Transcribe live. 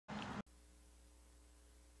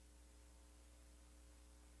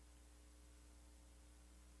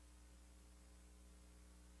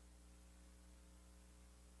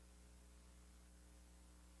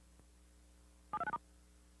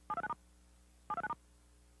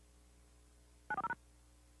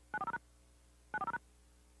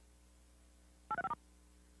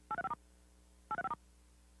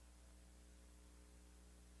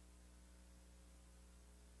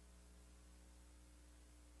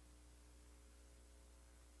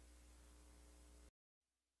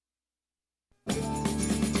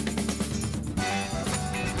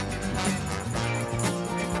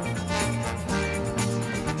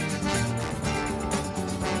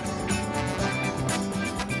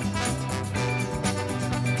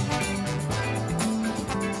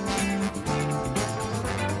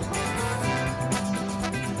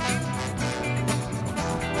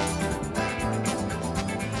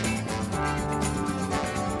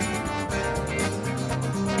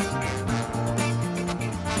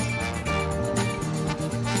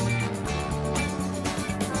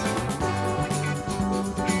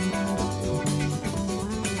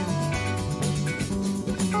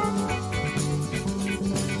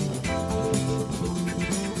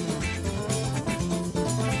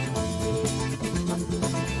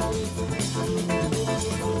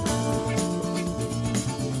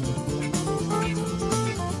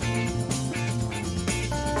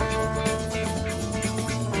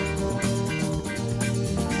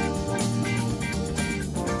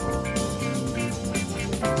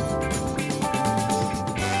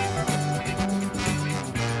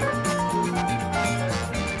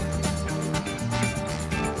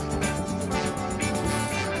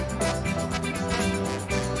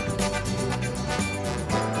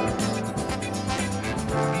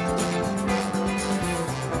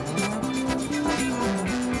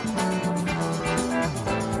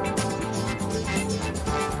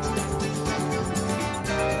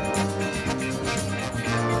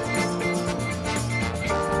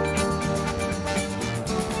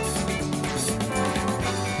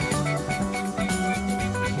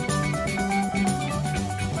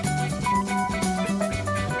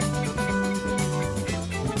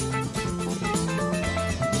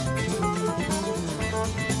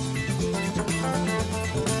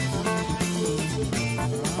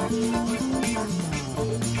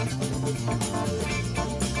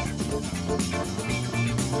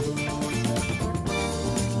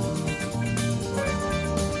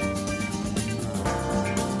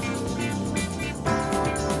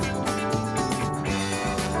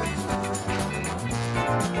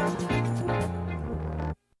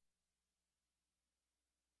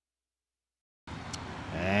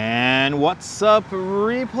What's up,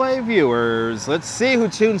 replay viewers? Let's see who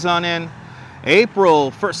tunes on in. April,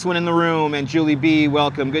 first one in the room, and Julie B,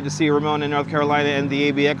 welcome. Good to see you, Ramona in North Carolina, and the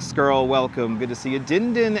ABX girl, welcome. Good to see you,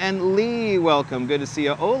 Dindin and Lee, welcome. Good to see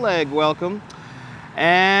you, Oleg, welcome.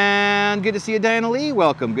 And good to see you, Diana Lee,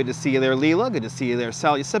 welcome. Good to see you there, Leela. Good to see you there,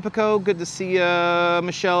 Sal Yusipico. Good to see you,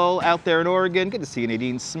 Michelle out there in Oregon. Good to see you,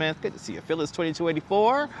 Nadine Smith. Good to see you, Phyllis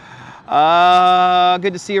 2284.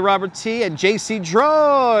 Good to see you, Robert T. and JC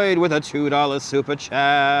Droid with a $2 super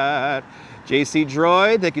chat. JC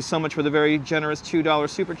Droid, thank you so much for the very generous $2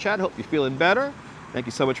 super chat. Hope you're feeling better. Thank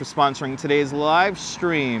you so much for sponsoring today's live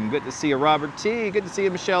stream. Good to see you, Robert T. Good to see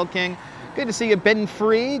you, Michelle King. Good to see you, Ben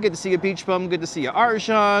Free. Good to see you, Beach Bum. Good to see you,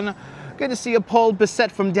 Arjan. Good to see you, Paul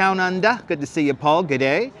Bissett from Down Under. Good to see you, Paul. Good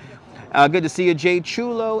day. Good to see you, Jay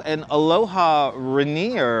Chulo and Aloha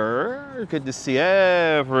Rainier. Good to see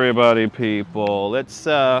everybody, people. Let's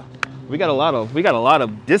we got a lot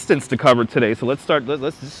of distance to cover today, so let's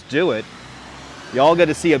just do it. Y'all get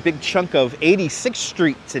to see a big chunk of 86th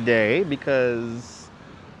Street today because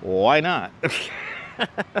why not?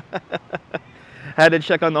 Had to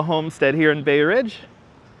check on the homestead here in Bay Ridge.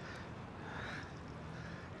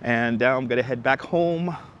 And now I'm gonna head back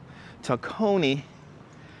home to Coney.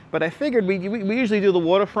 But I figured we usually do the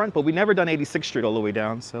waterfront, but we never done 86th Street all the way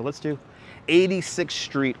down. So let's do 86th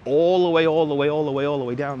Street all the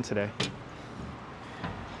way down today.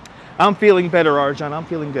 I'm feeling better, Arjan. I'm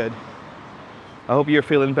feeling good. I hope you're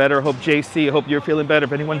feeling better. I hope JC, I hope you're feeling better.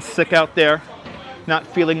 If anyone's sick out there, not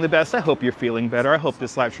feeling the best, I hope you're feeling better. I hope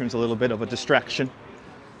this live stream's a little bit of a distraction.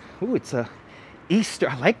 Ooh, it's a Easter.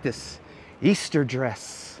 I like this Easter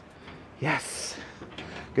dress. Yes.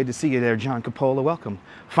 Good to see you there, John Capola. Welcome.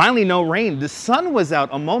 Finally, no rain. The sun was out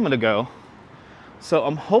a moment ago, so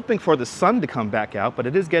I'm hoping for the sun to come back out, but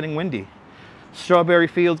it is getting windy. Strawberry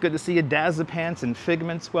Fields, good to see you. Dazzapants and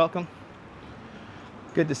Figments, welcome.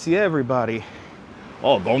 Good to see everybody.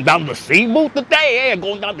 Oh, going down to Cebu today, yeah,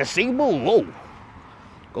 going down to Cebu. Whoa.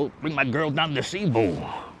 Go bring my girl down to Cebu.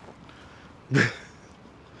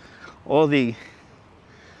 all the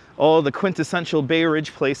quintessential Bay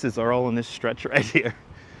Ridge places are all in this stretch right here.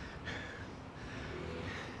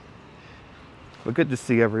 But good to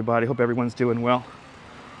see everybody. Hope everyone's doing well.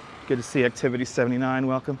 Good to see Activity 79.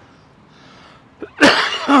 Welcome.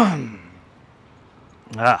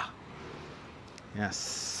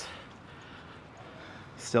 Yes.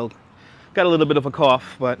 Still got a little bit of a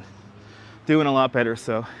cough, but doing a lot better.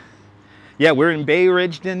 So, yeah, we're in Bay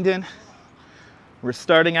Ridge, Dindin. We're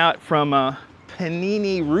starting out from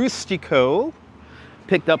Panini Rustico.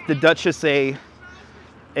 Picked up the Duchess a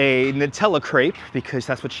Nutella crepe because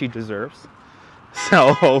that's what she deserves.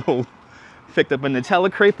 So, picked up a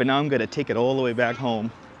Nutella crepe, and now I'm going to take it all the way back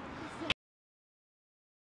home.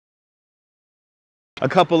 A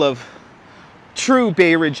couple of true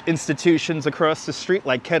Bay Ridge institutions across the street,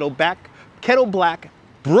 like Kettle Black,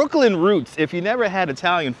 Brooklyn Roots. If you never had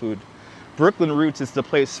Italian food, Brooklyn Roots is the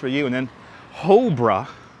place for you. And then Hobra,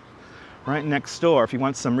 right next door, if you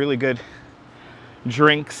want some really good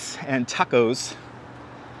drinks and tacos.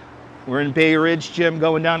 We're in Bay Ridge, Jim,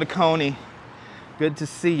 going down to Coney. Good to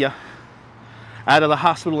see ya. Out of the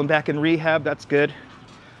hospital and back in rehab, that's good.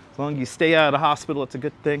 As long as you stay out of the hospital, it's a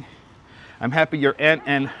good thing. I'm happy your aunt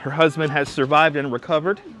and her husband has survived and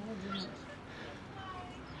recovered.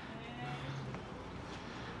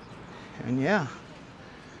 And yeah,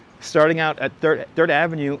 starting out at 3rd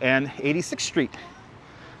Avenue and 86th Street.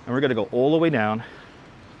 And we're gonna go all the way down.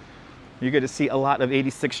 You're gonna see a lot of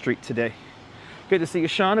 86th Street today. Good to see you,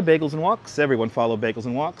 Shauna, Bagels and Walks. Everyone follow Bagels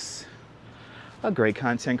and Walks. A great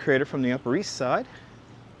content creator from the Upper East Side.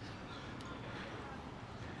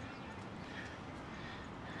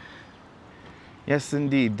 Yes,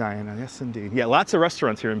 indeed, Diana. Yes, indeed. Yeah, lots of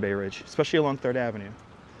restaurants here in Bay Ridge, especially along 3rd Avenue.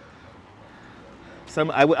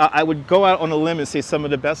 I would go out on a limb and say some of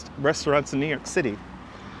the best restaurants in New York City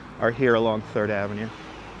are here along 3rd Avenue.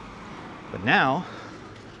 But now,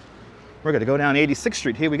 we're going to go down 86th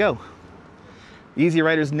Street. Here we go. Easy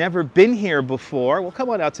Rider's never been here before. Well, come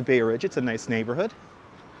on out to Bay Ridge. It's a nice neighborhood.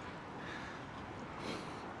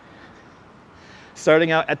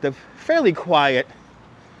 Starting out at the fairly quiet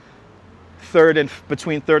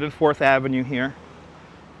between 3rd and 4th Avenue here.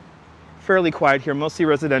 Fairly quiet here, mostly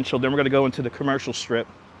residential. Then we're going to go into the commercial strip.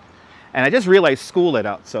 And I just realized school let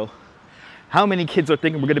out, so how many kids are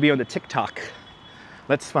thinking we're going to be on the TikTok?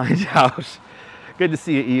 Let's find out. Good to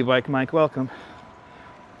see you, E-Bike Mike. Welcome.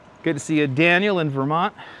 Good to see you, Daniel in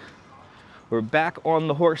Vermont. We're back on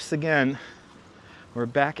the horse again. We're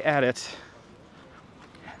back at it.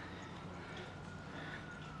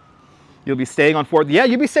 You'll be staying on 4th. Yeah,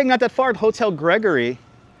 you'll be staying not that far at Hotel Gregory.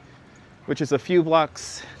 which is a few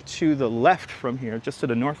blocks to the left from here, just to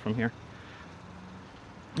the north from here.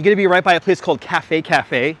 You're gonna be right by a place called Cafe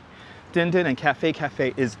Cafe. Din Din, and Cafe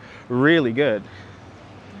Cafe is really good.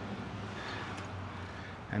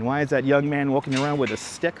 And why is that young man walking around with a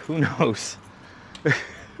stick? Who knows?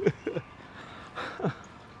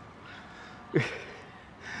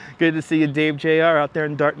 Good to see you, Dave JR, out there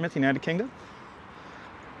in Dartmouth, United Kingdom.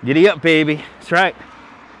 Giddy up, baby. That's right.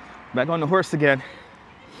 Back on the horse again.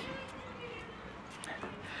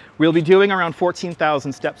 We'll be doing around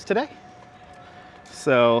 14,000 steps today.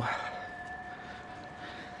 So,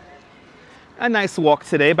 a nice walk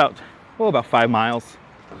today, about 5 miles.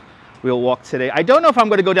 We'll walk today. I don't know if I'm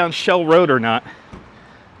going to go down Shell Road or not.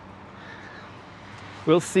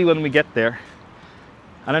 We'll see when we get there.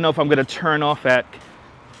 I don't know if I'm going to turn off at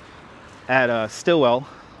Stillwell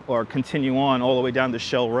or continue on all the way down to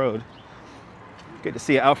Shell Road. Good to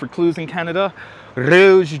see you, Alfred Clues in Canada.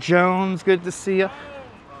 Rose Jones, good to see you.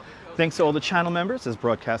 Thanks to all the channel members. This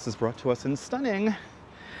broadcast is brought to us in stunning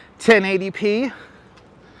 1080p.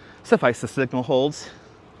 Suffice the signal holds.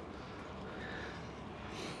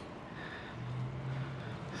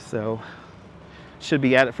 So, should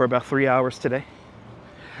be at it for about 3 hours today.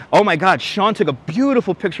 Oh my God, Sean took a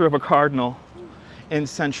beautiful picture of a cardinal in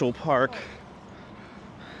Central Park.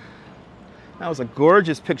 That was a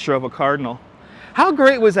gorgeous picture of a cardinal. How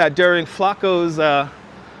great was that during Flacco's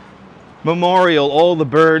memorial? All the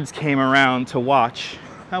birds came around to watch.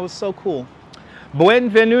 That was so cool.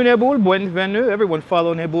 Bienvenue Neboul, bienvenue. Everyone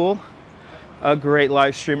follow Neboul, a great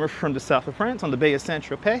live streamer from the south of France on the Bay of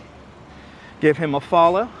Saint-Tropez. Give him a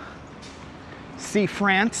follow. See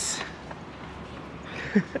France.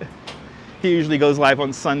 He usually goes live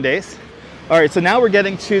on Sundays. All right, so now we're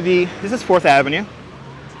getting to this is 4th Avenue,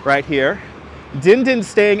 right here. Din Din's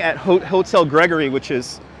staying at Hotel Gregory, which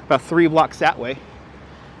is about 3 blocks that way.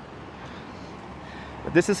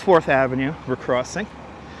 But this is 4th Avenue we're crossing.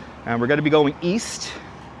 And we're gonna be going east,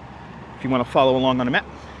 if you wanna follow along on the map.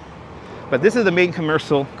 But this is the main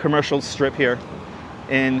commercial strip here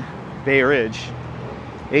in Bay Ridge.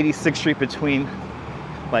 86th Street between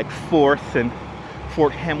like 4th and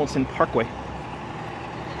Fort Hamilton Parkway.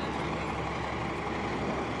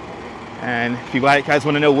 And if you guys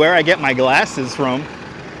want to know where I get my glasses from,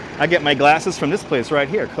 I get my glasses from this place right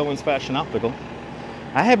here, Cohen's Fashion Optical.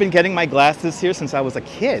 I have been getting my glasses here since I was a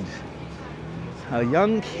kid, a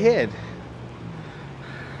young kid.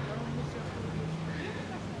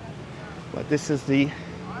 But this is the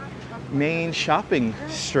main shopping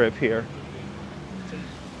strip here.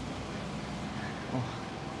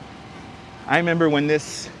 I remember when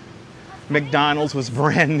this McDonald's was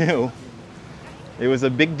brand new. It was a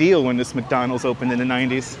big deal when this McDonald's opened in the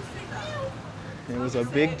 90s. It was a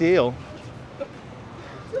big deal.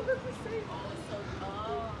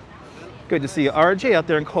 Good to see you, RJ, out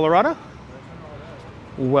there in Colorado.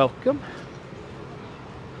 Welcome.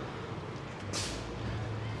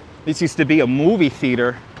 This used to be a movie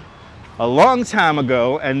theater a long time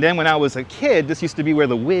ago, and then when I was a kid, this used to be where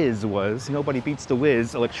the Wiz was. Nobody beats the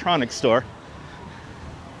Wiz electronics store.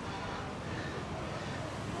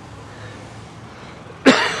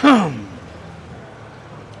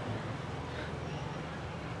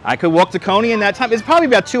 I could walk to Coney in that time. It's probably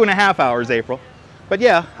about 2.5 hours, April. But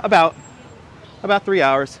yeah, about 3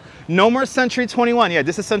 hours. No more Century 21. Yeah,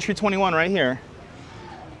 this is Century 21 right here.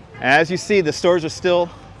 As you see, the stores are still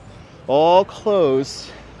all closed.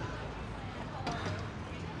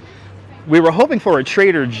 We were hoping for a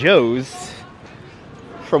Trader Joe's.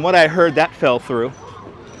 From what I heard, that fell through.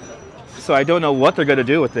 So I don't know what they're going to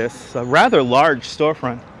do with this. It's a rather large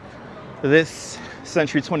storefront. This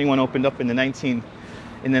Century 21 opened up in the 1960s.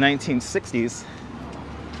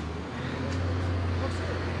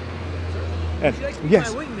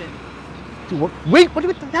 Yes. My wingman. Wait, what are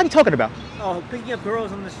you talking about? Oh, picking up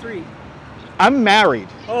girls on the street. I'm married.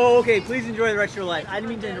 Oh, okay. Please enjoy the rest of your life. I didn't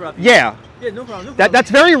mean to interrupt you. Yeah. Yeah, no problem. No problem.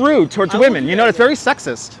 That's very rude towards women. You know, that's very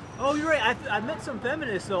sexist. Oh, you're right. I met some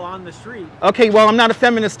feminists, though, on the street. Okay, well, I'm not a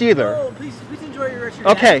feminist either. Oh, please enjoy your rest of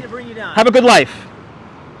your day. Okay. I didn't bring you down. Have a good life.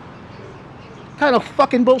 What kind of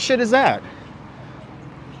fucking bullshit is that?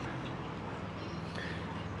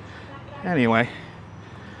 Anyway.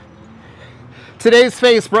 Today's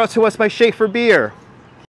Face brought to us by Schaefer Beer.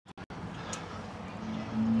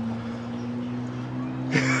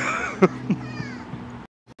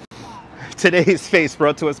 Today's Face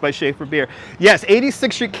brought to us by Schaefer Beer. Yes,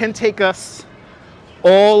 86th Street can take us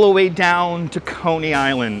all the way down to Coney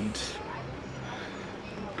Island.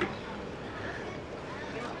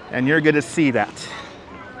 And you're going to see that.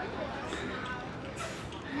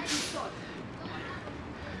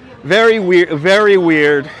 Very weird, very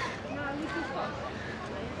weird.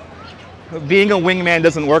 being a wingman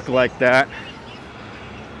doesn't work like that.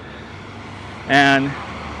 And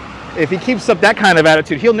if he keeps up that kind of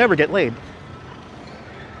attitude, he'll never get laid.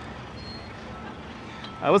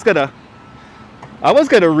 I was gonna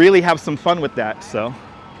really have some fun with that, so.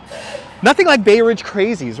 Nothing like Bay Ridge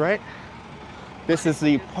crazies, right? This is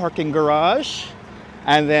the parking garage.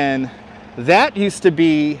 And then that used to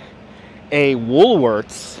be a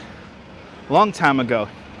Woolworths a long time ago.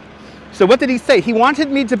 So what did he say? He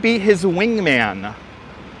wanted me to be his wingman.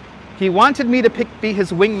 He wanted me to be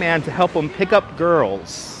his wingman to help him pick up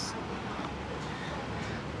girls.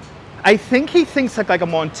 I think he thinks like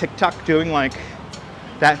I'm on TikTok doing like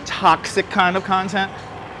that toxic kind of content.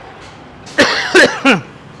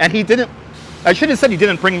 And he didn't, I should have said he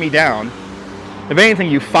didn't bring me down. If anything,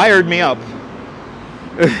 you fired me up.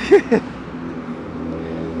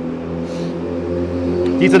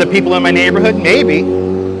 These are the people in my neighborhood? Maybe.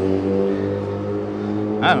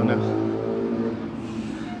 I don't know.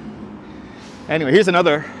 Anyway, here's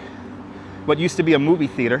another, what used to be a movie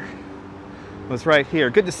theater. Was right here.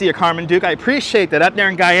 Good to see you, Carmen Duke. I appreciate that out there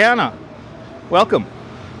in Guyana. Welcome.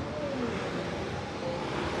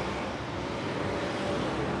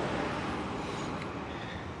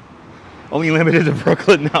 Only limited to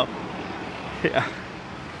Brooklyn now. Yeah.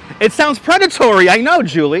 It sounds predatory, I know,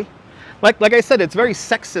 Julie. Like I said, it's very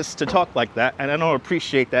sexist to talk like that, and I don't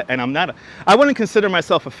appreciate that, and I wouldn't consider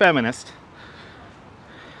myself a feminist.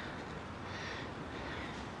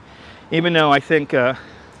 Even though I think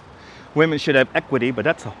women should have equity, but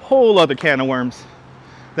that's a whole other can of worms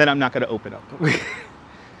that I'm not going to open up.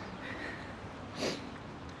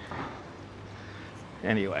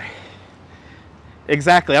 Anyway.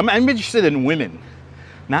 Exactly. I'm interested in women,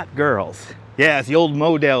 not girls. Yeah, it's the old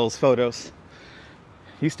Models photos.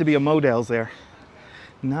 Used to be a Models there.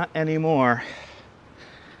 Not anymore.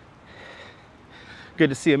 Good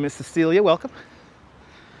to see you, Miss Cecilia. Welcome.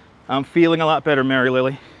 I'm feeling a lot better, Mary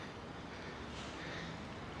Lily.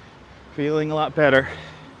 Feeling a lot better.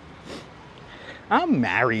 I'm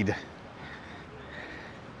married.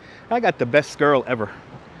 I got the best girl ever.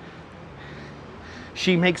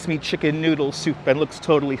 She makes me chicken noodle soup and looks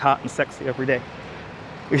totally hot and sexy every day.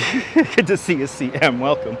 Good to see you, CM.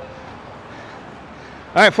 Welcome.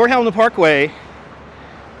 All right, Fort Hamilton Parkway.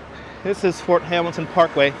 This is Fort Hamilton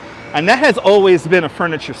Parkway. And that has always been a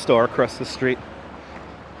furniture store across the street.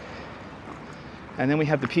 And then we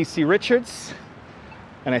have the PC Richards.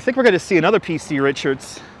 And I think we're going to see another PC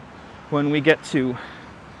Richards when we get to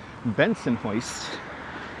Bensonhurst.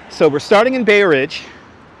 So we're starting in Bay Ridge.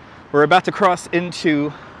 We're about to cross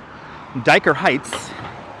into Dyker Heights.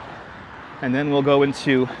 And then we'll go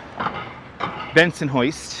into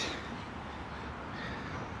Bensonhurst.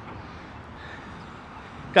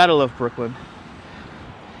 Gotta love Brooklyn.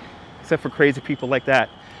 Except for crazy people like that.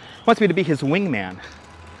 Wants me to be his wingman.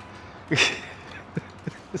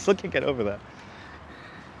 Still can't get over that.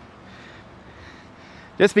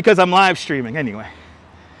 Just because I'm live streaming, anyway.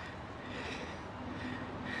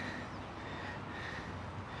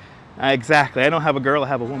 Exactly. I don't have a girl, I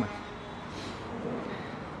have a woman.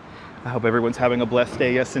 I hope everyone's having a blessed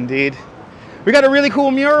day. Yes, indeed. We got a really cool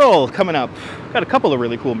mural coming up. Got a couple of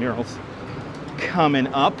really cool murals coming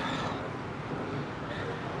up.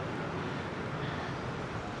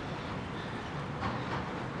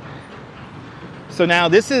 So now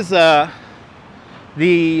this is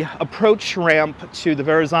the approach ramp to the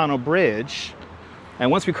Verizon Bridge. And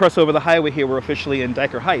once we cross over the highway here, we're officially in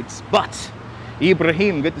Dyker Heights. But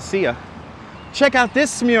Ibrahim, good to see you. Check out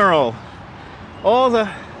this mural. All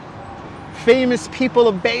the famous people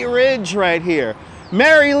of Bay Ridge right here.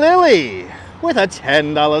 Mary Lily with a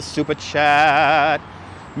 $10 super chat.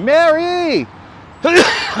 Mary!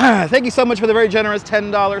 Thank you so much for the very generous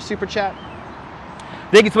 $10 super chat.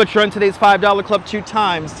 Thank you so much for running today's $5 club 2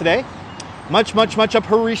 times today. Much, much, much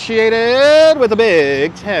appreciated with a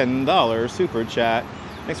big $10 super chat.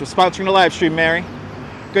 Thanks for sponsoring the live stream, Mary.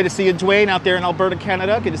 Good to see you, Dwayne, out there in Alberta,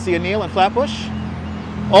 Canada. Good to see you, Neil, in Flatbush.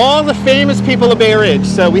 All the famous people of Bay Ridge.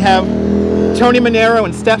 So we have Tony Monero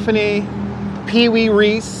and Stephanie, Pee Wee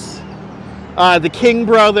Reese, the King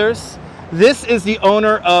brothers. This is the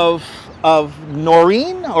owner of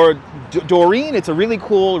Noreen, or Doreen. It's a really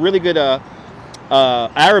cool, really good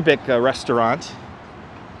Arabic restaurant.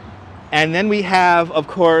 And then we have, of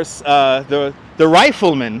course, the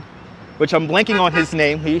rifleman, which I'm blanking on his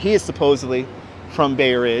name. He is supposedly from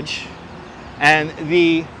Bay Ridge. And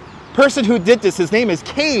the person who did this, his name is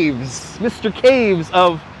Caves, Mr. Caves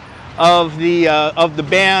of the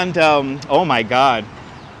band. Oh my God,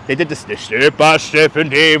 they did this step by step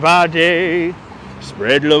and day by day.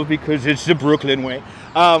 Spread love because it's the Brooklyn way.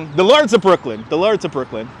 The Lords of Brooklyn. The Lords of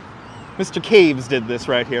Brooklyn. Mr. Caves did this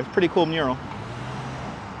right here. Pretty cool mural.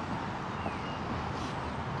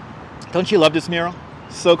 Don't you love this mural?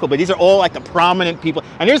 So cool. But these are all like the prominent people.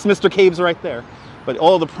 And here's Mr. Caves right there. But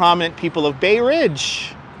all the prominent people of Bay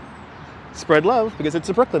Ridge. Spread love because it's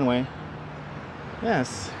a Brooklyn way.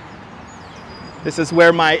 Yes. This is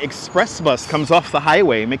where my express bus comes off the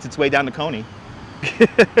highway and makes its way down to Coney.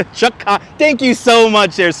 Thank you so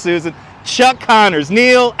much there, Susan. Chuck Connors.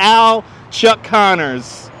 Neil, Al, Chuck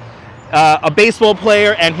Connors. A baseball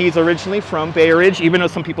player, and he's originally from Bay Ridge, even though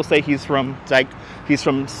some people say he's from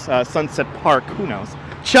Sunset Park. Who knows?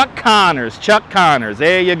 Chuck Connors. Chuck Connors.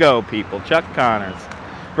 There you go, people. Chuck Connors.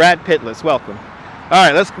 Brad Pitless, welcome. All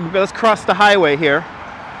right, let's cross the highway here.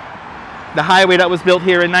 The highway that was built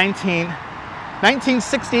here in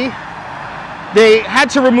 1960. They had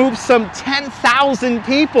to remove some 10,000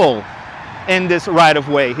 people in this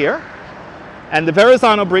right-of-way here. And the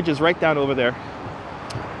Verizon Bridge is right down over there.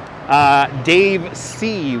 Dave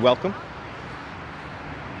C., welcome.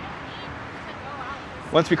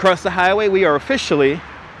 Once we cross the highway, we are officially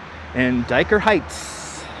in Dyker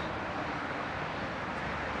Heights.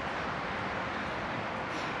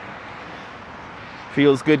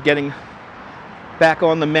 Feels good getting back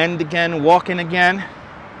on the mend again, walking again.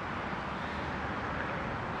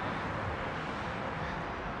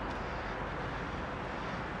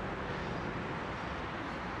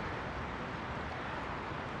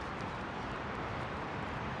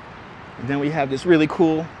 And then we have this really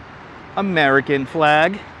cool American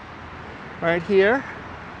flag right here.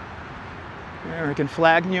 American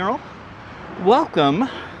flag mural. Welcome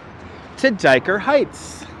to Dyker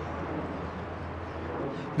Heights.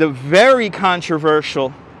 The very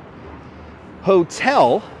controversial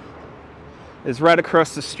hotel is right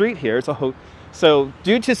across the street here. It's so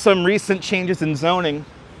due to some recent changes in zoning,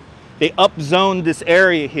 they upzoned this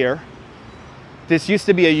area here. This used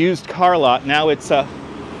to be a used car lot. Now it's a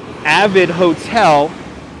Avid Hotel,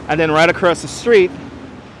 and then right across the street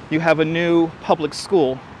you have a new public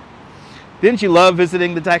school. Didn't you love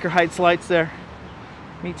visiting the Dyker Heights lights there?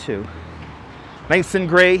 Me too. Nice and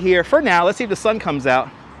gray here for now. Let's see if the sun comes out.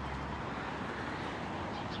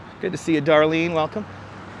 Good to see you, Darlene. Welcome.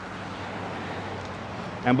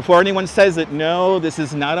 And before anyone says it, no, this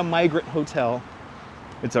is not a migrant hotel.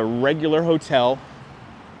 It's a regular hotel.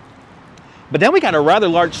 But then we got a rather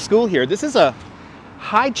large school here. This is a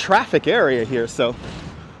high traffic area here, so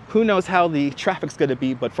who knows how the traffic's going to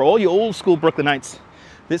be. But for all you old school Brooklynites,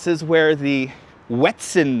 this is where the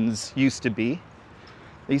Wetsons used to be.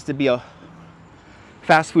 There used to be a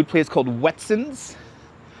fast food place called Wetsons,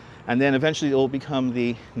 and then eventually it will become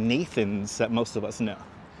the Nathans that most of us know.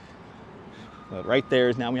 But right there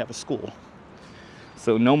is now we have a school.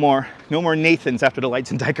 So no more Nathans after the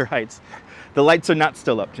lights in Dyker Heights. The lights are not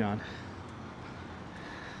still up, John.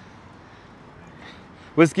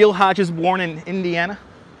 Was Gil Hodges born in Indiana?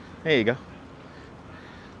 There you go.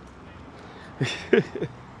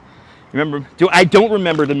 Remember? I don't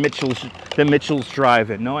remember the Mitchells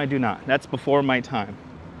Drive-In. No, I do not. That's before my time.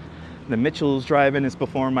 The Mitchells Drive-In is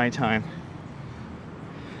before my time.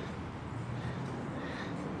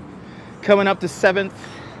 Coming up to 7th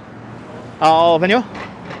Avenue.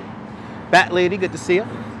 Bat Lady, good to see you.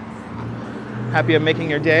 Happy I'm making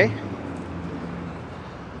your day.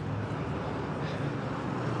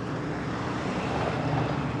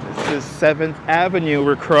 This is 7th Avenue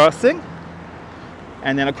we're crossing.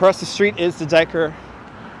 And then across the street is the Dyker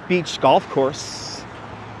Beach Golf Course.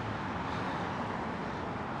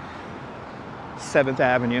 7th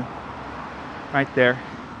Avenue, right there.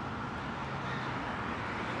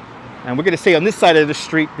 And we're going to stay on this side of the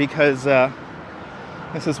street because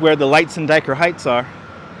this is where the lights in Dyker Heights are.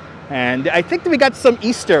 And I think that we got some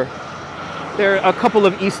Easter. There are a couple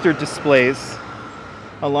of Easter displays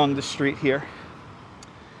along the street here.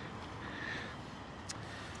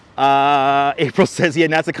 April says, yeah,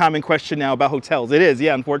 and that's a common question now about hotels. It is,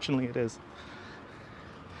 yeah, unfortunately it is.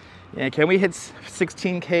 Yeah, can we hit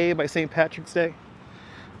 16K by St. Patrick's Day?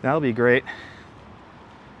 That'll be great.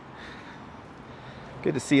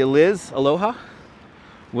 Good to see you, Liz. Aloha.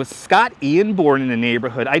 Was Scott Ian born in the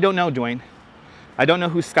neighborhood? I don't know, Dwayne. I don't know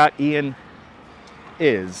who Scott Ian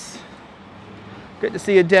is. Good to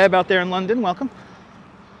see you, Deb, out there in London. Welcome.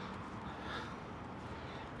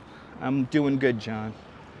 I'm doing good, John.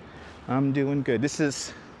 I'm doing good. This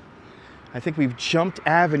is, I think we've jumped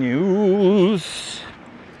avenues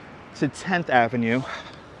to 10th Avenue.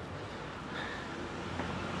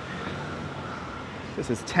 This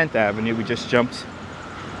is 10th Avenue. We just jumped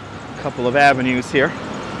a couple of avenues here.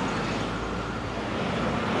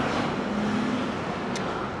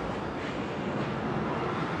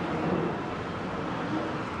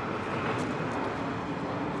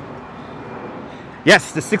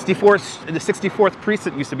 Yes, the 64th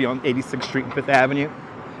precinct used to be on 86th Street and 5th Avenue.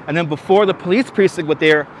 And then before the police precinct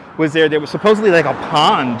there was supposedly like a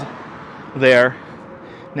pond there.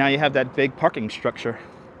 Now you have that big parking structure.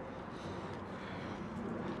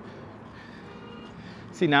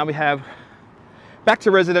 See, now we have back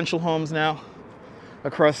to residential homes now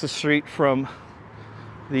across the street from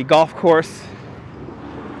the golf course.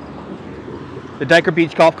 The Diker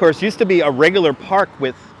Beach Golf Course used to be a regular park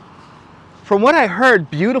with, from what I heard,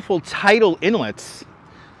 beautiful tidal inlets.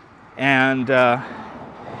 And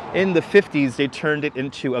in the 50s, they turned it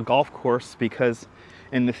into a golf course because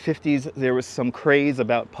in the 50s, there was some craze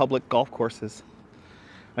about public golf courses.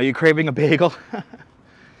 Are you craving a bagel?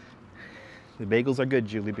 The bagels are good,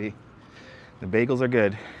 Julie B. The bagels are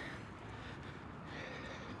good.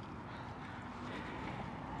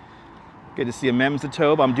 Good to see a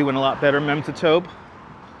Memsatobe. I'm doing a lot better, Memsatobe.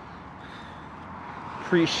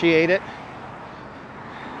 Appreciate it.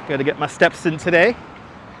 Got to get my steps in today.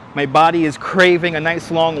 My body is craving a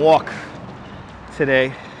nice long walk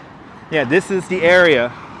today. Yeah, this is the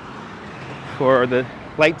area for the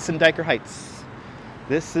lights in Diker Heights.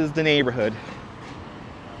 This is the neighborhood.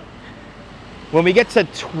 When we get to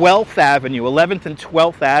 12th Avenue, 11th and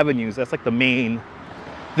 12th Avenues, that's like the main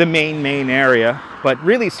area. But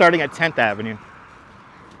really starting at 10th Avenue,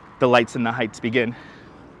 the lights in the Heights begin.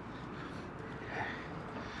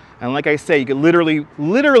 And like I say, you could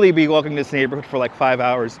literally be walking this neighborhood for like 5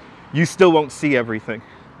 hours. You still won't see everything.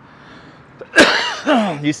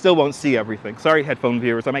 You still won't see everything. Sorry, headphone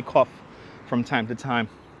viewers, I might cough from time to time.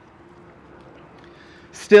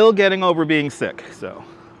 Still getting over being sick, so.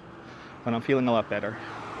 But I'm feeling a lot better.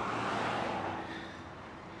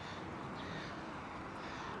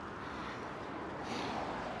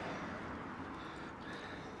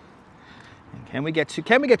 And can we get to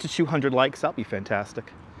 200 likes? That'll be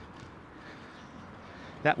fantastic.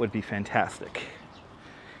 That would be fantastic.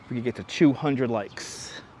 If we could get to 200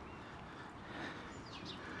 likes.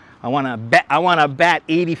 I want to bat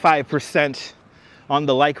 85% on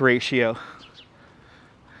the like ratio.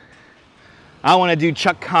 I want to do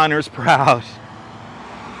Chuck Connors proud.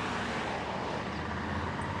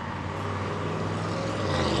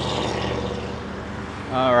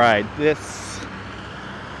 All right,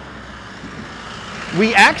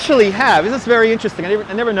 we actually have, this is very interesting.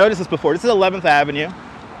 I never noticed this before. This is 11th Avenue.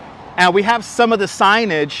 And we have some of the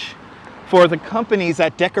signage for the companies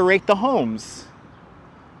that decorate the homes.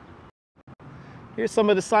 Here's some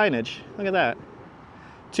of the signage. Look at that.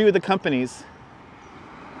 2 of the companies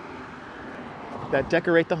that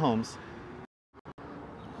decorate the homes.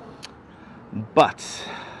 But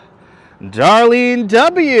Darlene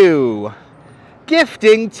W.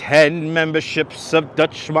 gifting 10 memberships of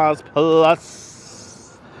Dutch Miles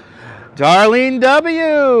Plus. Darlene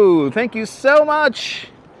W. Thank you so much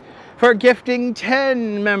for gifting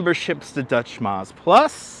 10 memberships to Dutch Miles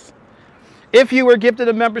Plus. If you were gifted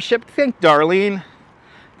a membership, thank Darlene.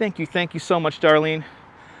 Thank you so much, Darlene,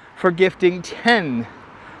 for gifting 10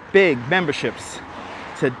 big memberships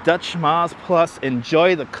to Dutch Miles Plus.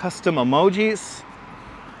 Enjoy the custom emojis.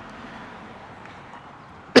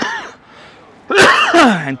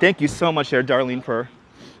 And thank you so much there, Darlene, for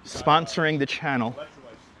sponsoring the channel.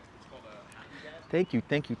 Thank you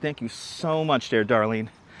so much there, Darlene.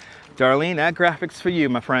 Darlene, that graphic's for you,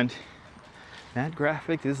 my friend. That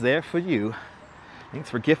graphic is there for you. Thanks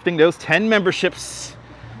for gifting those 10 memberships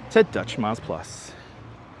to Dutch Miles Plus.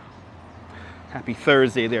 Happy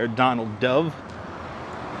Thursday there, Donald Dove.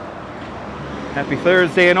 Happy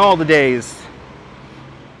Thursday and all the days.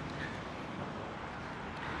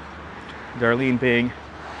 Darlene being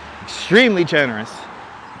extremely generous.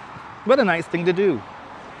 What a nice thing to do.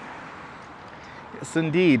 Yes,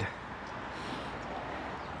 indeed.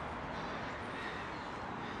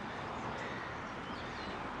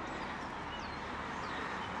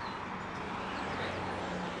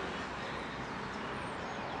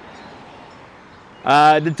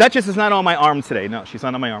 The Duchess is not on my arm today. No, she's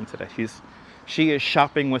not on my arm today. She is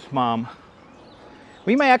shopping with Mom.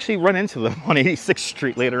 We may actually run into them on 86th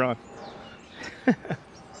Street later on.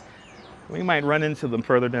 We might run into them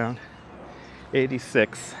further down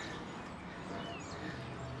 86.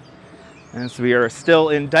 As we are still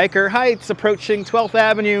in Diker Heights, approaching 12th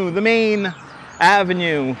Avenue, the main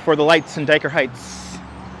avenue for the lights in Diker Heights.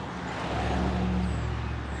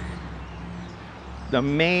 The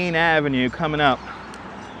main avenue coming up.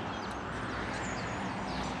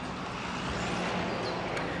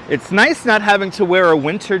 It's nice not having to wear a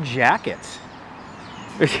winter jacket.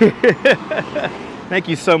 Thank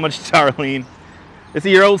you so much, Darlene. Is it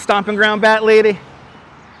your old stomping ground, Bat Lady?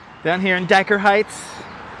 Down here in Diker Heights?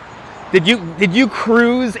 Did you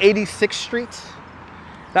cruise 86th Street?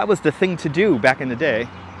 That was the thing to do back in the day,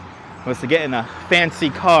 was to get in a fancy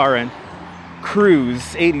car and cruise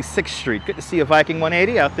 86th Street. Good to see a Viking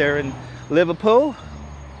 180 out there in Liverpool.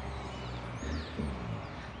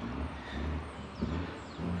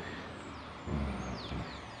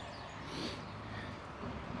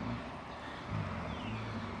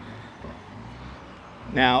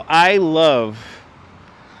 Now, I love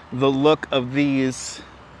the look of these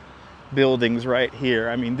buildings right here.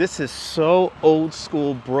 I mean, this is so old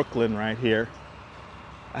school Brooklyn right here.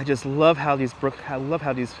 I just love how these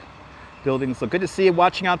buildings look. Good to see you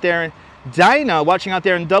watching out there, and Dinah watching out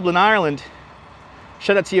there in Dublin, Ireland.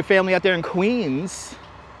 Shout out to your family out there in Queens.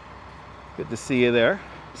 Good to see you there.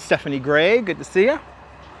 Stephanie Gray, good to see you.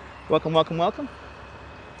 Welcome, welcome, welcome.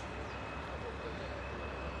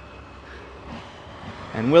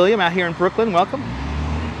 And William out here in Brooklyn, welcome.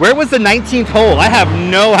 Where was the 19th hole? I have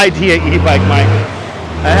no idea, e-bike Mike.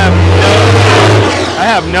 I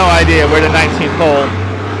have no idea where the 19th hole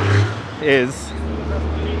is.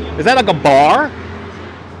 Is that like a bar?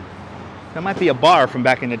 That might be a bar from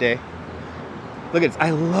back in the day. Look at this. I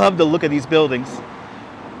love the look of these buildings.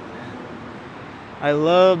 I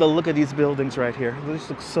love the look of these buildings right here. This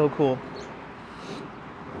looks so cool.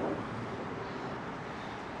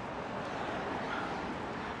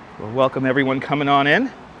 Well, welcome everyone coming on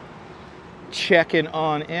in. Checking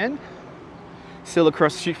on in. Still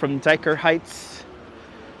across the street from Diker Heights.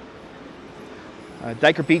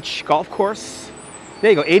 Diker Beach Golf Course.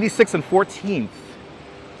 There you go, 86th and 14th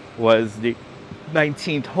was the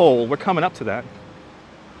 19th hole. We're coming up to that.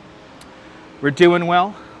 We're doing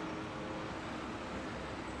well.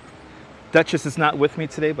 Duchess is not with me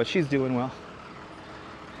today, but she's doing well.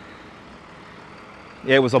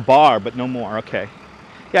 Yeah, it was a bar, but no more, okay.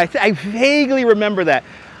 Yeah, I vaguely remember that.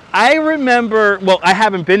 I remember, well, I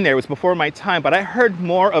haven't been there, it was before my time, but I heard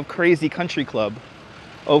more of Crazy Country Club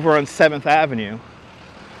over on 7th Avenue.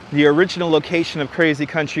 The original location of Crazy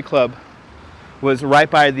Country Club was right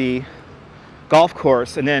by the golf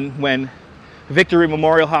course, and then when Victory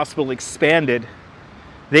Memorial Hospital expanded,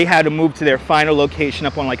 they had to move to their final location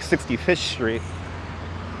up on like 65th Street.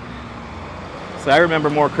 So I remember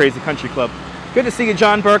more Crazy Country Club. Good to see you,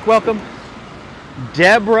 John Burke, welcome.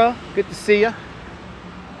 Deborah, good to see you.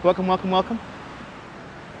 Welcome, welcome, welcome.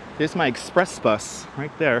 There's my express bus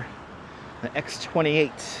right there, the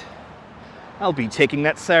X28. I'll be taking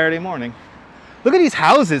that Saturday morning. Look at these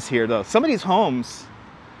houses here though. Some of these homes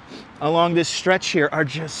along this stretch here are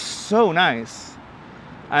just so nice.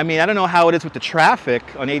 I mean, I don't know how it is with the traffic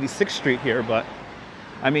on 86th Street here, but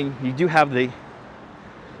I mean, you do have the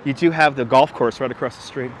golf course right across the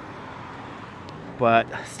street. But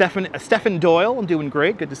Stephen Doyle, I'm doing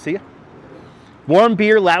great. Good to see you. Warm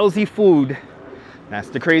beer, lousy food. That's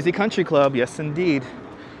the Crazy Country Club. Yes, indeed.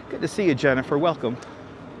 Good to see you, Jennifer. Welcome.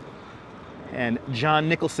 And John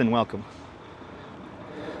Nicholson, welcome.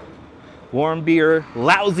 Warm beer,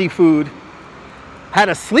 lousy food. Had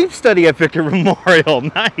a sleep study at Victor Memorial.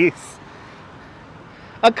 Nice.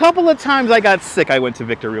 A couple of times I got sick, I went to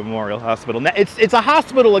Victor Memorial Hospital. It's a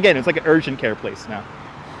hospital again. It's like an urgent care place now.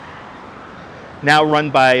 Now run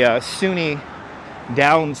by SUNY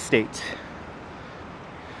Downstate.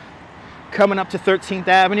 Coming up to 13th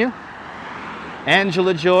Avenue.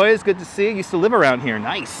 Angela Joyce, good to see you. Used to live around here.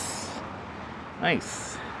 Nice.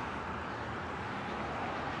 Nice.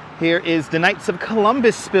 Here is the Knights of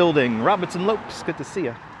Columbus building. Robertson Lopes, good to see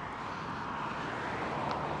you.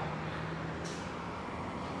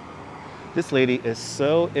 This lady is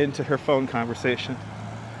so into her phone conversation.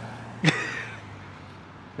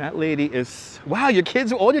 That lady is, wow, all your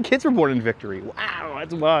kids were born in Victory. Wow,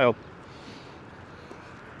 that's wild.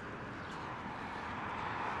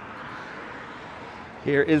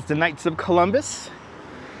 Here is the Knights of Columbus,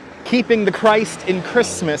 keeping the Christ in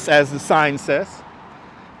Christmas, as the sign says.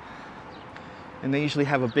 And they usually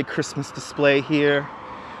have a big Christmas display here.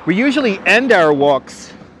 We usually end our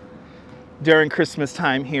walks during Christmas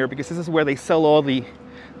time here because this is where they sell all the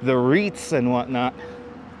wreaths and whatnot.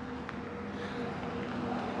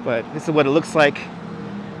 But this is what it looks like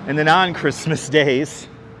in the non-Christmas days.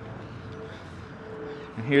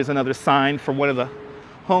 And here's another sign from one of the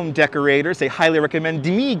home decorators. They highly recommend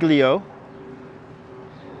Dimiglio.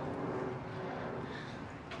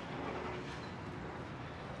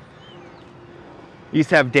 Used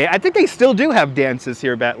to have I think they still do have dances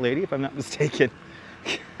here, Bat Lady, if I'm not mistaken.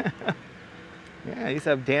 Yeah, used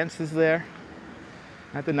to have dances there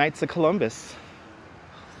at the Knights of Columbus.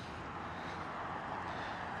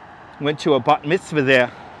 Went to a bat mitzvah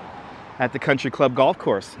there at the Country Club Golf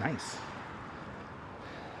Course. Nice.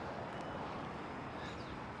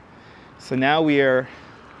 So now we are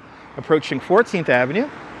approaching 14th Avenue.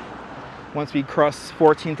 Once we cross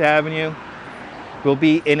 14th Avenue, we'll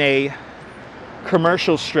be in a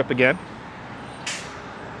commercial strip again.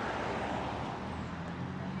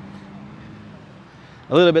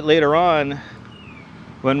 A little bit later on,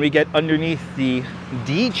 when we get underneath the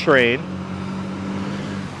D train,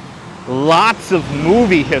 lots of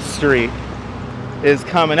movie history is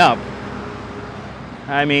coming up.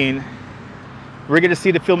 I mean, we're going to see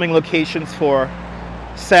the filming locations for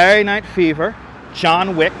Saturday Night Fever,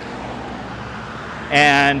 John Wick,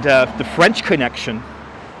 and The French Connection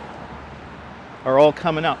are all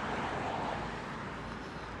coming up.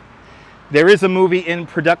 There is a movie in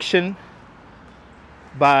production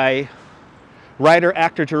by writer,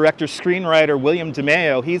 actor, director, screenwriter William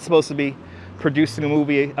DeMeo. He's supposed to be producing a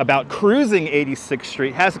movie about cruising 86th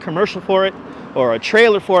Street. Has a commercial for it, or a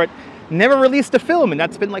trailer for it. Never released a film, and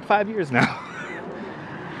that's been like 5 years now.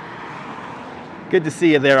 Good to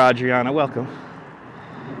see you there, Adriana. Welcome.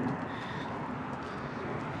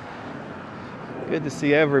 Good to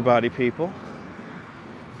see everybody, people.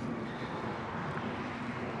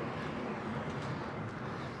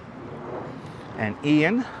 And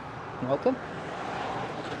Ian, welcome.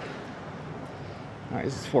 All right,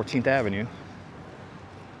 this is 14th Avenue.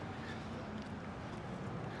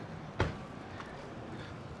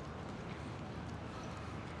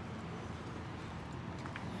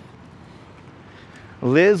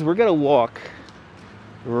 Liz, we're gonna walk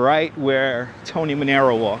right where Tony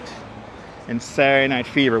Manero walked in Saturday Night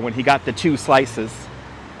Fever when he got the 2 slices.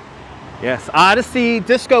 Yes, Odyssey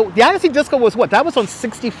Disco. The Odyssey Disco was what? That was on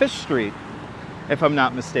 65th Street, if I'm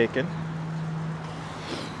not mistaken.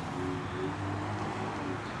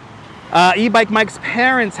 E-Bike Mike's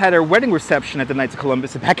parents had their wedding reception at the Knights of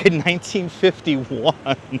Columbus back in 1951.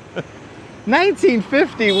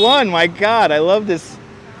 1951, my God, I love this.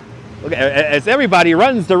 Look, as everybody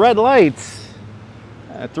runs the red lights.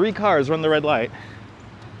 3 cars run the red light.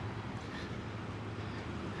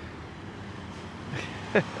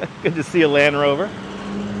 Good to see a Land Rover.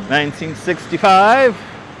 1965.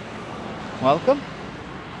 Welcome.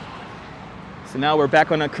 So now we're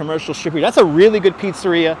back on a commercial strip here. That's a really good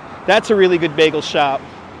pizzeria. That's a really good bagel shop.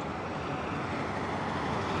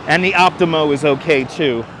 And the Optimo is okay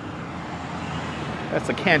too. That's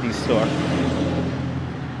a candy store.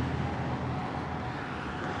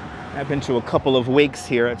 I've been to a couple of wakes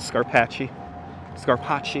here at Scarpacci.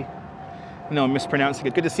 No, I'm mispronouncing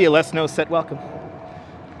it. Good to see you, Les No Set. Welcome.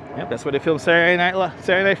 Yep, that's where they filmed Saturday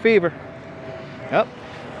Night Fever. Yep.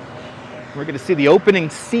 We're going to see the opening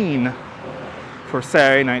scene for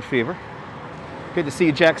Saturday Night Fever. Good to see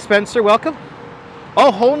you, Jack Spencer. Welcome. Oh,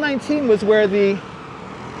 Hole 19 was where the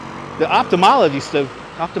ophthalmology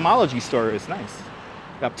store is. Nice.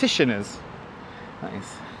 The optician is.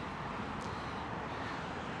 Nice.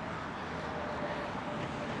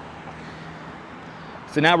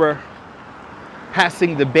 So now we're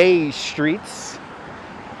passing the Bay Streets.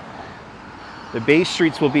 The Bay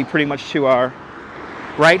Streets will be pretty much to our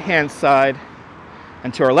right-hand side,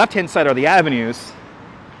 and to our left-hand side are the avenues.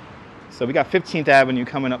 So we got 15th Avenue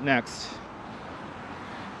coming up next.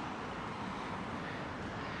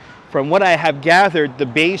 From what I have gathered, the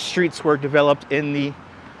Bay Streets were developed in the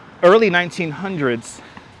early 1900s.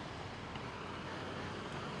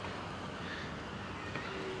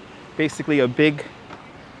 Basically a big,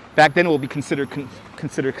 back then it will be considered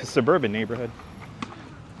a suburban neighborhood.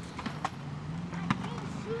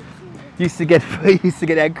 Used to get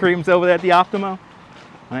egg creams over there at the Optimo.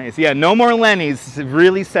 Nice. Yeah, no more Lenny's.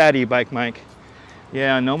 Really sad, E-Bike Mike.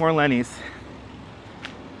 Yeah, no more Lenny's.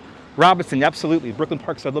 Robinson, absolutely. Brooklyn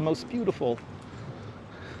Parks are the most beautiful.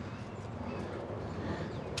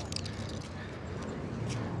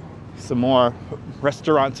 Some more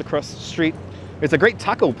restaurants across the street. There's a great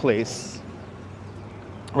taco place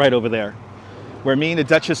right over there, where me and the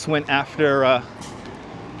Duchess went after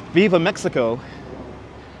Viva Mexico.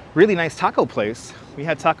 Really nice taco place. We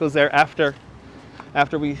had tacos there after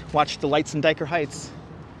we watched the lights in Dyker Heights.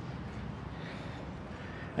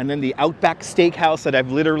 And then the Outback Steakhouse that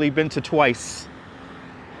I've literally been to twice.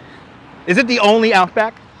 Is it the only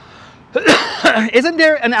Outback? Isn't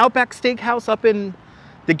there an Outback Steakhouse up in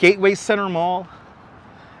the Gateway Center Mall?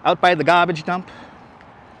 Out by the garbage dump?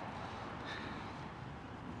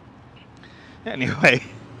 Anyway,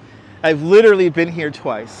 I've literally been here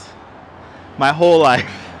twice. My whole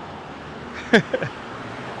life.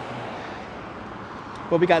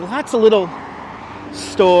 Well, we got lots of little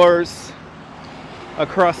stores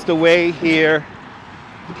across the way here.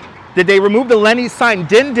 Did they remove the Lenny's sign?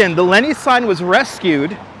 Din Din. The Lenny's sign was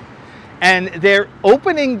rescued, and they're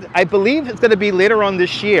opening, I believe it's going to be later on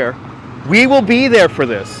this year, We will be there for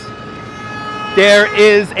this. There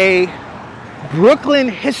is a Brooklyn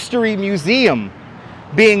History Museum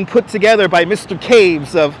being put together by Mr.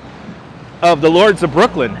 Caves of the Lords of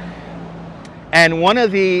Brooklyn. And one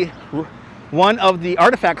of the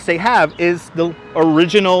artifacts they have is the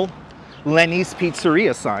original Lenny's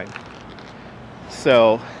Pizzeria sign.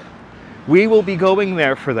 So we will be going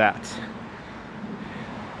there for that.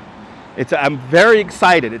 I'm very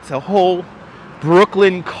excited. It's a whole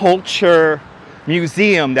Brooklyn culture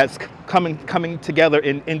museum that's coming together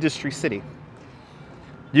in Industry City.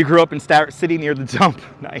 You grew up in Starrett City near the dump.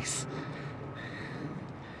 Nice.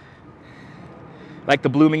 Like the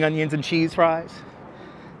blooming onions and cheese fries?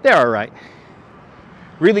 They're all right.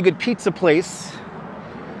 Really good pizza place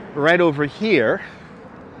right over here.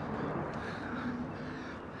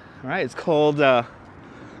 All right, it's called La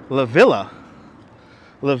Villa.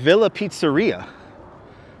 La Villa Pizzeria.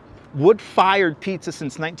 Wood-fired pizza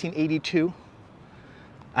since 1982.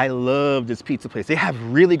 I love this pizza place. They have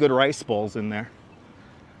really good rice balls in there.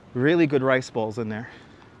 Really good rice balls in there.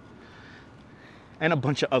 And a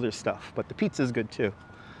bunch of other stuff, but the pizza is good too.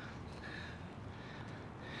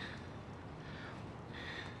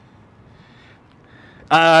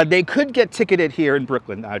 They could get ticketed here in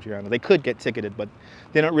Brooklyn, Adriana. They could get ticketed, but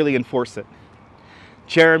they don't really enforce it.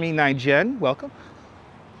 Jeremy Nigen, welcome.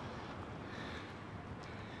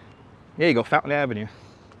 There you go, Fountain Avenue.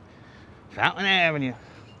 Fountain Avenue.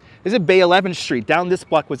 This is Bay 11th Street. Down this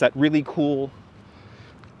block was that really cool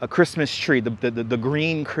Christmas tree, the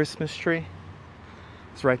green Christmas tree.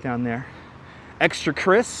 It's right down there. Extra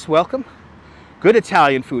Chris, welcome. Good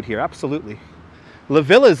Italian food here, absolutely. La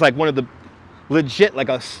Villa is like one of the legit, like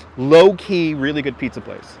a low-key, really good pizza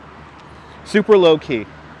place. Super low-key.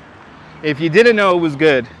 If you didn't know it was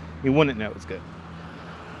good, you wouldn't know it's good.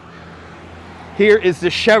 Here is the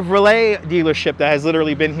Chevrolet dealership that has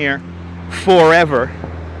literally been here forever.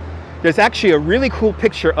 There's actually a really cool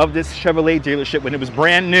picture of this Chevrolet dealership when it was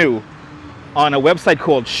brand new on a website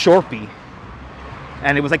called Shorpy.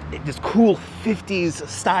 And it was like this cool 50s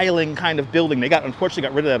styling kind of building. They unfortunately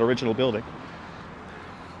got rid of that original building.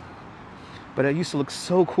 But it used to look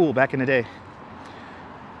so cool back in the day.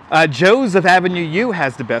 Joe's of Avenue U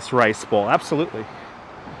has the best rice bowl, absolutely.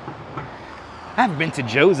 I haven't been to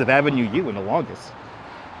Joe's of Avenue U in the longest.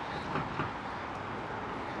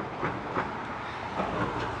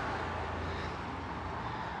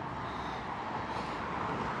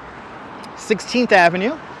 Sixteenth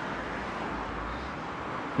Avenue.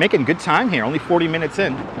 Making good time here, only 40 minutes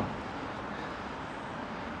in.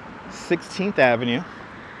 16th Avenue.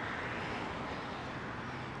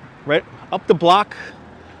 Right up the block,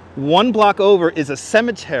 one block over is a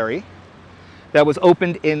cemetery that was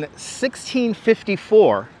opened in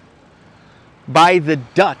 1654 by the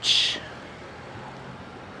Dutch.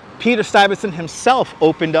 Peter Stuyvesant himself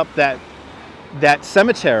opened up that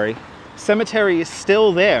cemetery. Cemetery is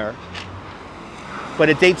still there, but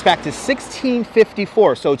it dates back to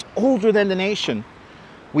 1654, so it's older than the nation.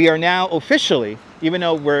 We are now officially, even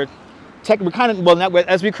though we're kind of, well, now,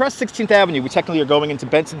 as we cross 16th Avenue, we technically are going into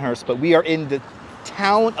Bensonhurst, but we are in the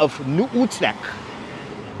town of New Utrecht.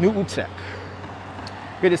 New Utrecht.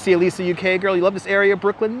 Good to see you, Lisa, UK girl. You love this area,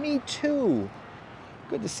 Brooklyn? Me too.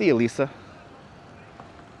 Good to see you, Lisa.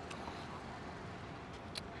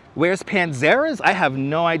 Where's Panzera's? I have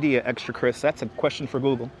no idea, Extra Chris. That's a question for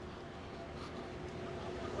Google.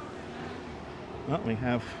 Well,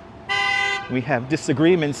 we have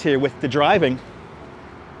disagreements here with the driving.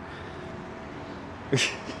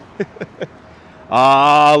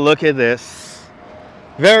 Ah, look at this.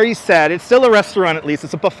 Very sad. It's still a restaurant, at least.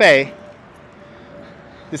 It's a buffet.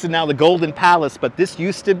 This is now the Golden Palace, but this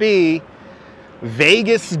used to be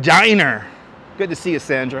Vegas Diner. Good to see you,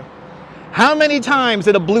 Sandra. How many times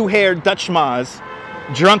did a blue-haired Dutch Maz,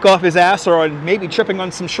 drunk off his ass or maybe tripping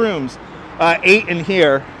on some shrooms, ate in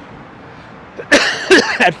here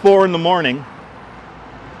at 4 in the morning?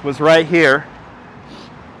 Was right here.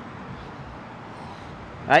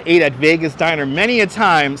 I ate at Vegas Diner many a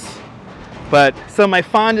times, but some of my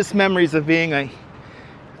fondest memories of being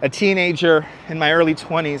a teenager in my early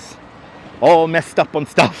 20s, all messed up on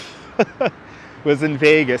stuff, was in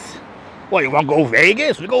Vegas. Well, you want to go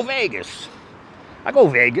Vegas? We go Vegas. I go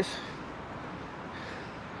Vegas.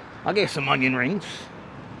 I'll get some onion rings.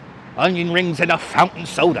 Onion rings and a fountain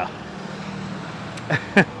soda.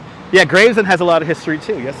 Yeah, Gravesend has a lot of history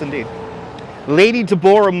too, yes indeed. Lady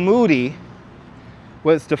Deborah Moody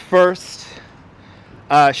was the first,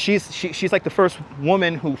 she's like the first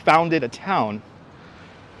woman who founded a town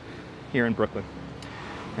here in Brooklyn.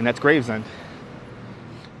 And that's Gravesend.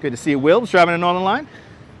 Good to see you, Wilbs, driving a Northern Line.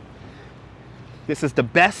 This is the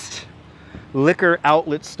best liquor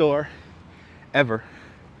outlet store ever.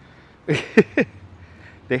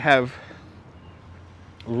 They have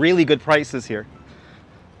really good prices here.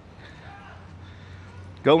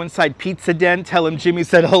 Go inside Pizza Den, tell him Jimmy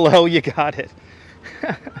said hello, you got it.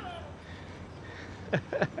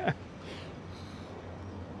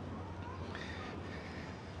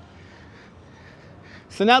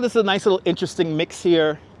 So now this is a nice little interesting mix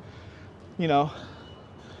here. You know,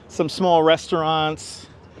 some small restaurants.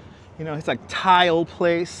 You know, it's like tile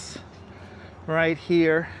place right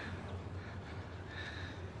here.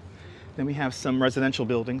 Then we have some residential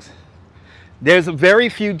buildings. There's very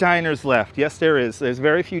few diners left. Yes, there is. There's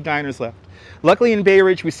very few diners left. Luckily in Bay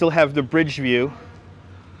Ridge, we still have the bridge view.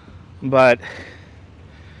 But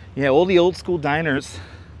yeah, all the old school diners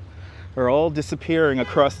are all disappearing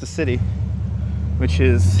across the city, which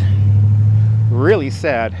is really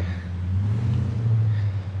sad.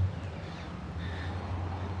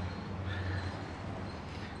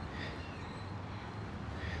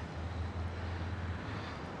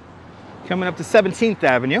 Coming up to 17th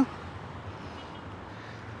Avenue.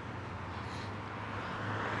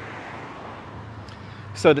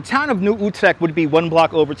 So the town of New Utrecht would be one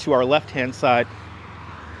block over to our left-hand side.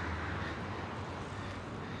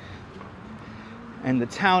 And the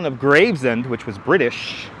town of Gravesend, which was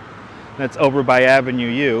British, that's over by Avenue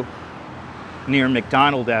U, near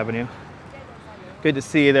McDonald Avenue. Good to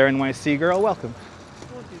see you there, NYC girl. Welcome.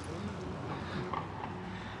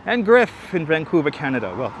 And Griff in Vancouver,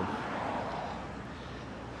 Canada. Welcome.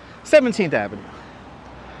 17th Avenue.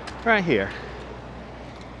 Right here.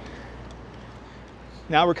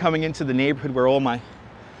 Now we're coming into the neighborhood where all my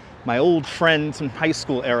old friends from high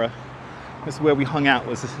school era, this is where we hung out,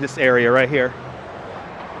 was this area right here.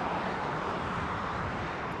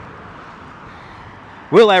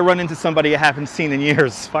 Will I run into somebody I haven't seen in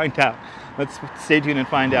years? Find out. Let's stay tuned and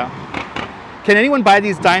find out. Can anyone buy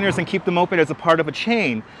these diners and keep them open as a part of a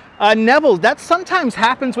chain? Neville, that sometimes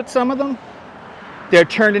happens with some of them. They're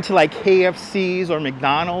turned into like KFCs or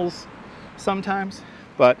McDonald's sometimes.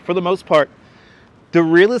 But for the most part, the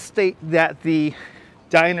real estate that the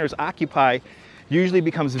diners occupy usually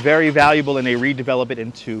becomes very valuable and they redevelop it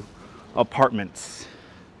into apartments.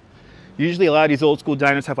 Usually a lot of these old school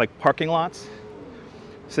diners have like parking lots.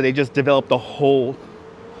 So they just develop the whole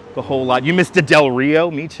lot. You missed the Del Rio?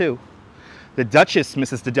 Me too. The Duchess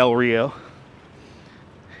misses the Del Rio.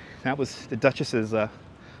 That was the Duchess's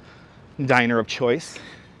diner of choice.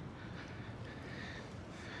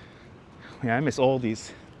 Yeah, I miss all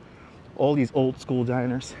these old school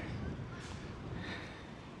diners.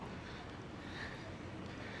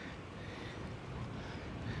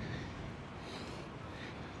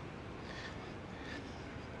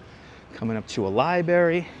 Coming up to a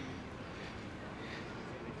library.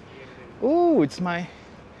 Ooh, it's my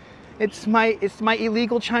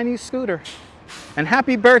illegal Chinese scooter. And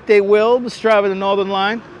happy birthday, Will, the driving the Northern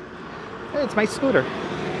Line. Hey, it's my scooter.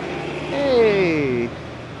 Hey.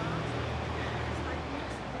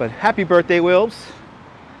 But happy birthday, Wills.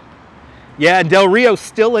 Yeah, Del Rio's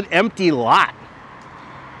still an empty lot.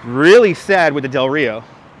 Really sad with the Del Rio.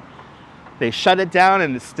 They shut it down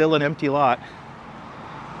and it's still an empty lot.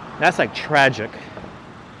 That's like tragic.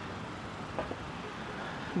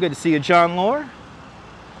 Good to see you, John Lore.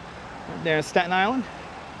 Right there in Staten Island.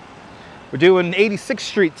 We're doing 86th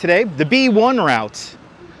Street today, the B1 route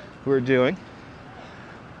we're doing.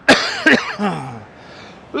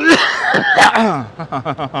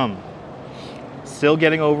 Still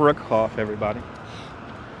getting over a cough, everybody.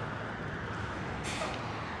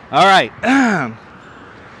 All right.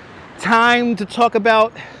 Time to talk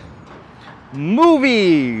about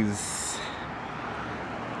movies.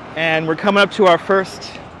 And we're coming up to our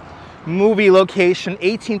first movie location,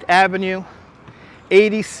 18th Avenue,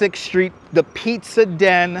 86th Street, the Pizza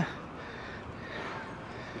Den.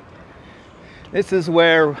 This is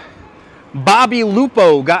where Bobby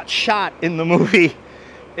Lupo got shot in the movie,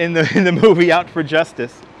 in the movie Out for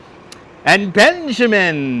Justice. And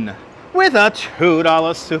Benjamin with a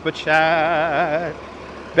 $2 super chat.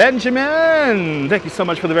 Benjamin, thank you so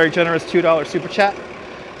much for the very generous $2 super chat.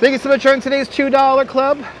 Thank you so much for joining today's $2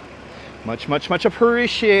 club. Much, much, much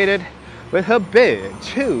appreciated with a big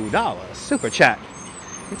 $2 super chat.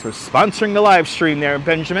 Thanks for sponsoring the live stream there,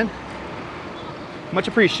 Benjamin. Much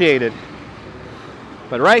appreciated.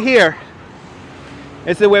 But right here,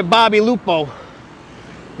 is where Bobby Lupo,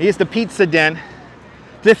 he's the Pizza Den.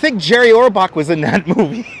 To think Jerry Orbach was in that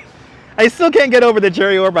movie. I still can't get over that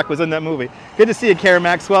Jerry Orbach was in that movie. Good to see you, Karen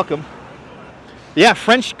Max. Welcome. Yeah,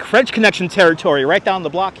 French Connection territory right down the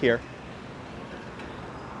block here.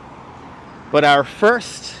 But our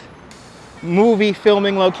first movie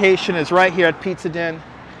filming location is right here at Pizza Den.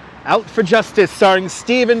 Out for Justice, starring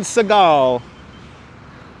Steven Seagal.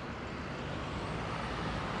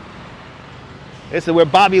 This is where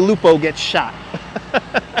Bobby Lupo gets shot.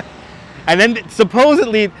 And then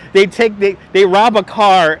supposedly they rob a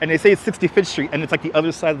car and they say it's 65th Street and it's like the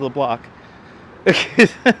other side of the block.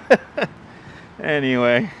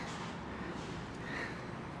 Anyway.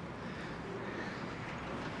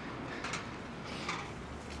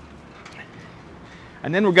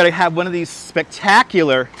 And then we're going to have one of these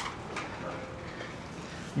spectacular,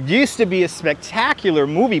 used to be a spectacular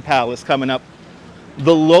movie palace coming up.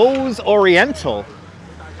 The Lowe's Oriental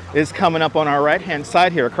is coming up on our right-hand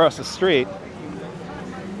side here across the street.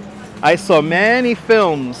 I saw many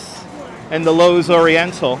films in the Lowe's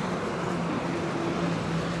Oriental.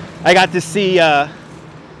 I got to see the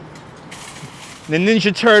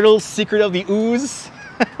Ninja Turtles, Secret of the Ooze,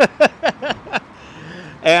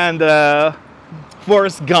 and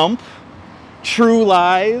Forrest Gump, True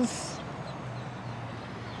Lies.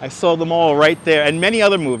 I saw them all right there, and many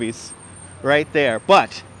other movies right there.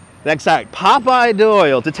 But that's right, Popeye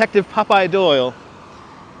Doyle, Detective Popeye Doyle,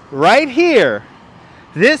 right here.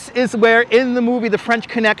 This is where in the movie The French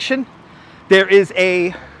Connection, there's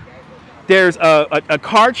a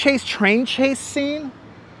car chase, train chase scene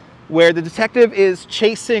where the detective is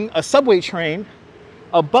chasing a subway train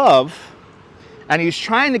above, and he's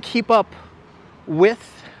trying to keep up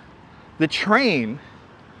with the train.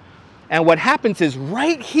 And what happens is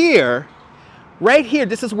right here,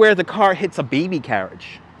 this is where the car hits a baby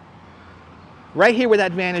carriage. Right here where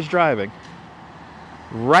that van is driving.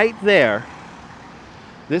 Right there.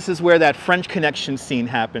 This is where that French Connection scene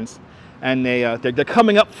happens. And they're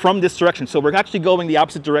coming up from this direction. So we're actually going the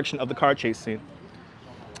opposite direction of the car chase scene.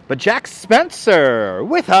 But Jack Spencer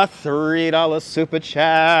with a $3 super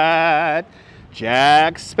chat.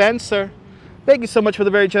 Jack Spencer. Thank you so much for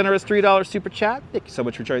the very generous $3 super chat. Thank you so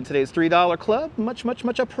much for joining today's $3 club. Much, much,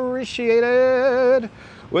 much appreciated.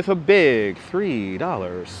 With a big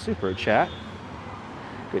 $3 super chat.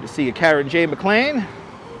 Good to see you, Karen J. McLean.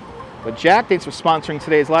 But Jack, thanks for sponsoring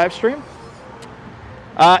today's live stream.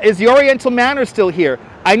 Is the Oriental Manor still here?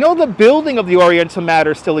 I know the building of the Oriental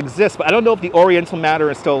Manor still exists, but I don't know if the Oriental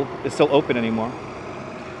Manor is still open anymore.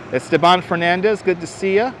 Esteban Fernandez, good to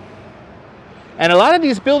see you. And a lot of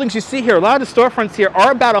these buildings you see here, a lot of the storefronts here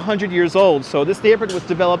are about 100 years old. So this neighborhood was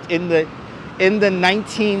developed in the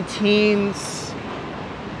 19-teens,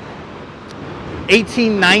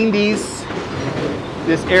 1890s.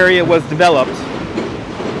 This area was developed.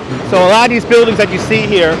 So a lot of these buildings that you see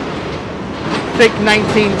here, think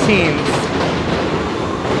 19-teens.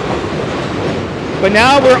 But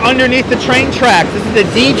now we're underneath the train tracks. This is the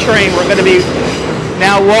D train we're going to be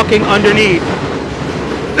now walking underneath.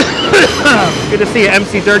 Good to see you,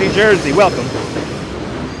 MC Dirty Jersey. Welcome.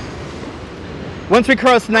 Once we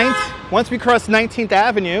cross 19th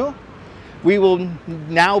Avenue, we will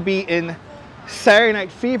now be in Saturday Night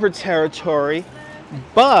Fever territory,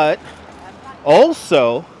 but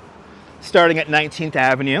also starting at 19th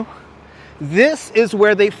Avenue. This is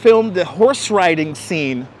where they filmed the horse riding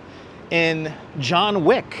scene in John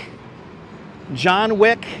Wick. John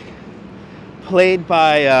Wick, played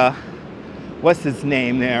by, what's his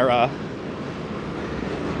name there?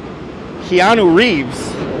 Keanu Reeves.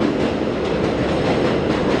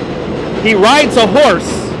 He rides a horse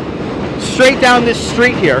straight down this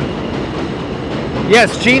street here.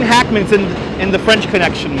 Yes, Gene Hackman's in the French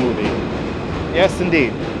Connection movie. Yes,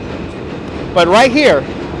 indeed. But right here,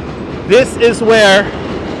 this is where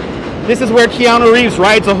Keanu Reeves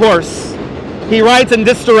rides a horse. He rides in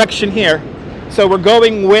this direction here. So we're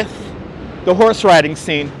going with the horse riding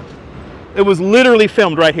scene. It was literally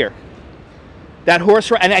filmed right here. That horse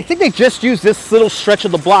ride, and I think they just used this little stretch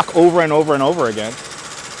of the block over and over and over again.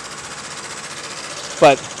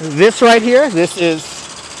 But this right here, this is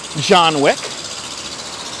John Wick.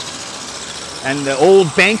 And the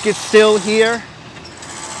old bank is still here.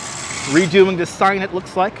 Redoing the sign, it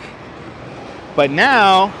looks like. But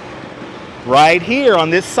now, right here on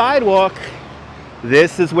this sidewalk,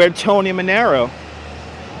 this is where Tony Manero,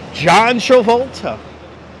 John Travolta,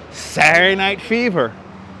 Saturday Night Fever.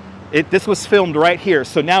 This was filmed right here.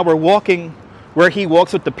 So now we're walking where he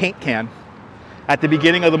walks with the paint can at the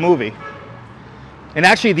beginning of the movie. And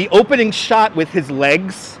actually the opening shot with his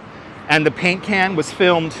legs and the paint can was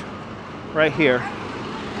filmed right here.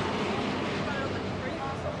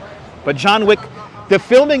 But John Wick, the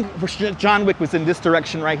filming for John Wick was in this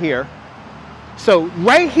direction right here. So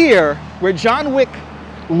right here, where John Wick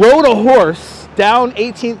rode a horse down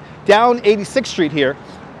 86th Street here,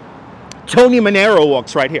 Tony Manero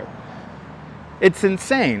walks right here. It's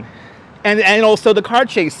insane. And also the car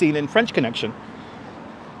chase scene in French Connection.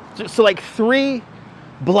 So like 3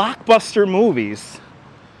 blockbuster movies,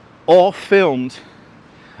 all filmed,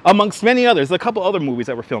 amongst many others. There's a couple other movies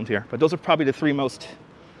that were filmed here, but those are probably the 3 most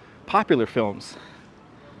popular films,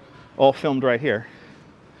 all filmed right here.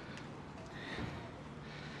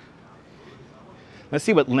 Let's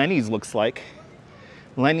see what Lenny's looks like.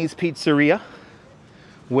 Lenny's Pizzeria,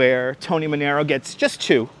 where Tony Manero gets just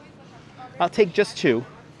 2. I'll take just 2.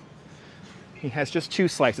 He has just 2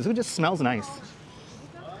 slices. It just smells nice.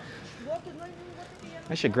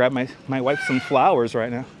 I should grab my wife some flowers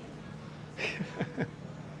right now.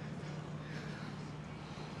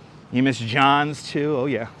 You miss John's too? Oh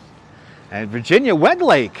yeah. And Virginia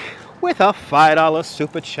Wedlake with a $5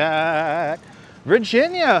 super chat.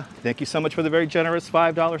 Virginia, thank you so much for the very generous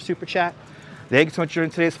 $5 super chat. Thank you so much for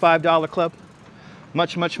joining today's $5 club.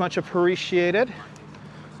 Much, much, much appreciated.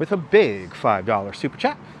 With a big $5 super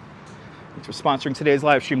chat. Thanks for sponsoring today's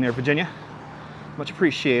live stream there, Virginia. Much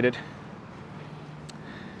appreciated.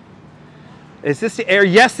 Is this the area?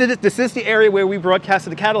 Yes, it is. This is the area where we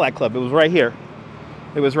broadcasted the Cadillac Club. It was right here.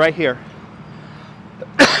 It was right here.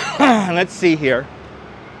 Let's see here.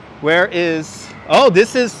 Where is... Oh,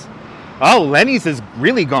 this is... Oh, Lenny's is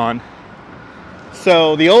really gone.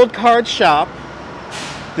 So the old card shop,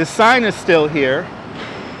 the sign is still here.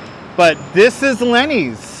 But this is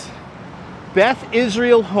Lenny's. Beth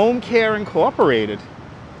Israel Home Care Incorporated.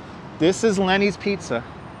 This is Lenny's Pizza.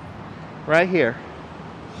 Right here.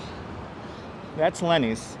 That's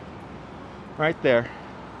Lenny's. Right there.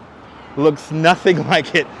 Looks nothing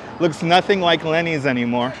like it. Looks nothing like Lenny's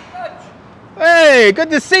anymore. Hey, good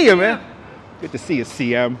to see you, man. Good to see you,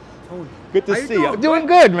 CM. Good to see you. Doing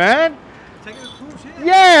good, man. Taking a cruise here?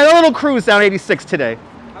 Yeah, a little cruise down 86 today.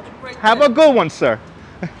 Have a good one, sir.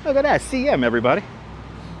 Look at that, CM, everybody.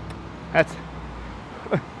 That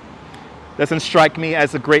doesn't strike me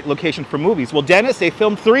as a great location for movies. Well, Dennis, they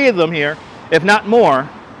filmed 3 of them here, if not more.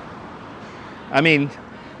 I mean,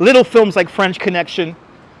 little films like French Connection,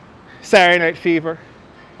 Saturday Night Fever,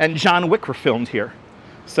 and John Wick were filmed here.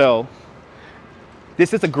 So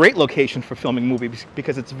this is a great location for filming movies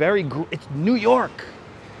because it's it's New York.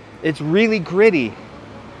 It's really gritty.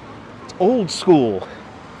 It's old school.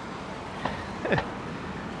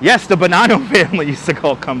 Yes, the Bonanno family used to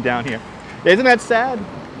come down here. Isn't that sad?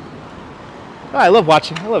 Oh, I love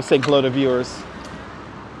saying hello to viewers.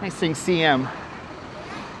 Nice seeing CM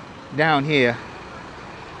down here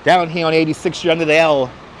on 86th Street under the L.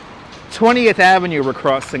 20th Avenue we're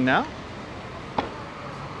crossing now.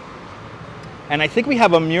 And I think we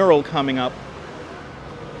have a mural coming up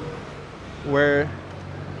where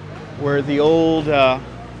the old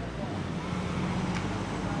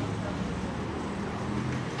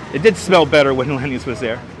it did smell better when Lenny's was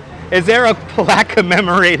there. Is there a plaque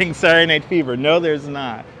commemorating Saturday Night Fever? No, there's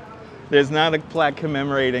not. There's not a plaque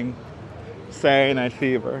commemorating Saturday Night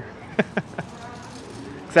Fever.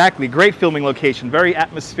 Exactly, great filming location, very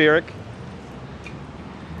atmospheric.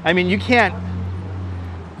 I mean, you can't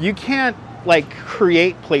like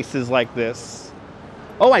create places like this.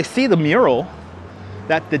 Oh, I see the mural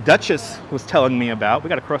that the Duchess was telling me about. We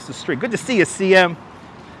got to cross the street. Good to see you, CM.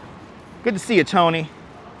 Good to see you, Tony.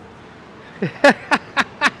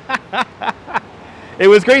 It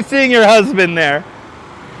was great seeing your husband there.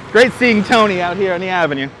 Great seeing Tony out here on the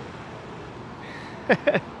avenue.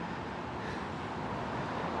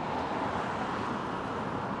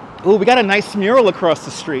 Oh, we got a nice mural across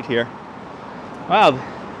the street here. Wow.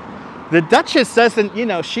 The Duchess doesn't, you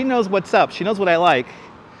know, she knows what's up. She knows what I like.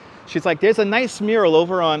 She's like, there's a nice mural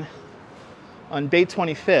over on Bay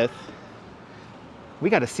 25th. We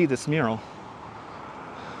got to see this mural.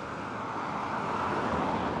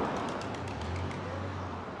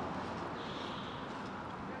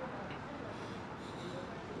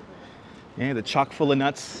 Yeah, the chock full of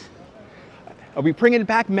nuts. Are we bringing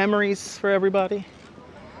back memories for everybody?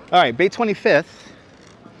 All right, Bay 25th.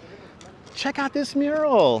 Check out this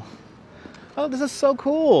mural. Oh, this is so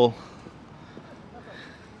cool.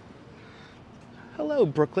 Hello,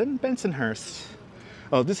 Brooklyn, Bensonhurst.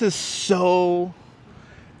 Oh, this is so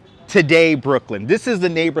today, Brooklyn. This is the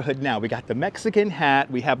neighborhood now. We got the Mexican hat.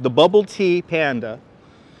 We have the bubble tea panda.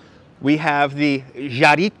 We have the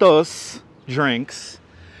Jarritos drinks.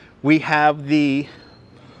 We have the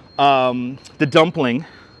dumpling.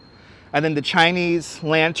 And then the Chinese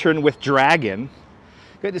lantern with dragon.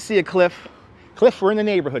 Good to see you, Cliff. Cliff, we're in the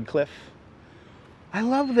neighborhood, Cliff. I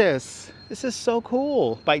love this. This is so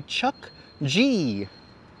cool. By Chuck G.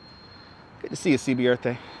 Good to see you, CB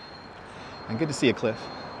Earthay. And good to see you, Cliff.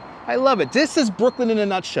 I love it. This is Brooklyn in a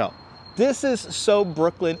nutshell. This is so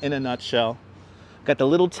Brooklyn in a nutshell. Got the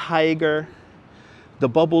little tiger, the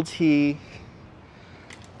bubble tea,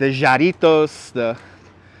 the jarritos,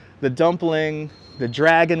 the dumpling, the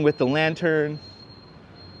dragon with the lantern.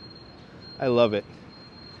 I love it.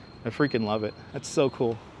 I freaking love it. That's so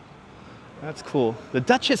cool. That's cool. The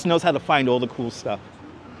Duchess knows how to find all the cool stuff.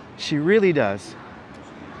 She really does.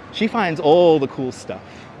 She finds all the cool stuff.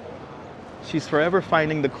 She's forever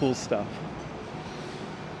finding the cool stuff.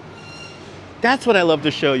 That's what I love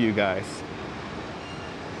to show you guys.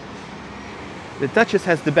 The Duchess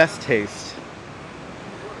has the best taste.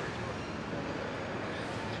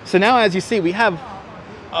 So now, as you see, we have,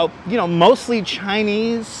 you know, mostly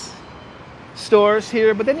Chinese stores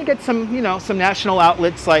here, but then you get some, you know, some national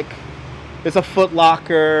outlets, like there's a Foot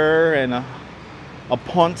Locker and a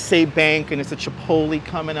Ponce Bank, and it's a Chipotle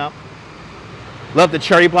coming up. Love the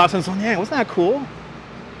cherry blossoms on there. Wasn't that cool?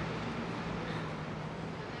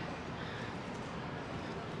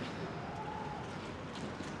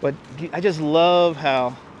 But I just love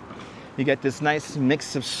how you get this nice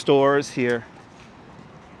mix of stores here.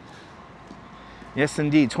 Yes,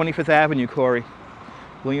 indeed. 25th Avenue, Corey.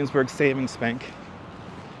 Williamsburg Savings Bank.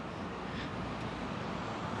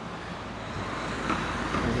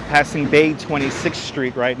 We're passing Bay 26th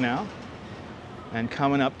Street right now. And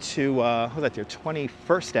coming up to, what's that there,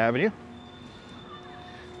 21st Avenue.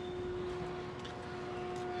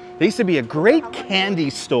 There used to be a great candy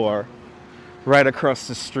store right across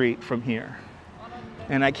the street from here.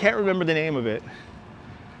 And I can't remember the name of it,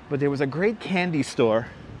 but there was a great candy store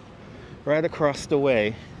right across the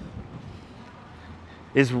way.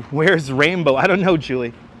 Where's Rainbow? I don't know,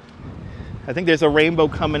 Julie. I think there's a Rainbow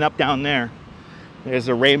coming up down there. There's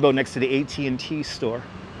a Rainbow next to the AT&T store.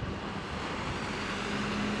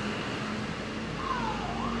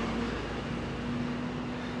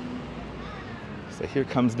 So here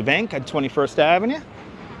comes the bank at 21st Avenue.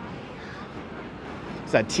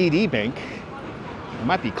 It's that TD Bank. It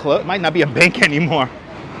might be closed. It might not be a bank anymore.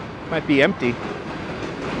 It might be empty.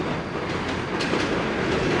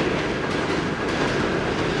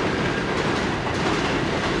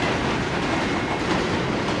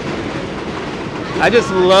 I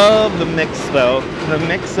just love the mix, though.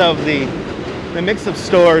 The mix of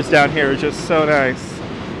stores down here is just so nice.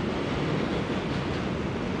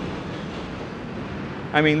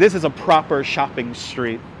 I mean, this is a proper shopping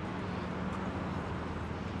street.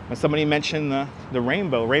 Somebody mentioned the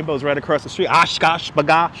Rainbow. Rainbow's right across the street. Oshkosh,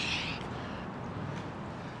 bagosh.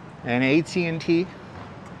 And AT&T,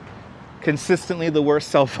 consistently the worst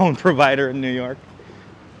cell phone provider in New York.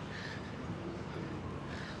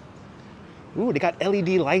 Ooh, they got LED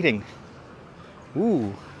lighting.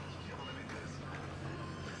 Ooh.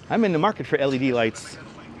 I'm in the market for LED lights.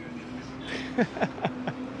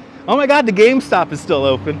 Oh my God, the GameStop is still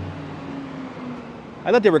open.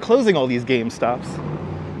 I thought they were closing all these GameStops.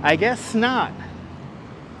 I guess not.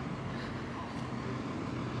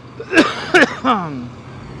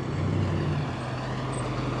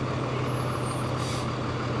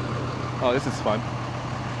 Oh, this is fun.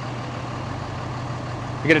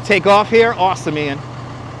 You're gonna take off here? Awesome, Ian.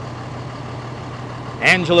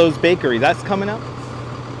 Angelo's Bakery, that's coming up.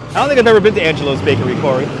 I don't think I've ever been to Angelo's Bakery,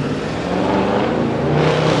 Corey.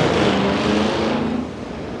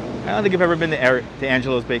 I don't think I've ever been to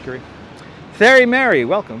Angelo's Bakery. Fairy Mary,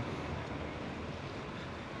 welcome.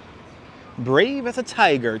 Brave as a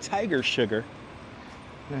tiger, tiger sugar.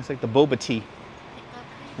 And it's like the boba tea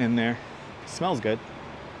in there. Smells good.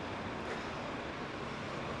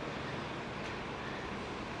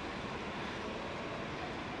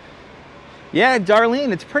 Yeah,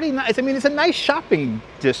 Darlene, it's pretty nice. I mean, it's a nice shopping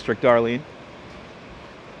district, Darlene.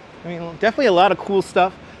 I mean, definitely a lot of cool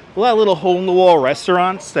stuff. A lot of little hole-in-the-wall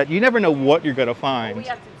restaurants that you never know what you're gonna find.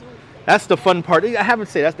 That's the fun part. I have to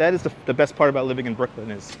say that is the best part about living in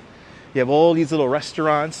Brooklyn is you have all these little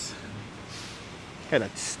restaurants. You got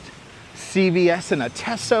a CVS and a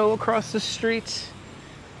Tesso across the street.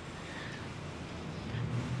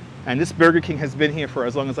 And this Burger King has been here for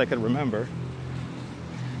as long as I can remember.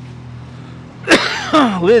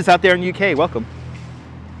 Liz out there in UK, welcome.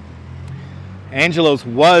 Angelo's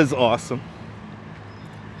was awesome.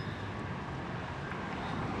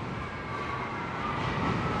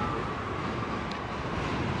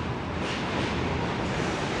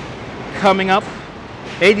 Coming up,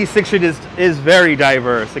 86th Street is very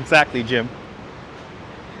diverse. Exactly, Jim.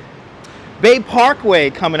 Bay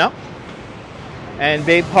Parkway coming up. And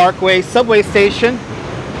Bay Parkway subway station,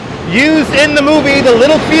 used in the movie The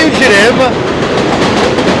Little Fugitive.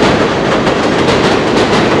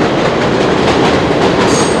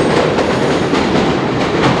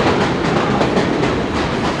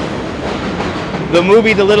 The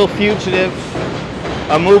movie The Little Fugitive.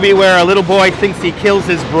 A movie where a little boy thinks he kills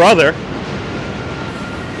his brother.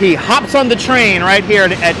 He hops on the train right here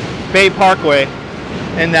at Bay Parkway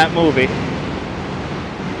in that movie.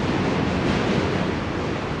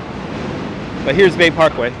 But here's Bay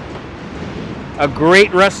Parkway. A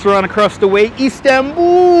great restaurant across the way, Istanbul.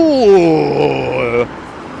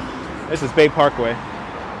 This is Bay Parkway.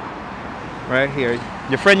 Right here.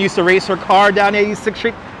 Your friend used to race her car down 86th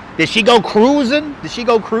Street. Did she go cruising? Did she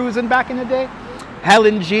go cruising back in the day?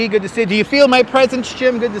 Helen G, good to see you. Do you feel my presence,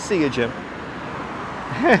 Jim? Good to see you, Jim.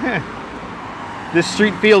 This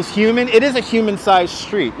street feels human. It is a human-sized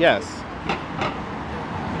street, yes.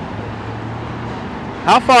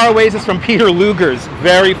 How far away is this from Peter Luger's?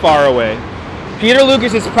 Very far away. Peter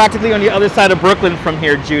Luger's is practically on the other side of Brooklyn from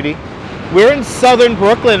here, Judy. We're in southern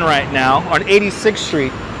Brooklyn right now on 86th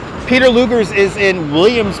Street. Peter Luger's is in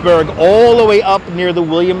Williamsburg, all the way up near the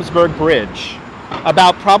Williamsburg Bridge.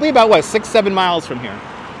 Probably about what, 6-7 miles from here.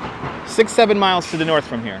 6-7 miles to the north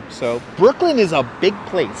from here. So Brooklyn is a big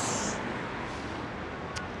place.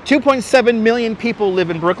 2.7 million people live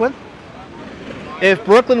in Brooklyn. If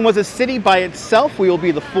Brooklyn was a city by itself, we will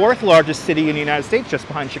be the 4th largest city in the United States, just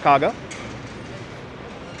behind Chicago.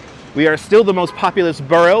 We are still the most populous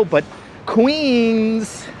borough, but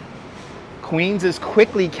Queens is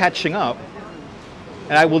quickly catching up.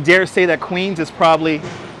 And I will dare say that Queens is probably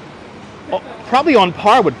on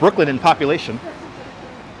par with Brooklyn in population.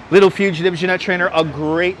 Little Fugitive, Jeanette Trainer, a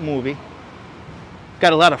great movie.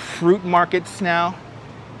 Got a lot of fruit markets now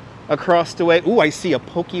across the way. Ooh, I see a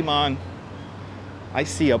Pokemon. I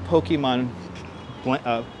see a Pokemon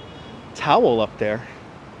towel up there.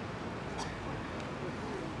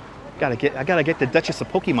 I gotta get the Duchess of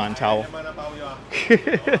Pokemon towel.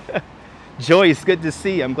 Joyce, good to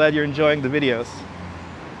see you. I'm glad you're enjoying the videos.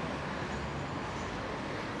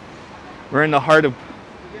 We're in the heart of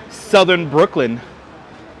southern Brooklyn,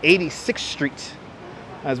 86th Street,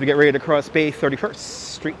 as we get ready to cross Bay 31st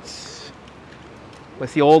Street. I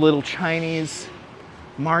see all the little Chinese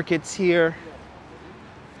markets here.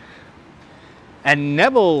 And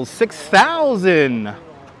Neville 6000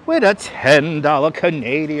 with a $10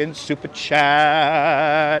 Canadian super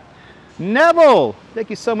chat. Neville, thank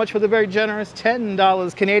you so much for the very generous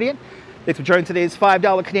 $10 Canadian. Thanks for joining today's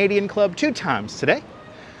 $5 Canadian Club 2 times today.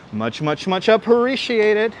 Much, much, much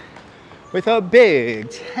appreciated. With a big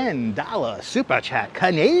 $10 super chat,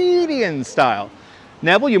 Canadian style.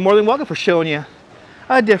 Neville, you're more than welcome for showing you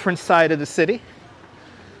a different side of the city.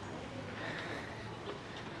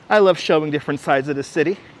 I love showing different sides of the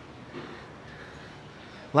city.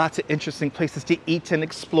 Lots of interesting places to eat and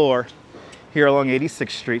explore here along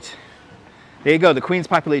 86th Street. There you go, the Queens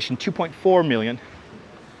population, 2.4 million.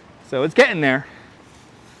 So it's getting there.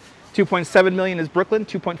 2.7 million is Brooklyn,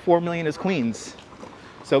 2.4 million is Queens.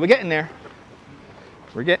 So we're getting there.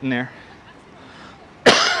 We're getting there.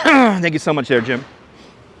 Thank you so much there, Jim.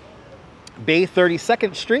 Bay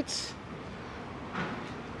 32nd Streets.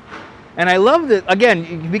 And I love that,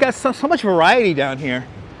 again, we got so much variety down here.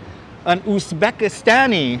 An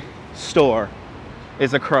Uzbekistani store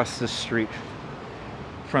is across the street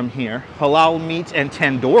from here. Halal meat and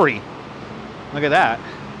tandoori. Look at that.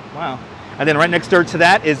 Wow. And then right next door to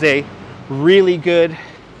that is a really good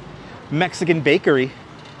Mexican bakery.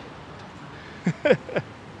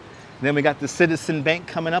 Then we got the Citizen Bank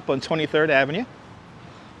coming up on 23rd Avenue.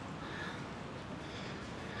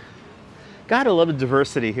 Gotta love the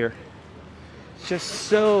diversity here. It's just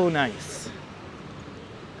so nice.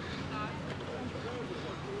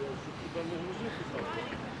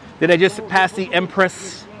 Did I just pass the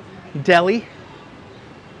Empress Deli?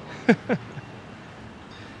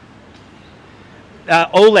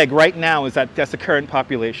 Oleg right now that's the current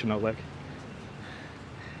population, Oleg.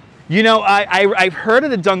 You know, I've heard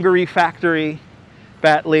of the Dungaree Factory,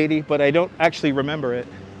 Bat Lady, but I don't actually remember it.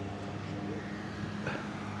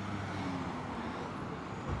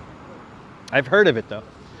 I've heard of it though.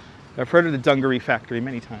 I've heard of the Dungaree Factory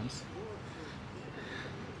many times.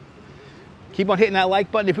 Keep on hitting that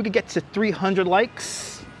like button. If we could get to 300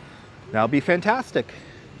 likes, that would be fantastic.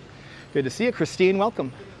 Good to see you, Christine.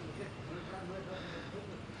 Welcome.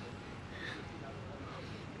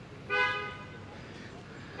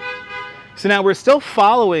 So now we're still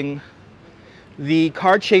following the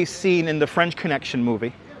car chase scene in the French Connection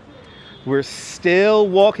movie. We're still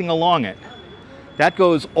walking along it. That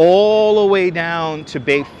goes all the way down to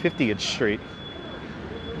Bay 50th Street.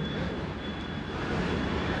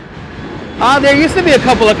 There used to be a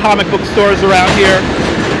couple of comic book stores around here.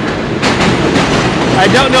 I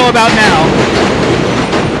don't know about now.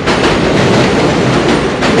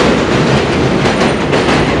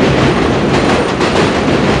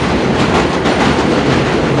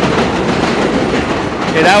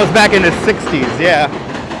 That was back in the 60s, yeah.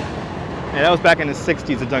 Yeah, that was back in the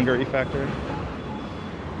 60s, the Dungaree Factory.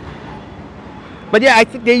 But yeah, I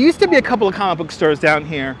think there used to be a couple of comic book stores down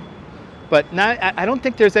here, but not, I don't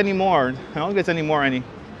think there's any more. I don't think there's any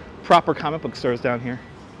proper comic book stores down here.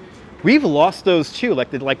 We've lost those too, like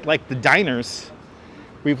the diners.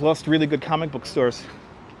 We've lost really good comic book stores.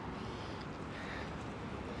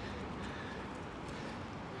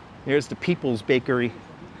 Here's the People's Bakery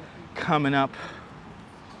coming up.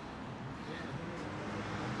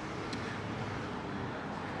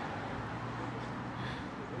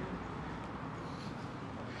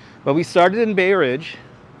 But we started in Bay Ridge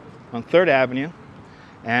on 3rd Avenue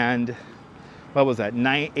and what was that,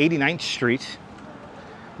 89th Street.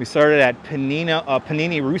 We started at Panini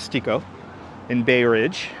Rustico in Bay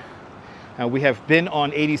Ridge. We have been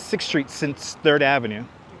on 86th Street since 3rd Avenue.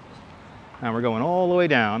 And we're going all the way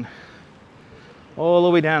down on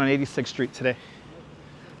 86th Street today.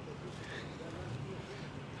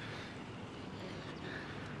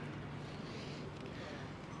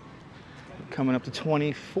 Coming up to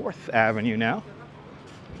 24th Avenue now.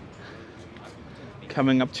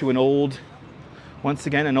 Coming up to once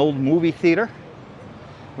again, an old movie theater,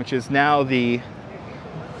 which is now the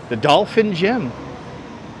Dolphin Gym.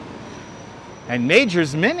 And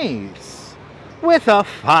Major's Minis with a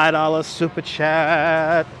 $5 super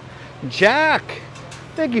chat. Jack,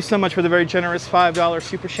 thank you so much for the very generous $5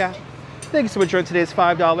 super chat. Thank you so much for joining today's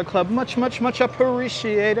 $5 club. Much, much, much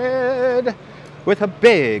appreciated. With a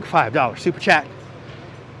big $5 super chat.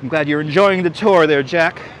 I'm glad you're enjoying the tour there,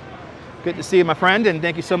 Jack. Good to see you, my friend, and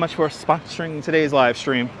thank you so much for sponsoring today's live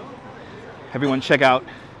stream. Everyone check out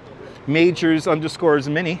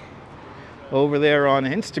Majors_Mini over there on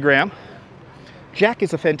Instagram. Jack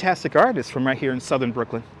is a fantastic artist from right here in Southern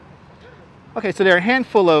Brooklyn. Okay, so there are a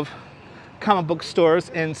handful of comic book stores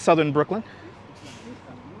in Southern Brooklyn.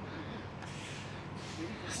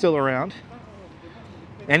 Still around.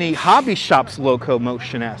 Any hobby shops,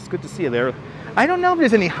 Locomotion asks. Good to see you there. I don't know if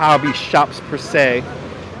there's any hobby shops per se.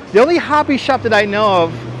 The only hobby shop that I know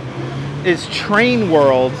of is Train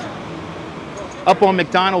World up on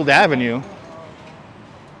McDonald Avenue.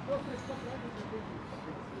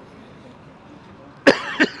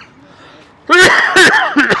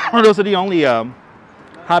 Those are the only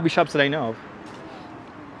hobby shops that I know of.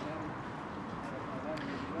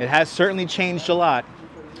 It has certainly changed a lot.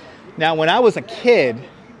 Now, when I was a kid,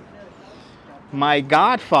 my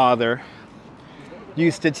godfather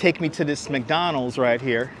used to take me to this McDonald's right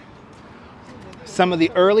here. Some of the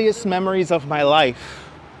earliest memories of my life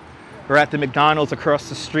are at the McDonald's across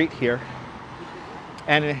the street here.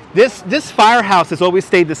 And this firehouse has always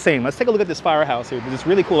stayed the same. Let's take a look at this firehouse here. This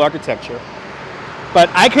really cool architecture. But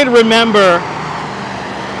I can remember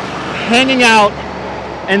hanging out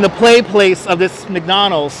in the play place of this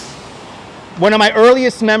McDonald's. One of my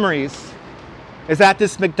earliest memories is at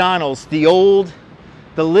this McDonald's, the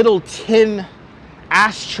little tin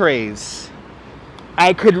ashtrays.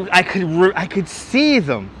 I could see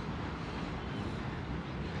them.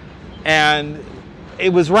 And it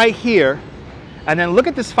was right here. And then look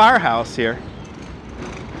at this firehouse here.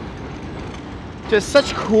 Just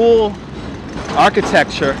such cool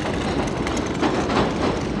architecture.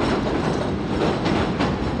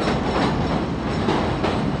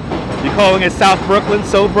 Calling it South Brooklyn,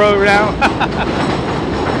 so bro now.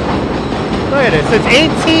 Look at this, it's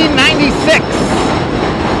 1896.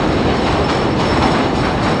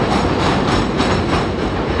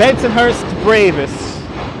 Bensonhurst Bravis.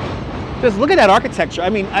 Just look at that architecture. I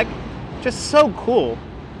mean, just so cool.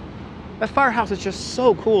 That firehouse is just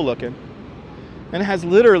so cool looking. And it has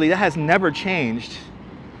literally, that has never changed.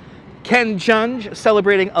 Ken Junge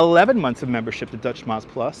celebrating 11 months of membership to Dutch Moz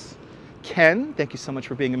Plus. Ken, thank you so much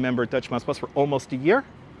for being a member at Dutch Moz Plus for almost a year.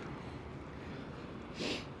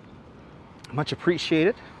 Much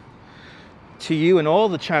appreciated. To you and all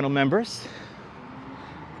the channel members,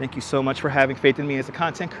 thank you so much for having faith in me as a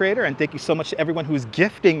content creator, and thank you so much to everyone who's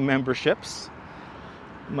gifting memberships.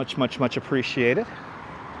 Much, much, much appreciated.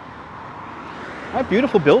 A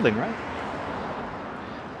beautiful building, right?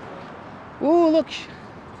 Ooh, look,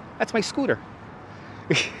 that's my scooter.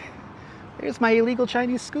 Here's my illegal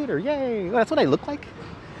Chinese scooter. Yay. Well, that's what I look like.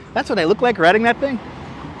 That's what I look like riding that thing.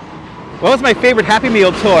 What was my favorite Happy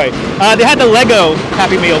Meal toy? They had the Lego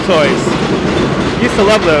Happy Meal toys. Used to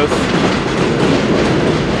love those.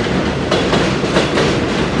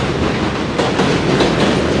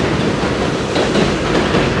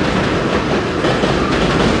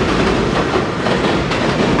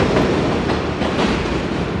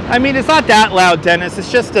 I mean, it's not that loud, Dennis.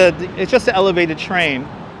 It's just an elevated train.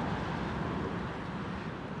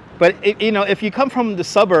 But you know, if you come from the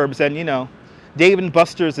suburbs and you know, Dave and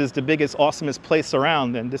Buster's is the biggest, awesomest place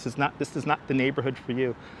around, then this is not the neighborhood for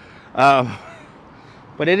you.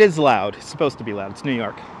 But it is loud. It's supposed to be loud. It's New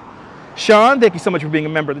York. Sean, thank you so much for being a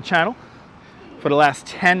member of the channel for the last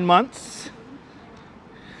 10 months.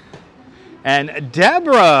 And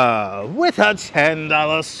Deborah with a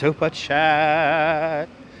 $10 super chat.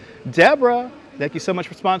 Deborah, thank you so much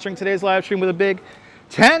for sponsoring today's live stream with a big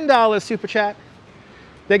 $10 super chat.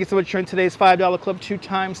 Thank you so much for joining today's $5 club 2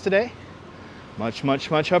 times today. Much, much,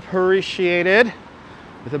 much appreciated.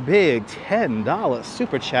 With a big $10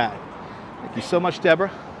 super chat. Thank you so much,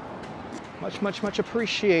 Deborah. Much, much, much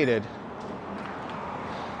appreciated.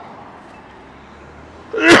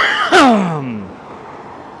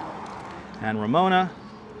 And Ramona,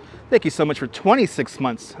 thank you so much for 26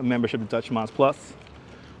 months of membership to Dutch Mods Plus.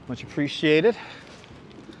 Much appreciated.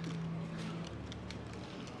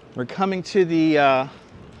 We're coming to the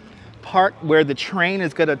part where the train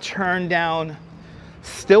is going to turn down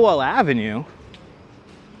Stillwell Avenue.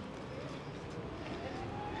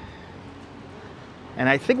 And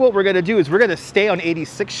I think what we're going to do is we're going to stay on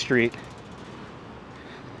 86th Street.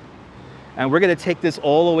 And we're going to take this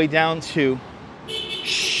all the way down to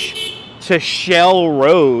Shell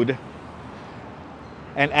Road.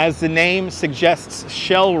 And as the name suggests,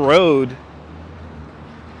 Shell Road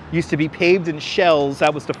used to be paved in shells.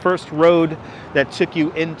 That was the first road that took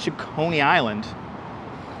you into Coney Island.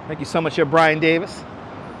 Thank you so much, Brian Davis.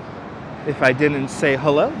 If I didn't say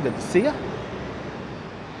hello, good to see you.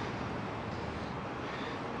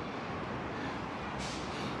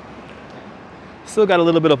 Still got a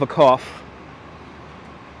little bit of a cough.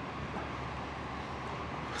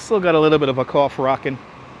 Still got a little bit of a cough rocking.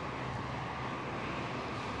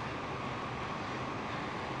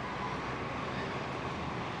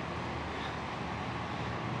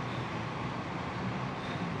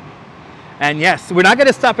 And yes, we're not going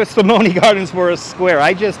to stop at Spumoni Gardens for a square.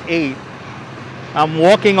 I just ate. I'm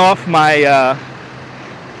walking off my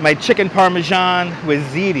my chicken parmesan with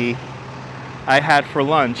ziti I had for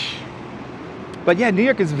lunch. But yeah, New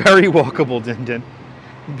York is very walkable, Din Din.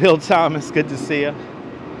 Bill Thomas, good to see you.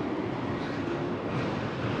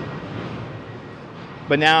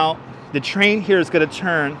 But now the train here is going to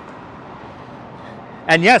turn.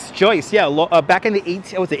 And yes, Joyce, yeah, back in the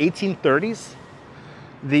 1830s,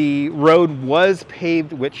 the road was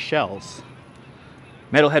paved with shells.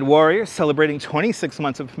 Metalhead Warrior celebrating 26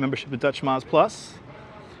 months of membership to Dutch Mods Plus.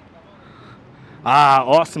 Ah,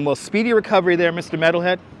 awesome. Well, speedy recovery there, Mr.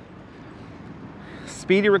 Metalhead.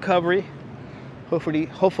 Speedy recovery.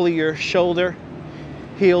 Hopefully your shoulder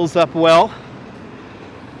heals up well.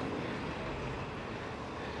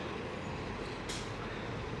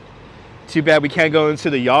 Too bad we can't go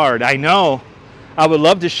into the yard. I know. I would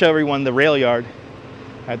love to show everyone the rail yard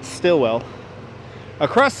at Stillwell.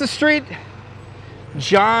 Across the street,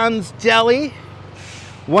 John's Deli.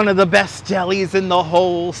 One of the best delis in the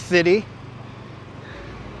whole city.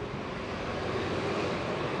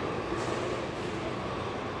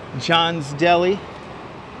 John's Deli.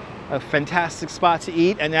 A fantastic spot to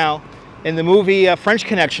eat. And now, in the movie French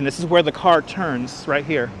Connection, this is where the car turns, right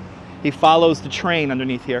here. He follows the train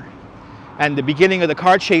underneath here. And the beginning of the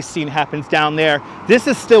car chase scene happens down there. This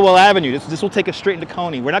is Stillwell Avenue. This will take us straight into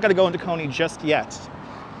Coney. We're not going to go into Coney just yet,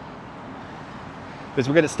 because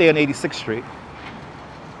we're going to stay on 86th Street.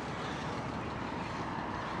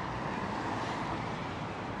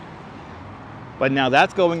 But now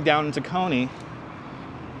that's going down into Coney.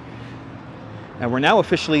 And we're now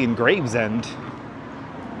officially in Gravesend.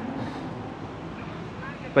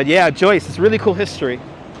 But yeah, Joyce, it's really cool history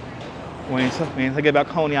when you think about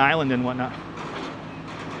Coney Island and whatnot.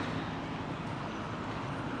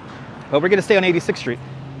 But we're going to stay on 86th Street.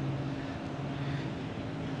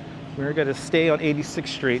 We're going to stay on 86th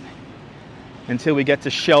Street until we get to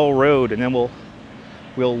Shell Road, and then we'll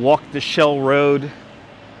walk the Shell Road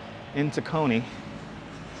into Coney.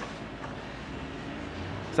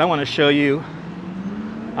 So I want to show you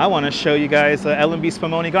guys L&B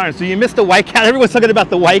Spumoni Gardens. So you missed the White Castle. Everyone's talking about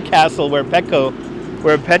the White Castle where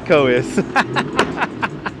Petco is.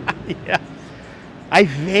 Yeah. I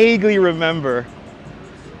vaguely remember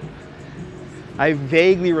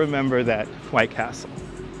that White Castle.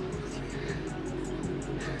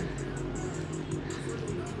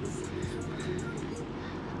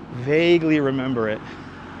 Vaguely remember it.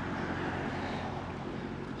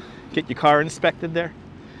 Get your car inspected there.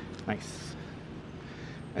 Nice.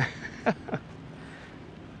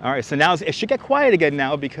 All right, so now it should get quiet again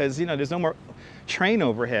now because, you know, there's no more train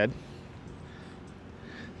overhead.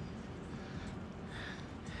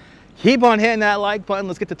 Keep on hitting that like button.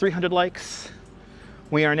 Let's get to 300 likes.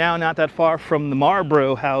 We are now not that far from the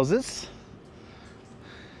Marlboro houses.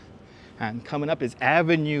 And coming up is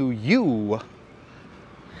Avenue U.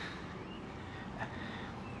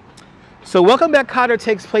 So Welcome Back, Kotter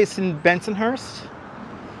takes place in Bensonhurst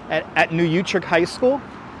at New Utrecht High School,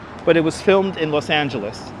 but it was filmed in Los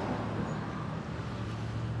Angeles.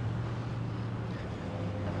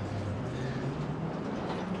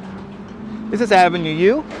 This is Avenue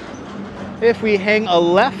U. If we hang a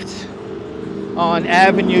left on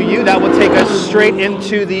Avenue U, that will take us straight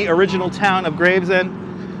into the original town of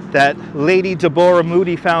Gravesend that Lady Deborah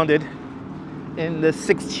Moody founded in the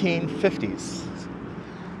 1650s.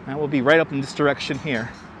 And we'll be right up in this direction here.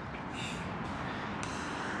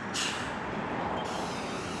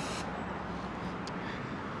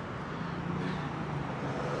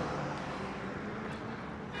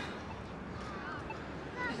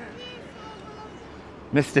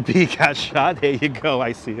 Mr. B got shot. There you go.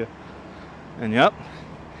 I see you. And yep,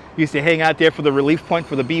 used to hang out there for the relief point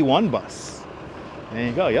for the B1 bus. There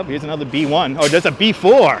you go. Yep, here's another B1. Oh, there's a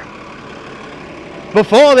B4.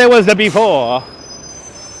 Before there was the B4.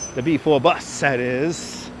 The B4 bus, that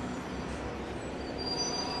is.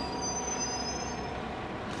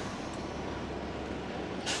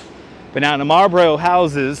 But now the Marlboro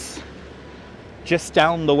houses just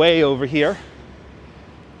down the way over here.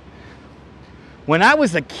 When I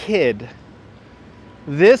was a kid,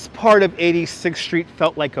 this part of 86th Street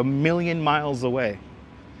felt like a million miles away.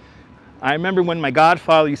 I remember when my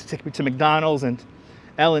godfather used to take me to McDonald's and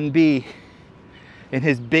L&B in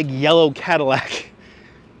his big yellow Cadillac.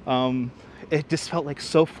 It just felt like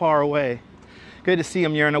so far away. Good to see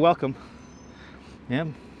him, Yerna. Welcome. Yeah.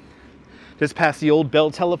 Just past the old Bell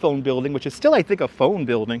Telephone building, which is still, I think, a phone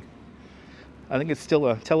building. I think it's still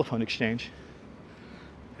a telephone exchange,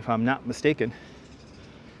 if I'm not mistaken.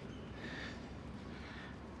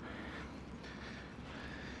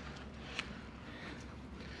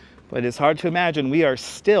 But it's hard to imagine we are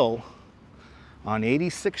still on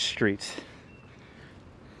 86th Street.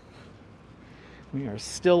 We are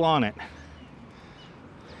still on it.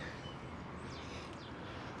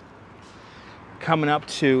 Coming up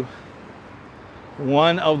to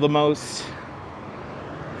one of the most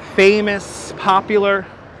famous, popular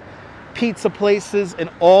pizza places in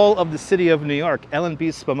all of the city of New York,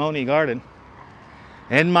 L&B's Spumoni Garden.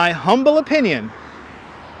 In my humble opinion,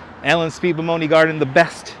 L&B's Spumoni Garden, the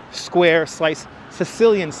best square slice,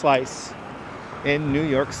 Sicilian slice in New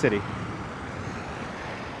York City.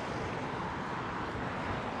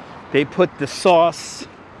 They put the sauce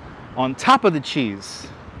on top of the cheese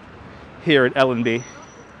here at L&B.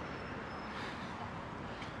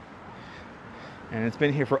 And it's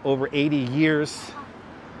been here for over 80 years.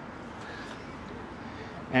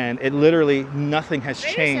 And it literally, nothing has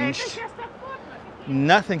changed.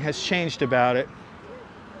 Nothing has changed about it.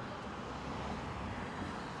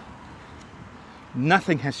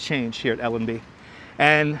 Nothing has changed here at L&B.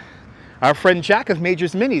 And our friend Jack of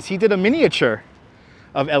Major's Minis, he did a miniature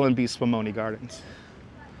of L&B's Spumoni Gardens.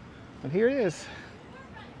 And here it is.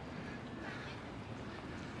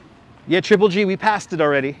 Yeah, Triple G, we passed it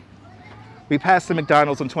already. We passed the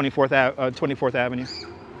McDonald's on 24th Avenue.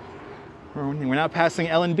 We're not passing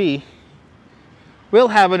L&B. We'll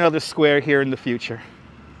have another square here in the future.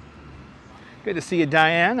 Good to see you,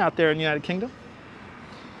 Diane, out there in the United Kingdom.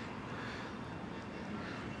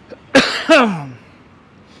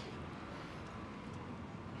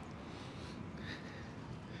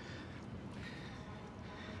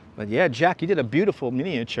 But yeah, Jack, you did a beautiful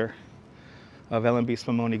miniature of L&B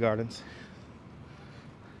Spumoni Gardens.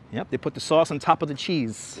 Yep, they put the sauce on top of the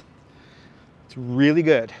cheese. It's really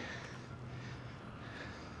good.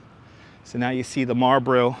 So now you see the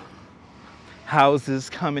Marlboro houses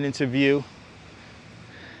coming into view.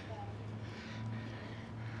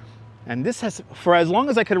 And this has, for as long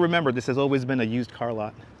as I can remember, this has always been a used car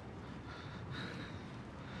lot.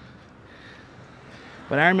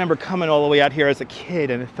 But I remember coming all the way out here as a kid,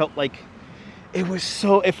 and it felt like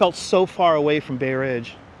it felt so far away from Bay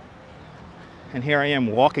Ridge. And here I am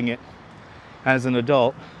walking it as an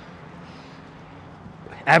adult.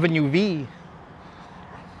 Avenue V,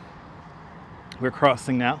 we're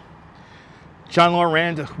crossing now. John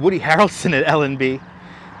Laurent, Woody Harrelson at L&B.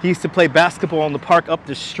 He used to play basketball in the park up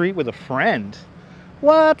the street with a friend.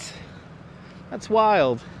 What? That's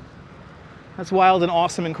wild. That's wild and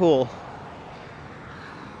awesome and cool.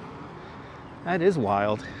 That is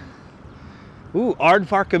wild. Ooh,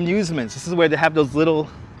 Aardvark Amusements. This is where they have those little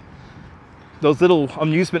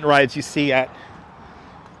amusement rides you see at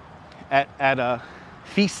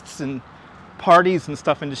feasts and parties and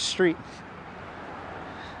stuff in the street.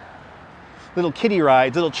 Little kiddie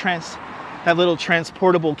rides, little have little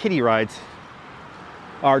transportable kiddie rides.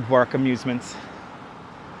 Aardvark Amusements.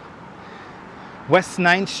 West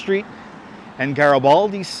 9th Street and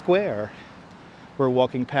Garibaldi Square we're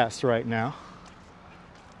walking past right now.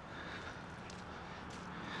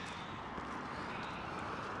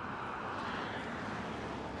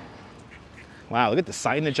 Wow, look at the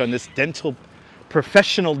signage on this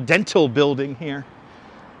professional dental building here.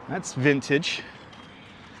 That's vintage.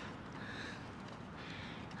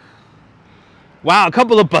 Wow, a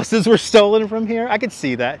couple of buses were stolen from here. I could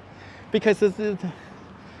see that because it's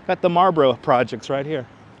got the Marlboro projects right here.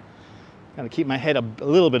 Gotta keep my head a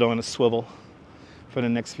little bit on a swivel for the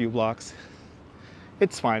next few blocks.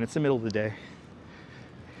 It's fine, it's the middle of the day.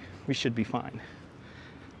 We should be fine.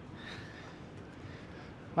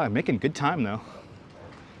 Wow, I'm making good time though.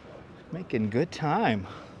 Making good time.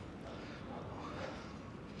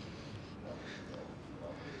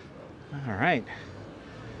 All right.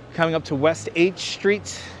 Coming up to West 8th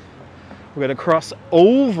Street. We're gonna cross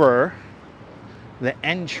over the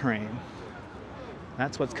N train.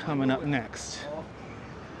 That's what's coming up next.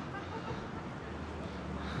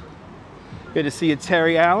 Good to see you,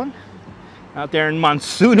 Terry Allen. Out there in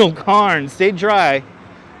monsoonal Carnes. Stay dry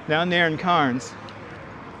down there in Carnes.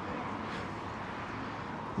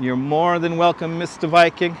 You're more than welcome, Mr.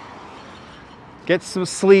 Viking. Get some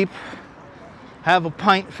sleep. Have a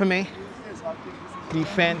pint for me. Be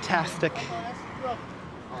fantastic.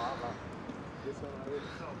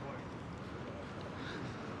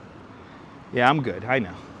 Yeah, I'm good, I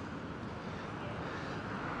know.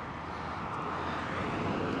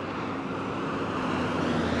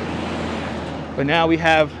 But now we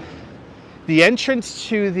have the entrance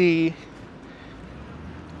to the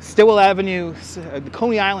Stillwell Avenue, the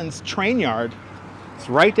Coney Island's train yard. It's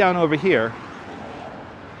right down over here.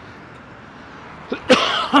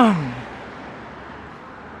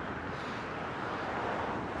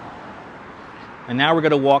 And now we're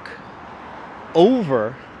going to walk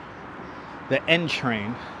over the N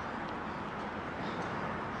train.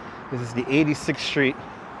 This is the 86th Street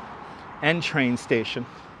N train station.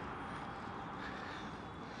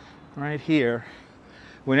 Right here.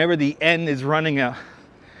 Whenever the N is running a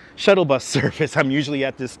shuttle bus service, I'm usually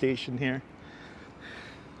at this station here.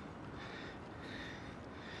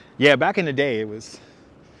 Yeah, back in the day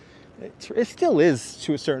it still is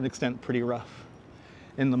to a certain extent pretty rough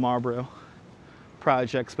in the Marlboro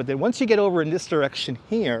projects, but then once you get over in this direction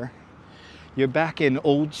here, you're back in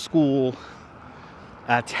old school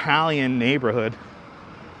Italian neighborhood.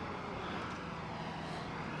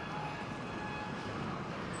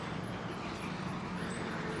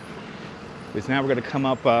 Because now we're going to come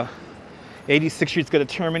up 86th Street's going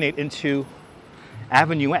to terminate into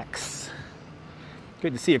Avenue X.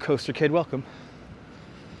 Good to see you, Coaster Kid. Welcome.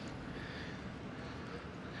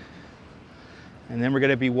 And then we're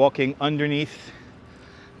going to be walking underneath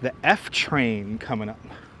the F train coming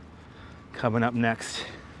up next.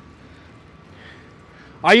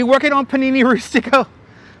 Are you working on Panini Rustico?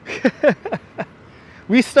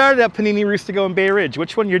 We started at Panini Rustico in Bay Ridge.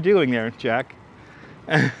 Which one you're doing there, Jack?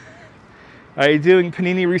 Are you doing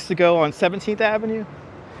Panini Rustico on 17th Avenue,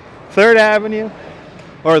 3rd Avenue,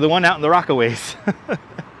 or the one out in the Rockaways?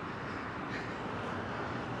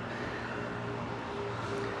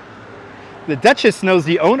 The Duchess knows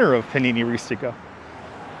the owner of Panini Rustico,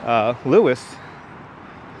 Lewis.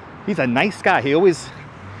 He's a nice guy. He always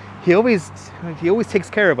takes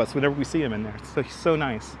care of us whenever we see him in there. So he's so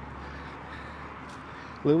nice.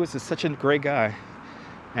 Lewis is such a great guy,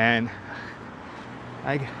 and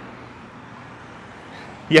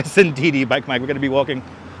yes, indeedy, Bike Mike. We're going to be walking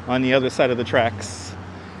on the other side of the tracks.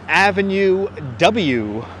 Avenue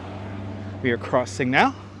W. We are crossing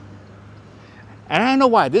now. And I don't know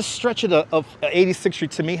why. This stretch of 86th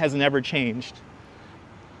Street to me has never changed.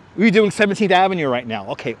 We're doing 17th Avenue right now.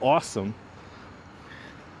 Okay, awesome.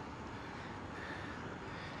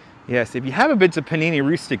 Yes, if you haven't been to Panini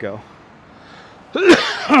Rustico,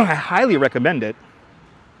 I highly recommend it.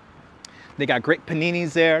 They got great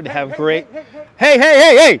paninis there. They have great...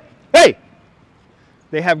 Hey!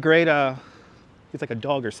 They have great... It's like a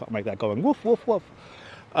dog or something like that going woof, woof, woof.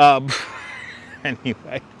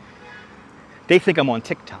 Anyway. They think I'm on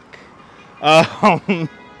TikTok.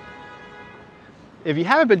 If you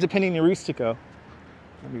haven't been to Panini Rustico,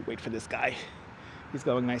 let me wait for this guy. He's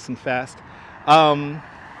going nice and fast.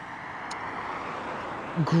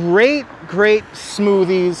 Great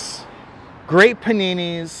smoothies, great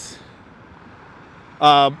paninis,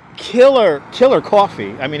 killer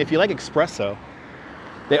coffee. I mean, if you like espresso,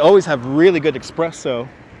 they always have really good espresso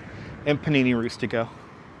in Panini Rustico.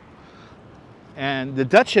 And the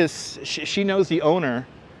Duchess, she knows the owner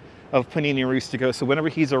of Panini Rustico. So whenever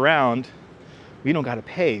he's around, we don't got to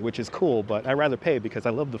pay, which is cool, but I'd rather pay because I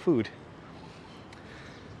love the food.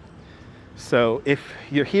 So if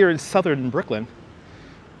you're here in southern Brooklyn,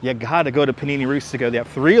 you got to go to Panini Rustico. They have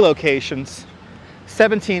 3 locations,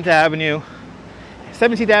 17th Avenue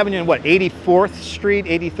and what, 84th Street,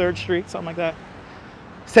 83rd Street, something like that.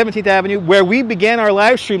 17th Avenue, where we began our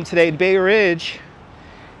live stream today in Bay Ridge,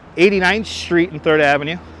 89th Street and 3rd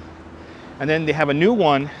Avenue. And then they have a new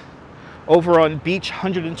one over on Beach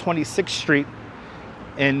 126th Street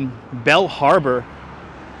in Bell Harbor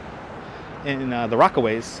in the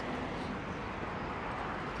Rockaways.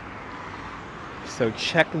 So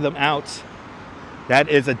check them out. That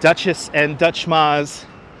is a Duchess and Dutch Ma's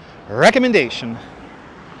recommendation.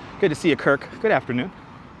 Good to see you, Kirk. Good afternoon.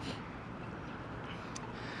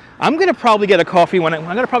 I'm gonna probably get a coffee I'm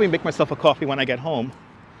gonna probably make myself a coffee when I get home.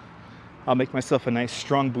 I'll make myself a nice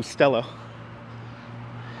strong Bustelo.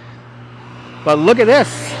 But look at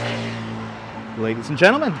this, ladies and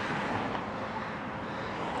gentlemen.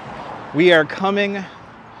 We are coming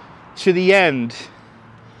to the end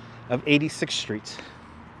of 86th Street.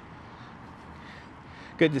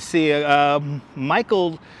 Good to see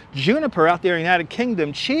Michael Juniper out there in the United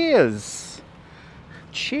Kingdom. Cheers.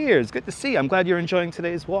 Cheers. Good to see you. I'm glad you're enjoying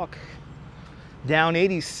today's walk down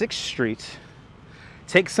 86th Street.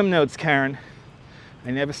 Take some notes, Karen.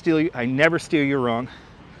 I never steer you wrong.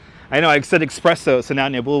 I know I said espresso, so now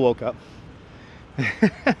Nibble woke up.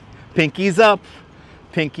 Pinkies up.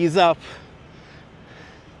 Pinkies up.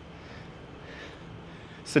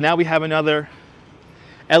 So now we have another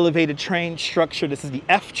elevated train structure. This is the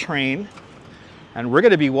F train, and we're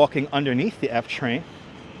going to be walking underneath the F train.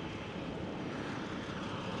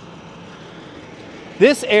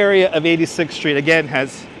 This area of 86th Street, again,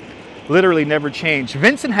 has literally never changed.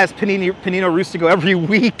 Vincent has Panino Rustico every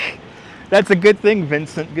week. That's a good thing,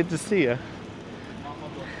 Vincent. Good to see you.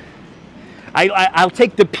 I'll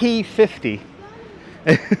take the P50.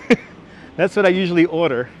 That's what I usually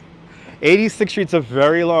order. 86th Street's a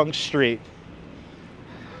very long street.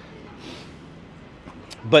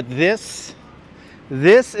 But this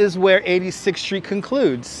is where 86th Street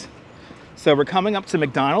concludes. So we're coming up to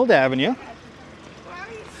McDonald Avenue.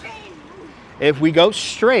 If we go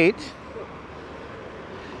straight,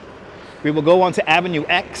 we will go on to Avenue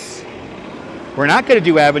X. We're not going to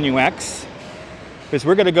do Avenue X because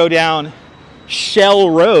we're going to go down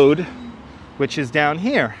Shell Road, which is down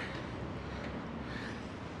here.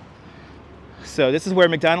 So this is where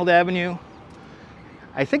McDonald Avenue,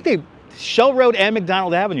 I think Shell Road and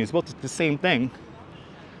McDonald Avenue is both the same thing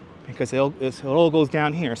because it all goes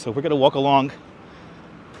down here. So we're going to walk along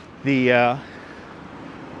the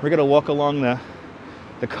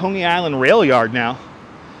Coney Island rail yard now.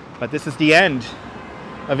 But this is the end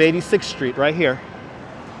of 86th Street right here.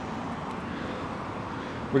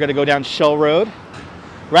 We're going to go down Shell Road.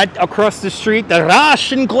 Right across the street, the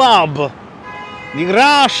Russian Club. The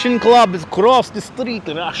Russian Club is across the street,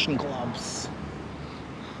 the Russian clubs.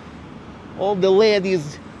 All the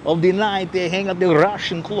ladies of the night, they hang at the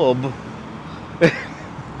Russian Club.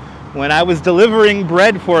 When I was delivering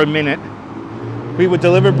bread for a minute, we would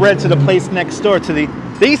deliver bread to the place next door there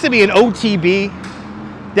used to be an OTB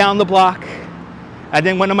down the block. And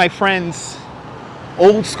then one of my friends,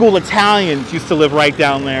 old school Italians, used to live right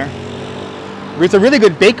down there. There's a really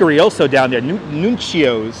good bakery also down there,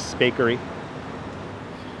 Nuncio's Bakery.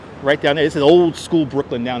 Right down there. This is old school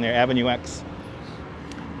Brooklyn down there, Avenue X.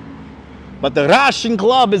 But the Russian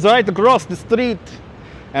Club is right across the street.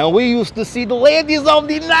 And we used to see the ladies of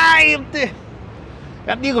the night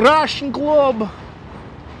at the Russian Club.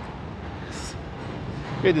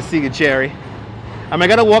 Good to see you, Jerry. I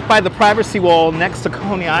got to walk by the privacy wall next to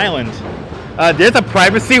Coney Island. There's a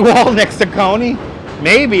privacy wall next to Coney?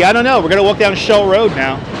 Maybe, I don't know. We're going to walk down Shell Road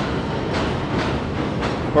now.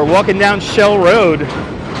 We're walking down Shell Road,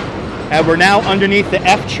 and we're now underneath the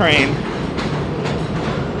F train.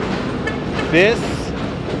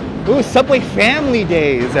 Ooh, Subway Family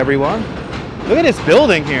Days, everyone. Look at this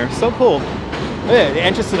building here, so cool. Look at the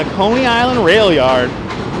entrance to the Coney Island rail yard.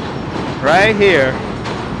 Right here.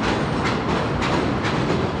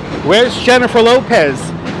 Where's Jennifer Lopez?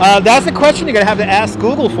 That's a question you're going to have to ask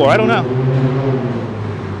Google for. I don't know.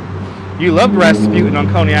 You love Rasputin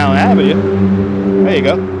on Coney Island Avenue. There you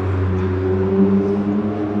go.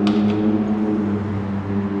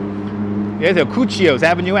 There's a Cuccio's,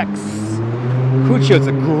 Avenue X. Cuccio's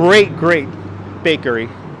a great, great bakery.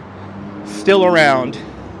 Still around.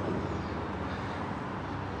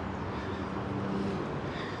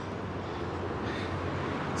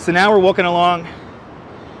 So now we're walking along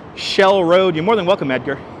Shell Road. You're more than welcome,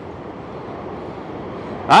 Edgar.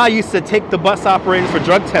 I used to take the bus operators for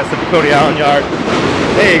drug tests at the Coney Island yard.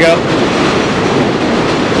 There you go.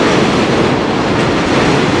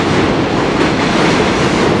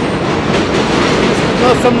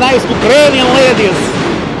 Oh, some nice Ukrainian ladies.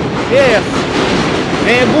 Yes.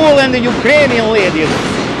 A bull and the Ukrainian ladies.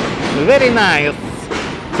 Very nice.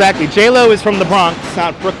 Exactly. J-Lo is from the Bronx,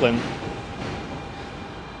 not Brooklyn.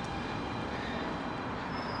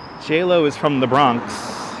 J-Lo is from the Bronx.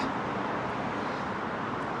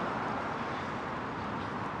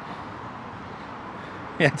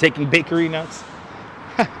 Yeah, taking bakery notes.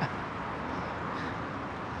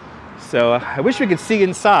 So I wish we could see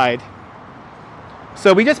inside.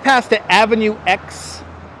 So we just passed the Avenue X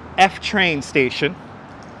F train station.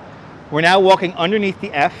 We're now walking underneath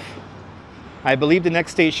the F. I believe the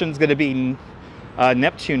next station is going to be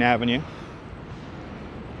Neptune Avenue.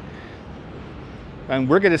 And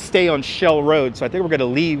we're going to stay on Shell Road, so I think we're going to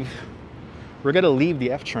leave. We're going to leave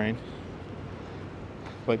the F train.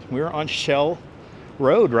 But we're on Shell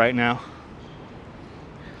Road right now.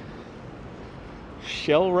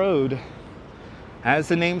 Shell Road. As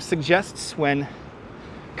the name suggests, when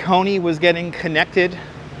Coney was getting connected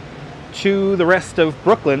to the rest of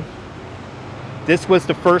Brooklyn, this was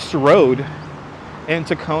the first road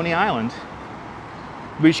into Coney Island.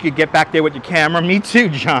 Wish you could get back there with your camera. Me too,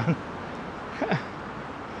 John.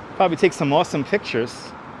 Probably take some awesome pictures.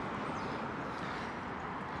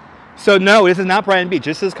 So no, this is not Brighton Beach.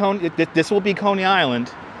 This is Coney. This will be Coney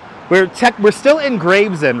Island. We're still in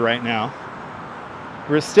Gravesend right now.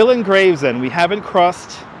 We're still in Gravesend. We haven't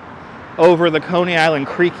crossed over the Coney Island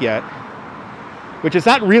Creek yet, which is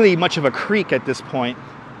not really much of a creek at this point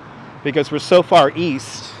because we're so far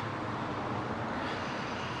east.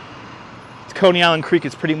 Coney Island Creek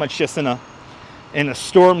is pretty much just in a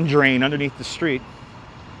storm drain underneath the street.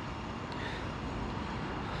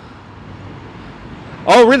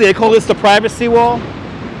 Oh, really? They call this the privacy wall?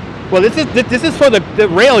 Well, this is for the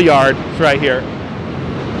rail yard right here.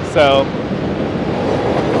 So.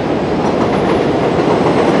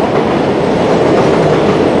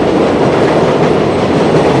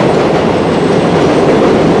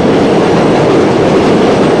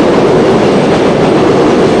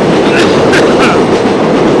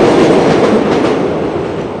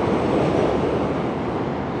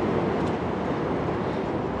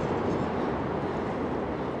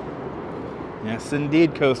 Yes,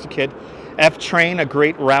 indeed, Coaster Kid. F train, a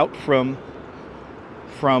great route from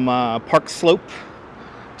Park Slope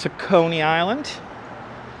to Coney Island.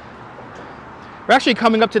 We're actually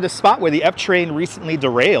coming up to the spot where the F train recently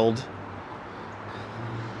derailed.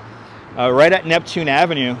 Right at Neptune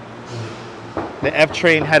Avenue. The F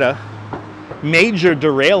train had a major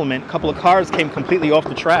derailment. A couple of cars came completely off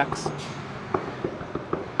the tracks.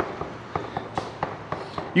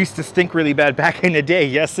 Used to stink really bad back in the day.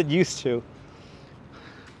 Yes, it used to.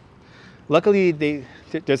 Luckily,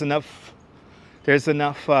 there's enough,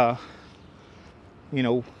 you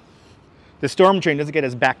know, the storm drain doesn't get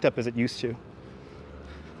as backed up as it used to.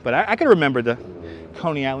 But I can remember the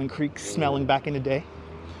Coney Island Creek smelling back in the day.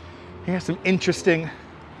 Here's some interesting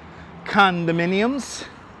condominiums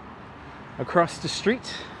across the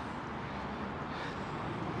street.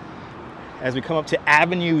 As we come up to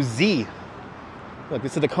Avenue Z. Look,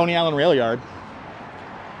 this is the Coney Island Rail Yard.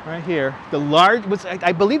 Right here.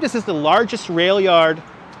 I believe this is the largest rail yard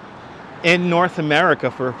in North America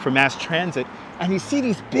for mass transit. And you see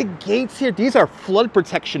these big gates here? These are flood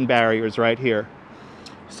protection barriers right here.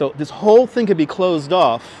 So this whole thing could be closed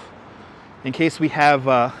off in case we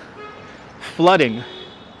have flooding.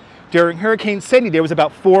 During Hurricane Sandy, there was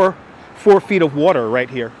about four feet of water right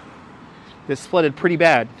here. This flooded pretty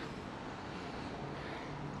bad.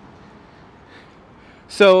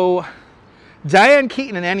 So Diane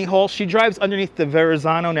Keaton and Annie Hall, she drives underneath the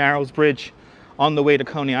Verizon Narrows Bridge on the way to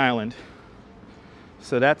Coney Island.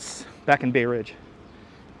 So that's back in Bay Ridge.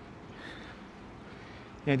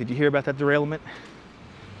 Yeah, did you hear about that derailment?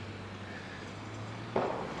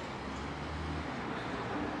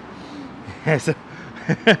 Yeah, so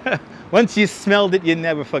once you smelled it, you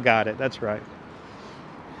never forgot it. That's right.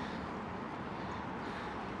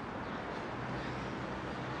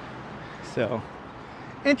 So,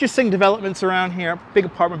 interesting developments around here. Big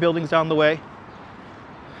apartment buildings down the way.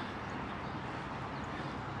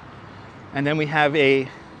 And then we have a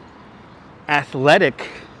athletic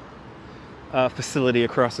facility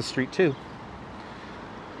across the street too.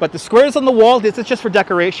 But the squares on the wall, this is just for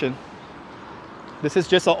decoration. This is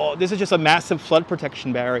just a massive flood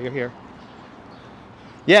protection barrier here.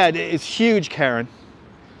 Yeah, it's huge, Karen.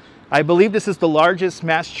 I believe this is the largest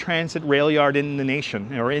mass transit rail yard in the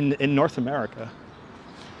nation, or in North America.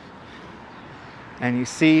 And you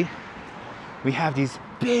see, we have these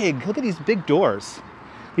big, look at these big doors.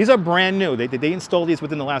 These are brand new. They installed these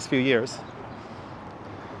within the last few years.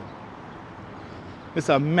 It's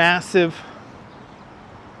a massive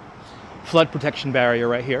flood protection barrier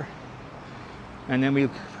right here. And then we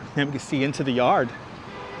can see into the yard,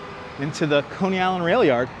 into the Coney Island rail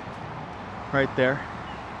yard right there.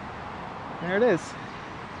 There it is.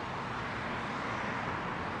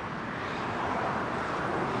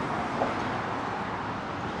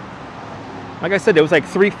 Like I said, there was like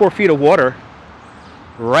 3-4 feet of water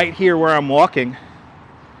right here where I'm walking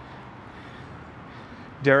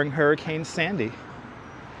during Hurricane Sandy.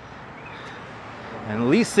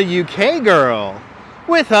 And Lisa UK girl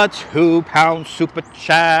with a £2 super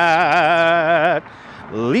chat.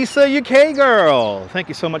 Lisa UK girl, thank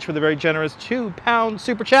you so much for the very generous £2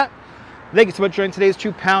 super chat. Thank you so much for joining today's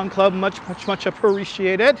 £2 club. Much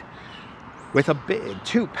appreciated. With a big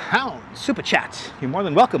 £2 super chat. You're more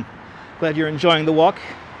than welcome. Glad you're enjoying the walk.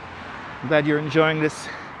 I'm glad you're enjoying this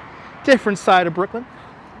different side of Brooklyn.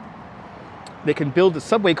 They can build a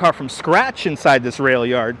subway car from scratch inside this rail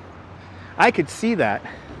yard. I could see that.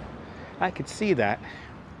 I could see that.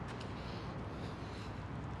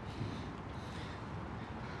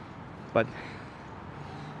 But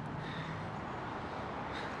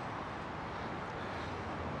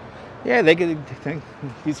yeah,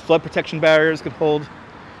 these flood protection barriers could hold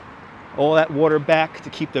all that water back to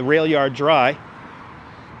keep the rail yard dry.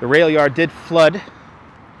 The rail yard did flood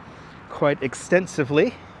quite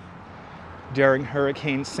extensively during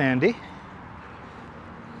Hurricane Sandy.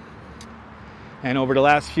 And over the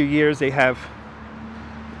last few years, they have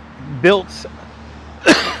built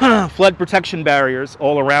flood protection barriers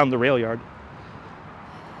all around the rail yard.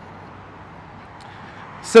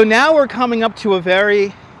 So now we're coming up to a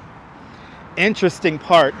very interesting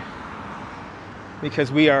part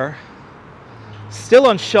because we are still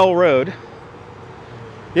on Shell Road.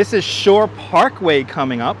 This is Shore Parkway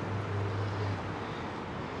coming up.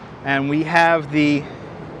 And we have the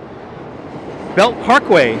Belt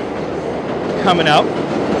Parkway coming up.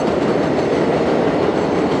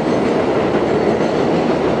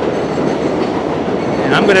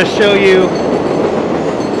 And I'm going to show you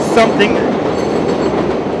something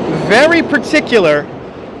very particular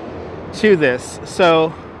to this.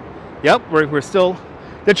 So, yep, we're still,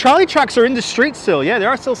 the trolley tracks are in the street still. Yeah, there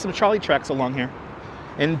are still some trolley tracks along here,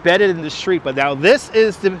 embedded in the street. But now this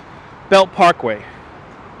is the Belt Parkway.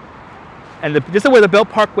 And this is where the Belt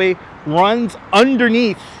Parkway runs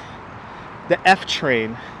underneath the F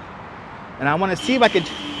train. And I want to see if I could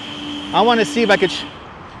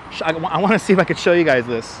show you guys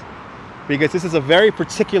this, because this is a very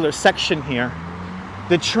particular section here.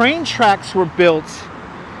 The train tracks were built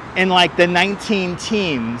in like the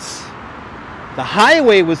 19-teens. The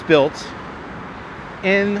highway was built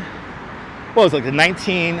in, what was it, like the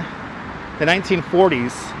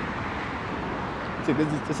 1940s.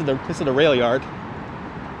 This is the rail yard.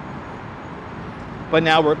 But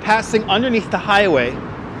now we're passing underneath the highway.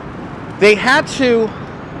 They had to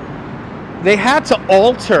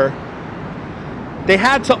alter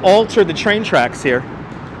the train tracks here.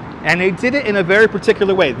 And they did it in a very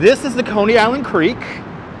particular way. This is the Coney Island Creek.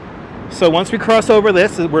 So once we cross over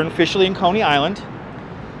this, we're officially in Coney Island.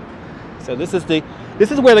 So this is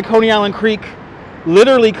where the Coney Island Creek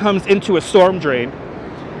literally comes into a storm drain.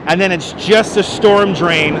 And then it's just a storm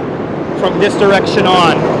drain from this direction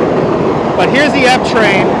on. But here's the F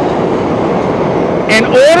train. In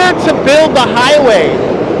order to build the highway,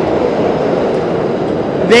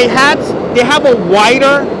 they have a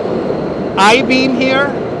wider I-beam here,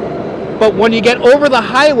 but when you get over the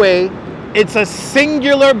highway, it's a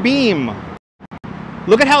singular beam.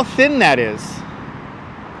 Look at how thin that is.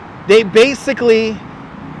 They basically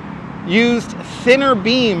used thinner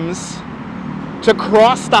beams to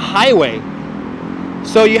cross the highway.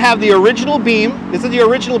 So you have the original beam. This is the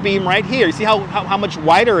original beam right here. You see how much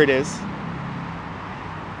wider it is?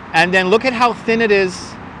 And then look at how thin it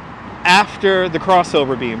is after the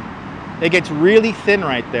crossover beam. It gets really thin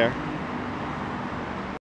right there.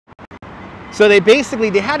 So they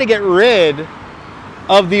had to get rid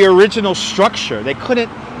of the original structure. They couldn't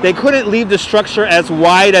leave the structure as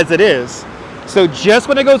wide as it is. So just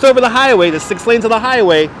when it goes over the highway, the 6 lanes of the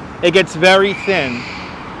highway, it gets very thin.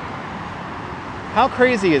 How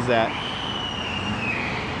crazy is that?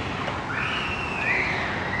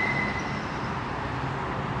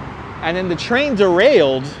 And then the train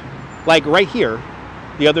derailed, like right here,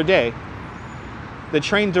 the other day. The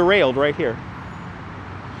train derailed right here.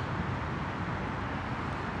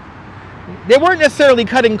 They weren't necessarily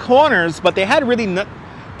cutting corners, but they had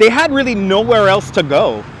really nowhere else to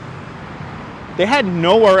go. They had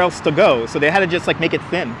nowhere else to go, so they had to just like make it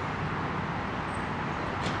thin.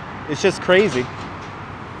 It's just crazy.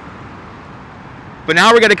 But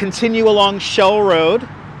now we're going to continue along Shell Road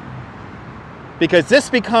because this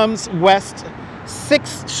becomes West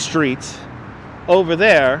 6th Street over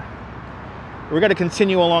there. We're going to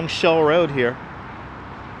continue along Shell Road here.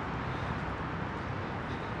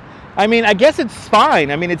 I mean, I guess it's fine.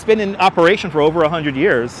 I mean, it's been in operation for over 100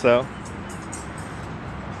 years, so.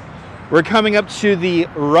 We're coming up to the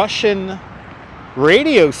Russian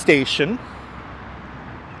radio station.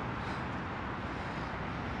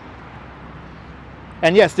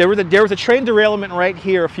 And yes, there was a train derailment right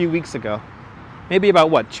here a few weeks ago. Maybe about,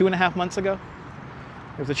 what, 2.5 months ago?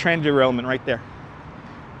 There was a train derailment right there.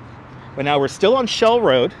 But now we're still on Shell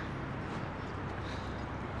Road.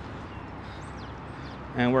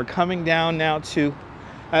 And we're coming down now to,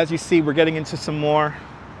 as you see, we're getting into some more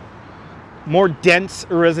dense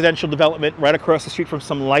residential development right across the street from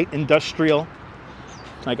some light industrial,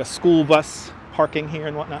 like a school bus parking here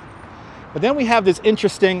and whatnot. But then we have this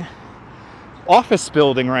interesting office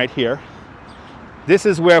building right here. This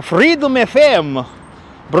is where Freedom FM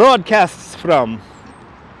broadcasts from.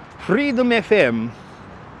 Freedom FM,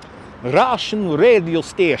 Russian radio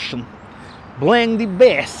station, playing the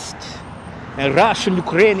best and Russian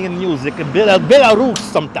Ukrainian music, Belarus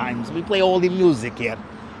sometimes. We play all the music here.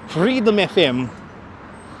 Freedom FM.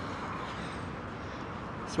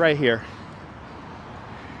 It's right here.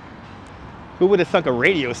 Who would have thunk a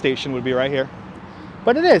radio station would be right here?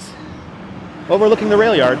 But it is. Overlooking the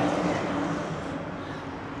rail yard.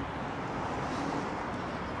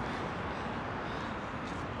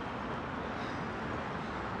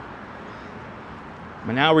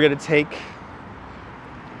 But now we're going to take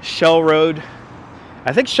Shell Road.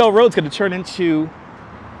 I think Shell Road's going to turn into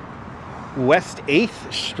West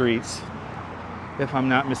 8th Street, if I'm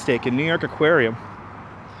not mistaken. New York Aquarium.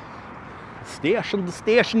 The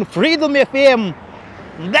station, Freedom FM.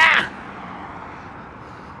 Da!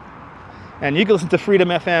 And you can listen to Freedom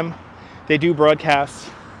FM. They do broadcasts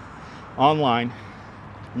online.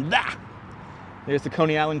 Da! There's the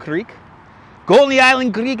Coney Island Creek. Coney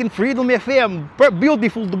Island Creek and Freedom FM,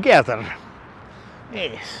 beautiful together.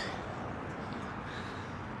 Yes.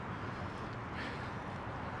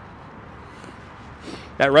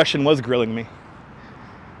 That Russian was grilling me.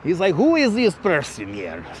 He's like, who is this person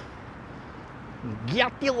here?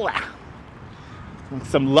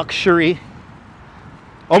 Some luxury.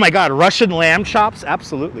 Oh my God, Russian lamb chops?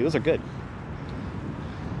 Absolutely, those are good.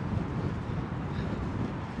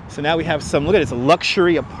 So now we have some, look at this, a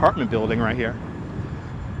luxury apartment building right here.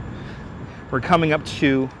 We're coming up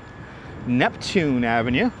to Neptune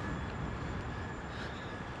Avenue.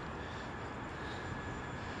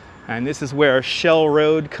 And this is where Shell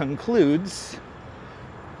Road concludes.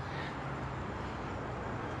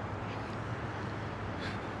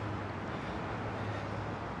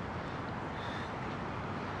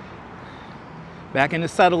 Back in the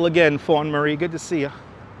saddle again, Fawn Marie. Good to see you.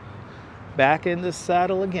 Back in the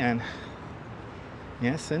saddle again.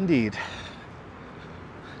 Yes, indeed.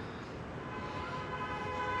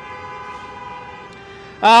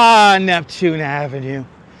 Ah, Neptune Avenue.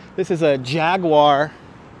 This is a Jaguar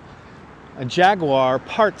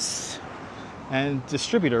parts and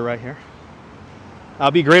distributor right here.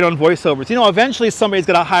 I'll be great on voiceovers. You know, eventually somebody's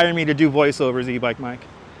gonna hire me to do voiceovers, E-Bike Mike.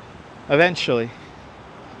 Eventually.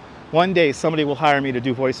 One day somebody will hire me to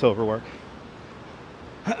do voiceover work.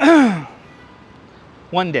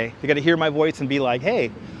 One day, they gotta hear my voice and be like,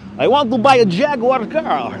 hey, I want to buy a Jaguar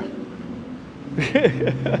car.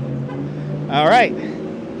 All right.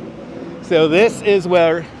 So this is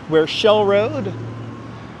where Shell Road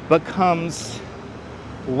becomes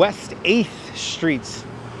West 8th Street.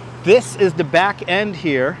 This is the back end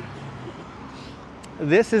here.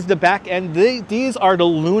 This is the back end. These are the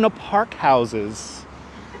Luna Park houses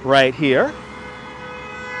right here.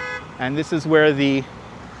 And this is where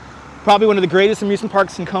probably one of the greatest amusement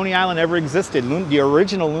parks in Coney Island ever existed. The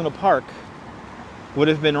original Luna Park would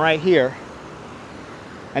have been right here.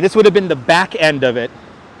 And this would have been the back end of it.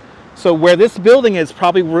 So where this building is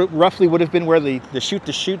probably roughly would have been where the Shoot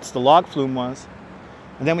the Chutes, the log flume was.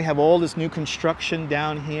 And then we have all this new construction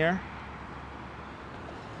down here.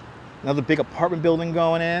 Another big apartment building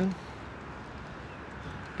going in.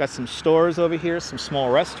 Got some stores over here, some small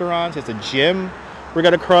restaurants. There's a gym we're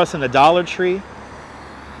gonna cross in the Dollar Tree.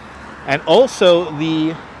 And also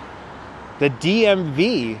the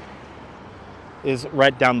DMV is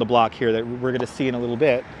right down the block here that we're gonna see in a little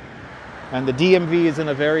bit. And the DMV is in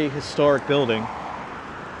a very historic building.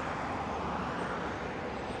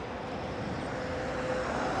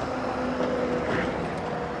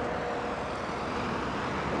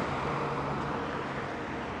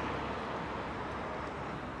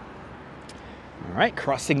 right,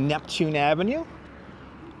 crossing Neptune Avenue.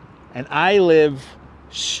 And I live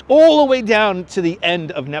all the way down to the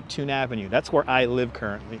end of Neptune Avenue. That's where I live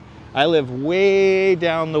currently. I live way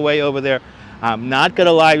down the way over there. I'm not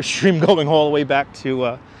gonna live stream going all the way back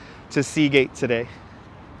to Seagate today.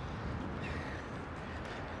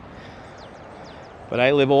 But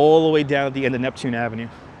I live all the way down at the end of Neptune Avenue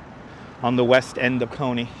on the west end of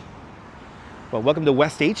Coney. Well, welcome to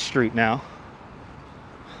West 8th Street now.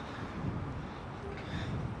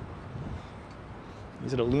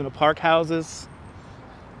 These are the Luna Park houses.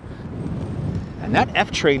 And that F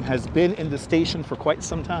train has been in the station for quite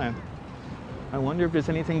some time. I wonder if there's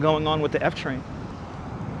anything going on with the F train.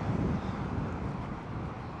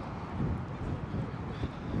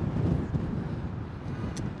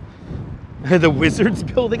 The Wizards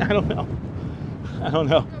building? I don't know. I don't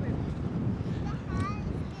know.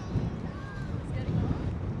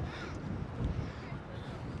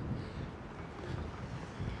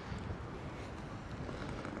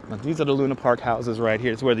 Now, these are the Luna Park houses right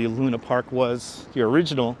here. It's where the Luna Park was, the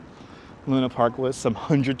original Luna Park was some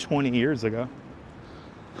 120 years ago.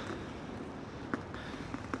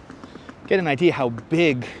 Get an idea how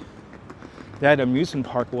big that amusement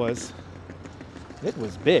park was. It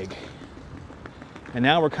was big. And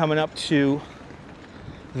now we're coming up to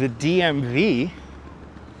the DMV,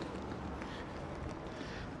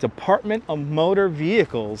 Department of Motor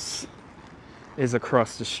Vehicles, is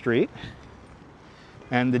across the street.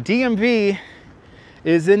 And the DMV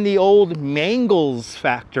is in the old Mangles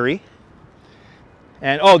factory.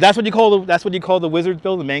 And oh, that's what you call the Wizards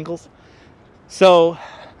building, the Mangles. So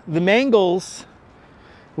the Mangles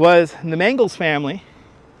family.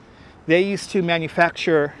 They used to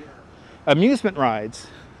manufacture amusement rides,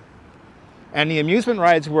 and the amusement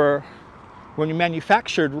rides were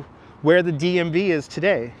manufactured where the DMV is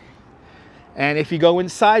today. And if you go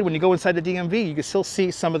inside, when you go inside the DMV, you can still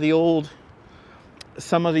see some of the old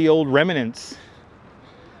remnants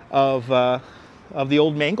of the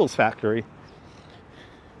old Mangles factory.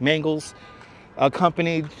 Mangles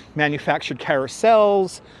company manufactured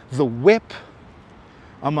carousels, the Whip,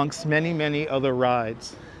 amongst many, many other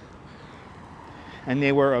rides. And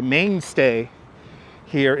they were a mainstay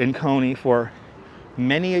here in Coney for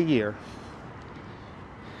many a year.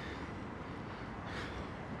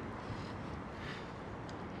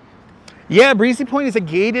 Yeah, Breezy Point is a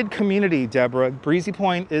gated community, Deborah. Breezy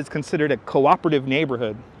Point is considered a cooperative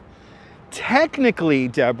neighborhood. Technically,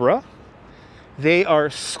 Deborah, they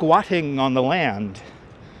are squatting on the land.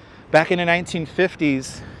 Back in the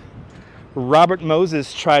 1950s, Robert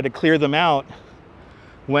Moses tried to clear them out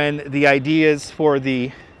when the ideas for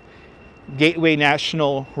the Gateway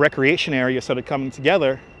National Recreation Area started coming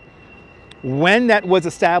together. When that was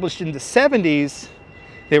established in the 70s,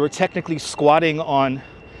 they were technically squatting on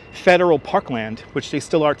federal parkland, which they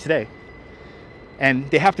still are today. And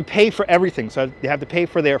they have to pay for everything. So they have to pay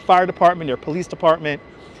for their fire department, their police department.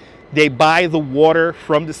 They buy the water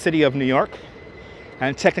from the city of New York.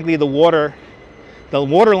 And technically the water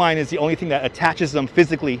line is the only thing that attaches them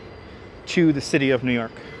physically to the city of New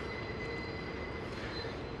York.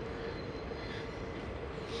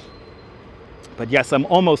 But yes, I'm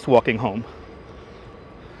almost walking home.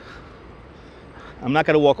 I'm not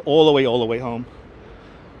going to walk all the way home,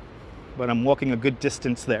 but I'm walking a good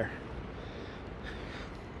distance there.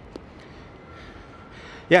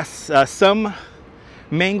 Yes, some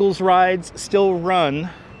Mangles rides still run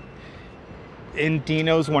in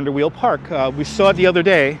Dino's Wonder Wheel Park. We saw it the other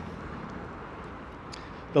day,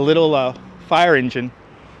 the little fire engine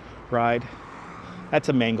ride. That's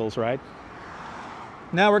a Mangles ride.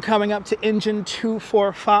 Now we're coming up to engine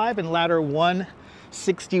 245 and ladder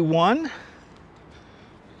 161.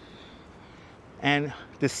 And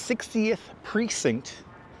the 60th precinct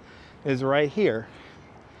is right here.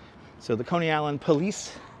 So the Coney Island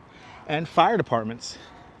Police and Fire Departments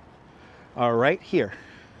are right here.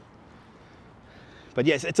 But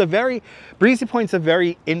yes, Breezy Point's a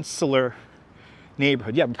very insular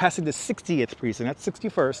neighborhood. Yeah, we're passing the 60th precinct. That's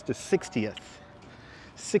 61st, the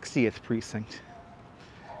 60th precinct.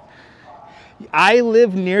 I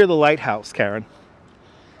live near the lighthouse, Karen.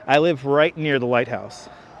 I live right near the lighthouse.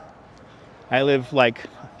 I live like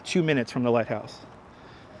 2 minutes from the lighthouse.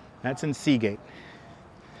 That's in Seagate.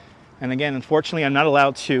 And again, unfortunately, I'm not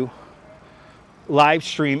allowed to live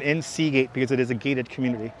stream in Seagate because it is a gated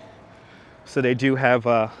community. So they do have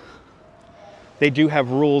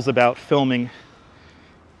rules about filming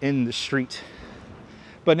in the street.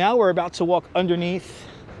 But now we're about to walk underneath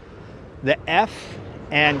the F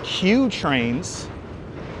and Q trains.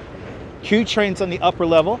 Q trains on the upper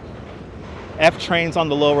level, F trains on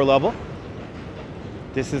the lower level.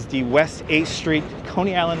 This is the West 8th Street,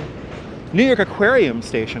 Coney Island, New York Aquarium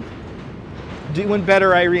station. Doing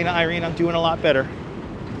better, Irina. Irina, I'm doing a lot better.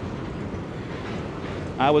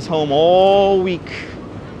 I was home all week.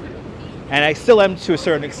 And I still am, to a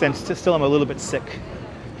certain extent, still am a little bit sick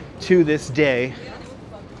to this day.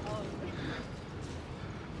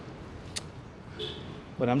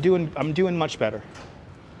 But I'm doing much better.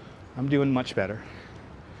 I'm doing much better.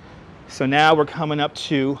 So now we're coming up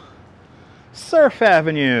to Surf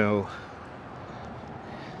Avenue.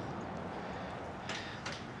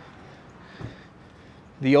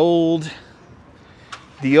 The old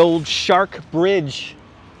Shark Bridge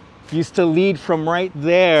used to lead from right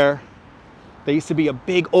there. There used to be a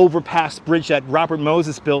big overpass bridge that Robert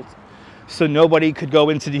Moses built so nobody could go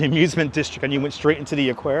into the amusement district and you went straight into the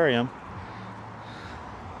aquarium.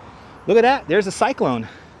 Look at that, there's a cyclone.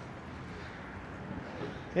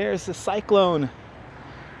 There's the cyclone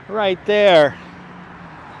right there.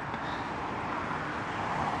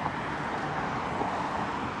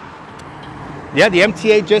 Yeah, the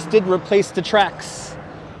MTA just did replace the tracks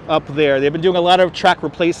up there. They've been doing a lot of track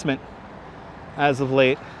replacement as of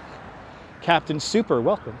late. Captain Super,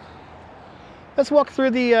 welcome. Let's walk through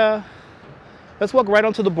the, let's walk right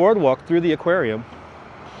onto the boardwalk through the aquarium.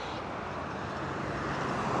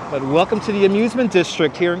 But welcome to the amusement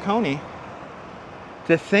district here in Coney.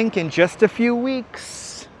 To think in just a few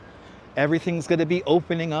weeks, everything's gonna be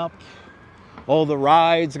opening up. All the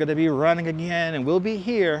rides are gonna be running again and we'll be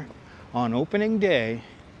here on opening day.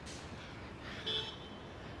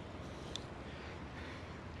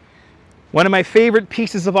 One of my favorite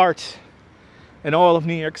pieces of art in all of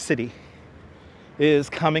New York City is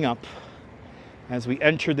coming up as we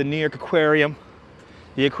enter the New York Aquarium.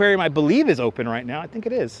 The aquarium, I believe, is open right now. I think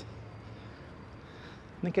it is.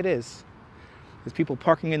 I think it is. There's people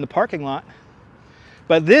parking in the parking lot.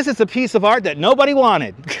 But this is a piece of art that nobody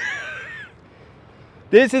wanted.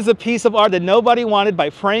 This is a piece of art that nobody wanted by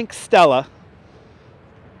Frank Stella,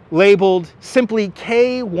 labeled simply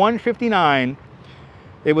K159.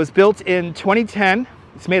 It was built in 2010.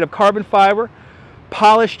 It's made of carbon fiber,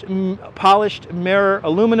 polished mirror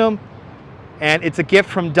aluminum, and it's a gift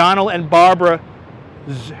from Donald and Barbara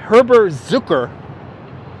Herber Zucker.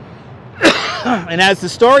 And as the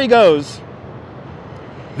story goes,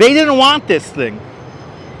 they didn't want this thing.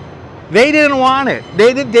 They didn't want it.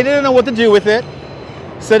 They didn't know what to do with it.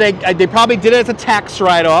 So they probably did it as a tax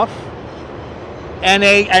write-off, and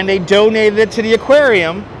they donated it to the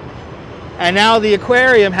aquarium, and now the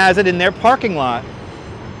aquarium has it in their parking lot.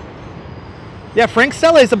 Yeah, Frank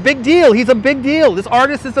Stella is a big deal. He's a big deal. This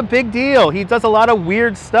artist is a big deal. He does a lot of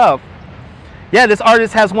weird stuff. Yeah, this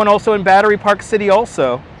artist has one also in Battery Park City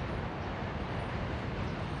also.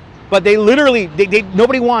 But they literally,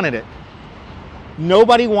 nobody wanted it.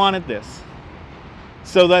 Nobody wanted this.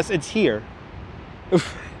 So thus it's here.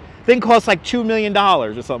 Thing costs like $2 million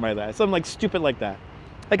or something like that. Something like stupid like that.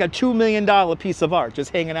 Like a $2 million piece of art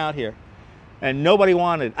just hanging out here. And nobody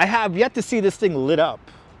wanted it. I have yet to see this thing lit up.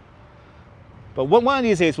 But one of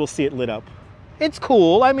these days we'll see it lit up. It's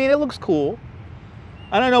cool. I mean, it looks cool.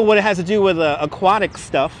 I don't know what it has to do with aquatic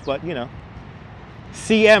stuff, but you know.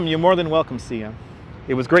 CM, you're more than welcome, CM.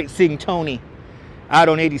 It was great seeing Tony out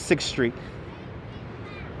on 86th Street.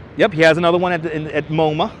 Yep, he has another one at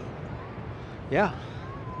MoMA. Yeah.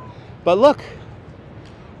 But look,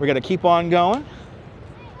 we're going to keep on going.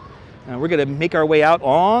 And we're going to make our way out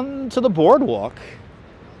onto the boardwalk.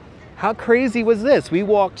 How crazy was this? We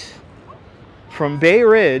walked from Bay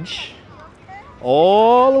Ridge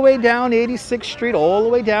all the way down 86th Street, all the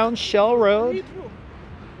way down Shell Road.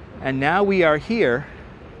 And now we are here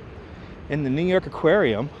in the New York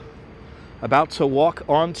Aquarium, about to walk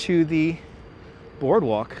onto the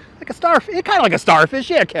boardwalk. Like a starfish, kind of like a starfish.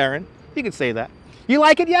 Yeah, Karen, you could say that. You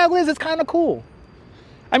like it? Yeah, Liz, it's kind of cool.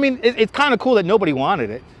 I mean, it's kind of cool that nobody wanted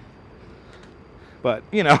it. But,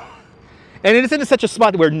 you know, and it is in such a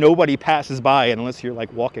spot where nobody passes by unless you're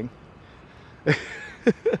like walking.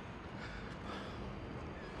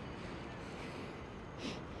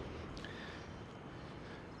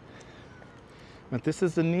 But this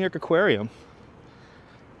is the New York Aquarium.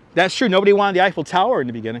 That's true. Nobody wanted the Eiffel Tower in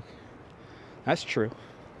the beginning. That's true.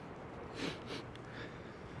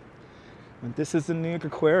 But this is the New York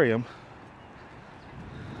Aquarium.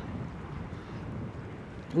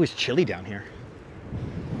 Ooh, it's chilly down here.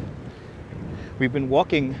 We've been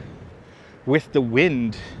walking with the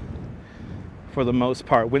wind for the most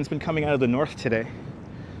part. Wind's been coming out of the north today.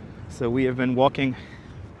 So we have been walking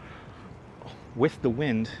with the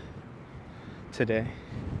wind today.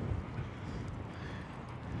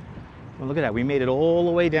 Well, look at that. We made it all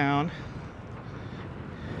the way down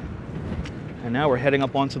And now we're heading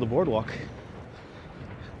up onto the boardwalk.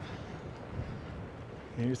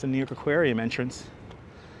 Here's the New York Aquarium entrance.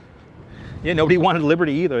 Yeah, nobody wanted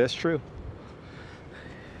Liberty either, that's true.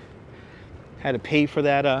 Had to pay for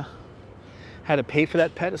that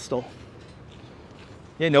pedestal.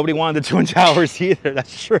 Yeah, nobody wanted the Twin Towers either,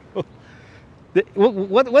 that's true.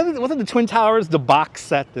 Wasn't the Twin Towers the box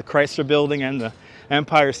that the Chrysler Building and the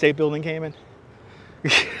Empire State Building came in?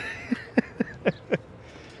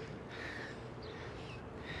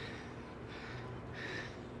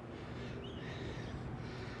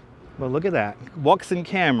 Well, look at that. Walks in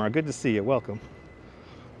camera. Good to see you. Welcome.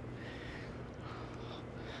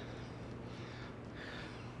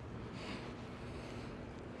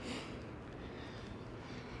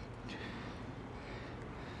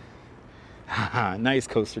 Nice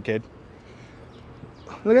coaster, kid.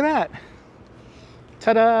 Look at that.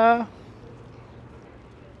 Ta-da!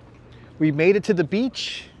 We made it to the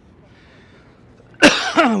beach.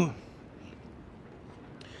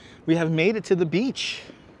 We have made it to the beach.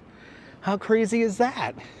 How crazy is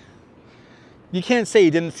that? You can't say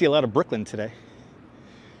you didn't see a lot of Brooklyn today.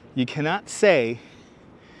 You cannot say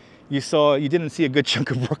you didn't see a good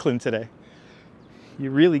chunk of Brooklyn today.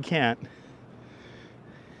 You really can't.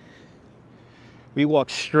 We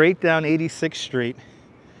walked straight down 86th Street,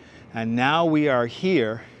 and now we are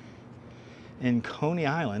here in Coney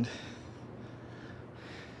Island.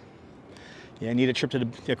 Yeah, I need a trip to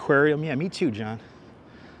the aquarium. Yeah, me too, John.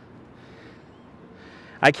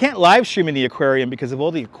 I can't live stream in the aquarium because of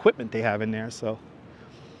all the equipment they have in there, so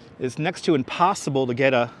it's next to impossible to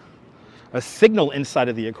get a signal inside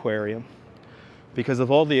of the aquarium because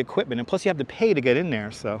of all the equipment, and plus you have to pay to get in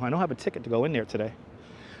there, so I don't have a ticket to go in there today.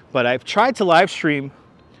 But I've tried to live stream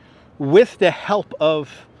with the help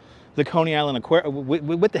of the Coney Island Aquarium,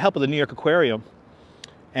 with the help of the New York Aquarium,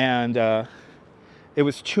 and it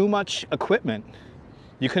was too much equipment.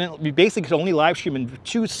 You basically could only live stream in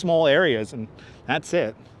 2 small areas, and that's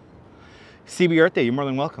it. CB Earth Day, you're more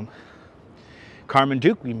than welcome. Carmen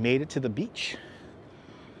Duke, we made it to the beach.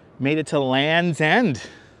 Made it to Land's End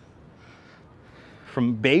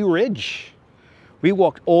from Bay Ridge. We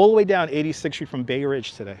walked all the way down 86th Street from Bay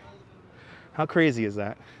Ridge today. How crazy is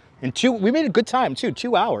that? And we made a good time too,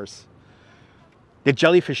 2 hours. The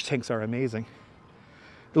jellyfish tanks are amazing.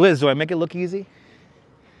 Liz, do I make it look easy?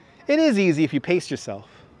 It is easy if you pace yourself.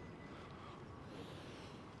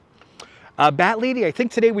 Bat Lady, I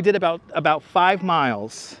think today we did about 5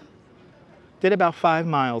 miles. Did about 5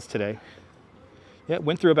 miles today. Yeah,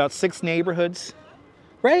 went through about 6 neighborhoods.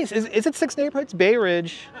 Right? Is it 6 neighborhoods? Bay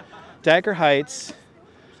Ridge, Dagger Heights,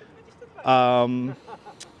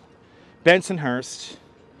 Bensonhurst,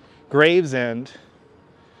 Gravesend,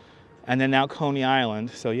 and then now Coney Island.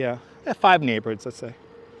 So yeah, 5 neighborhoods, let's say.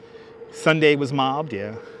 Sunday was mobbed,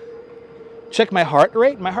 yeah. Check my heart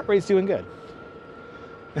rate. My heart rate's doing good.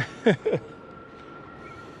 It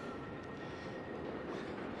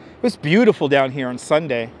was beautiful down here on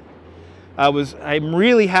Sunday. I'm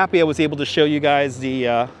really happy I was able to show you guys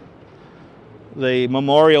the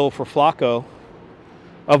memorial for Flacco,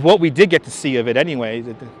 of what we did get to see of it anyway.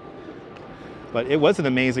 But it was an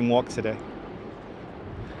amazing walk today.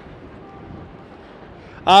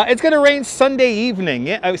 It's gonna rain Sunday evening,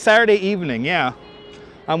 yeah, Saturday evening, yeah.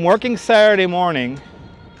 I'm working Saturday morning,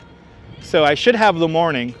 so I should have the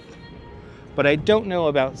morning, but I don't know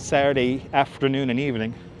about Saturday afternoon and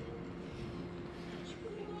evening.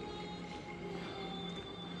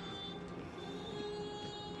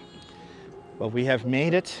 But we have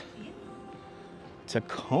made it to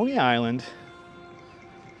Coney Island.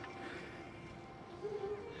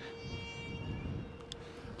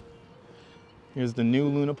 Here's the new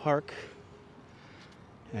Luna Park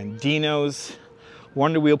and Dino's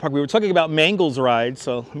Wonder Wheel Park. We were talking about Mangles rides,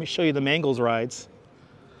 so let me show you the Mangles rides.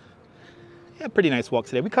 Yeah, pretty nice walk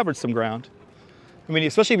today. We covered some ground. I mean,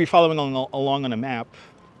 especially if you're following along on a map,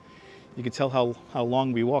 you can tell how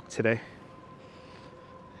long we walked today.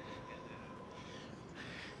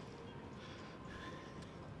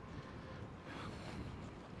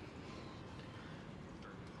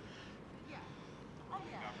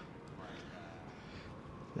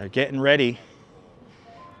 They're getting ready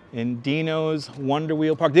in Dino's Wonder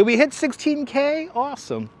Wheel Park. Did we hit 16K?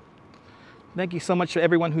 Awesome. Thank you so much to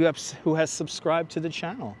everyone who has subscribed to the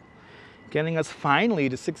channel. Getting us finally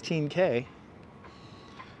to 16K.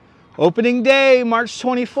 Opening day, March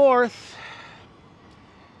 24th.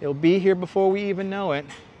 It'll be here before we even know it.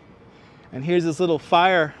 And here's this little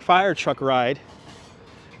fire truck ride.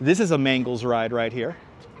 This is a Mangles ride right here.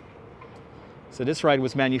 So this ride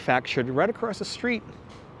was manufactured right across the street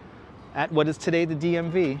at what is today the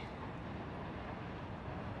DMV.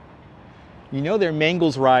 You know they're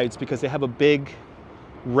Mangles rides because they have a big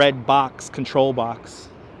red box, control box.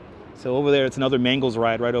 So over there, it's another Mangles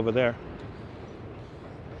ride right over there.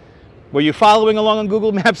 Were you following along on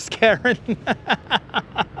Google Maps, Karen?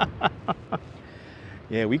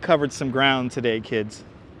 Yeah, we covered some ground today, kids.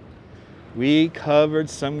 We covered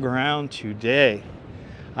some ground today.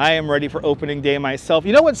 I am ready for opening day myself.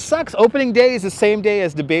 You know what sucks? Opening day is the same day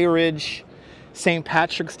as the Bay Ridge St.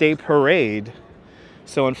 Patrick's Day Parade.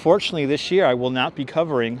 So unfortunately this year I will not be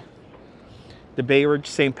covering the Bay Ridge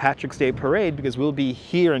St. Patrick's Day Parade because we'll be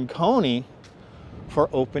here in Coney for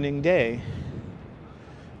opening day.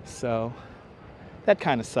 So that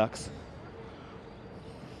kind of sucks.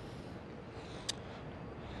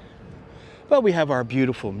 But we have our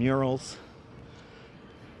beautiful murals.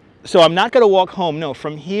 So I'm not going to walk home. No,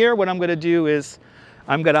 from here what I'm going to do is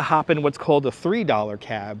I'm going to hop in what's called a $3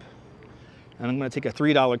 cab. And I'm going to take a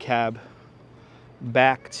 $3 cab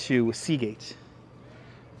back to Seagate.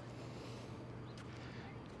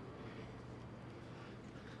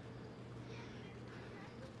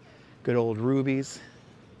 Good old Ruby's.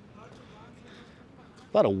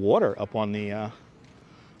 A lot of water up on the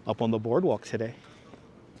boardwalk today.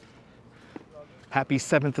 Happy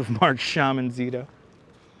 7th of March, Shaman Zito.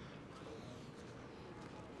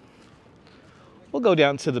 We'll go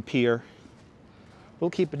down to the pier. We'll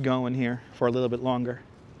keep it going here for a little bit longer.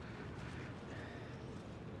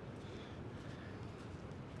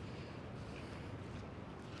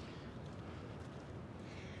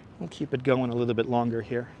 We'll keep it going a little bit longer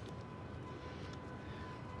here.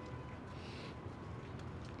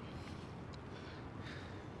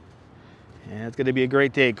 Yeah, it's going to be a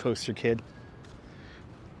great day, Coaster Kid.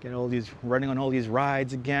 Get all these, running on all these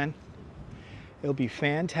rides again. It'll be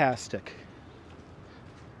fantastic.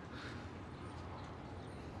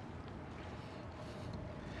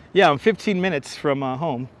 Yeah, I'm 15 minutes from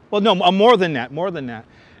home. Well, no, I'm more than that, more than that.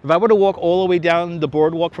 If I were to walk all the way down the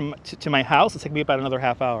boardwalk to my house, it'd take me about another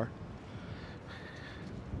half hour.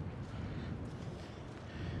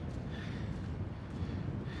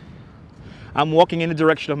 I'm walking in the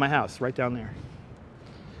direction of my house, right down there.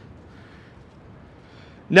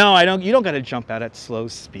 No, I don't. You don't got to jump out at slow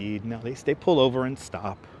speed. No, they pull over and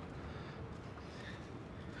stop.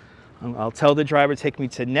 I'll tell the driver to take me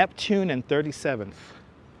to Neptune and 37th.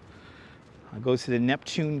 I'll go to the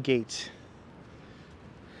Neptune gate.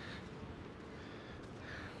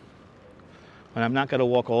 And I'm not going to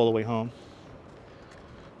walk all the way home.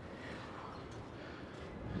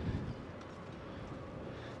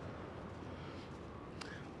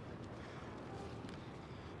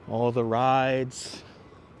 All the rides.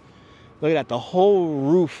 Look at that, the whole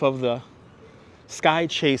roof of the Sky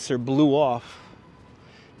Chaser blew off.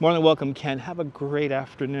 More than welcome, Ken. Have a great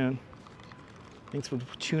afternoon. Thanks for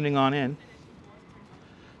tuning on in.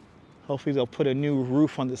 Hopefully they'll put a new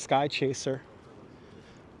roof on the Sky Chaser.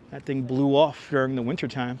 That thing blew off during the winter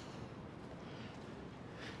time.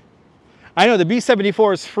 I know the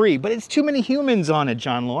B-74 is free, but it's too many humans on it,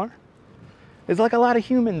 John Lore. There's like a lot of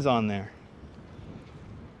humans on there.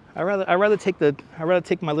 I'd rather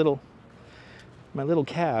take my little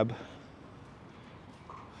cab.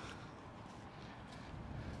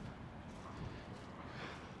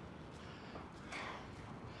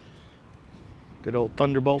 Good old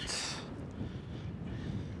Thunderbolts.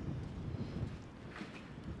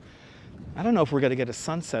 I don't know if we're going to get a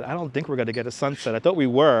sunset. I don't think we're going to get a sunset. I thought we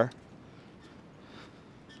were.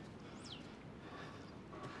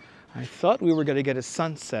 I thought we were going to get a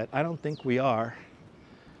sunset. I don't think we are.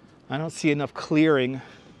 I don't see enough clearing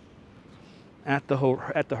at the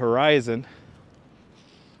horizon.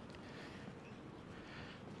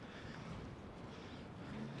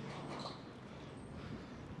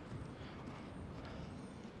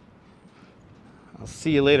 I'll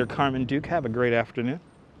see you later, Carmen Duke. Have a great afternoon.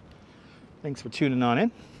 Thanks for tuning on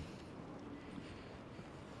in.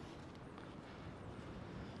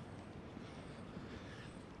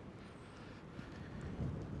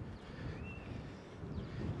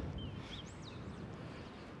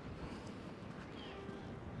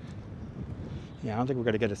 Yeah, I don't think we're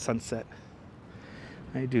going to get a sunset.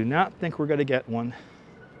 I do not think we're going to get one.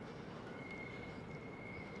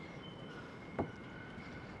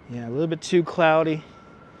 Yeah, a little bit too cloudy.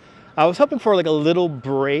 I was hoping for like a little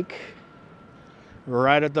break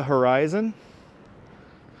right at the horizon.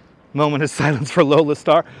 Moment of silence for Lola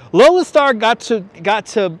Star. Lola Star got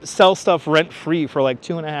to sell stuff rent-free for like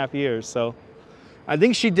 2.5 years, so I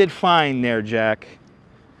think she did fine there, Jack.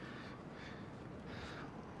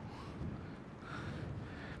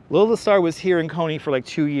 Lola Star was here in Coney for like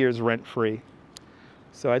 2 years rent-free,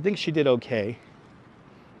 so I think she did okay.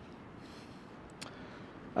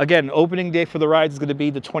 Again, opening day for the rides is going to be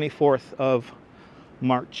the 24th of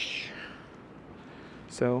March.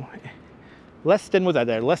 So less than, what's that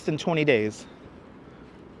there? Less than 20 days.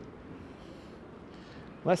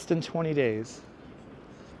 Less than 20 days.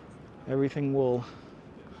 Everything will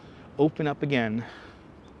open up again.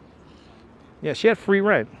 Yeah, she had free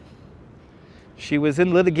rent. She was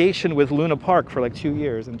in litigation with Luna Park for like 2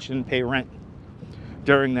 years and she didn't pay rent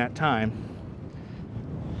during that time.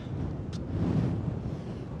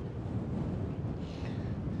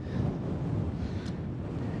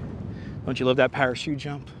 Don't you love that parachute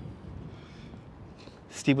jump?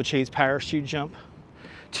 Steeplechase parachute jump.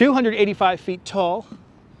 285 feet tall.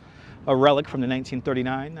 A relic from the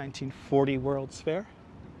 1939-1940 World's Fair.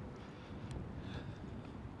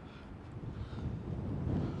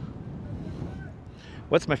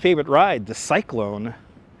 What's my favorite ride? The Cyclone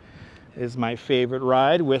is my favorite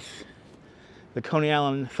ride, with the Coney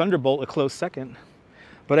Island Thunderbolt a close second.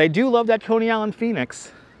 But I do love that Coney Island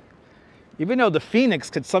Phoenix. Even though the Phoenix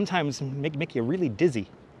could sometimes make you really dizzy.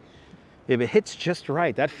 If it hits just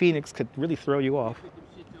right, that Phoenix could really throw you off.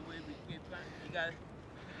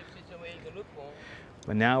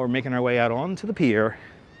 But now we're making our way out onto the pier.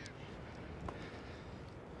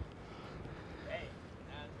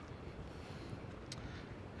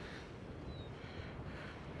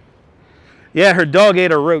 Yeah, her dog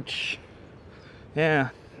ate a roach. Yeah,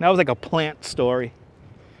 that was like a plant story.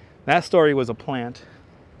 That story was a plant.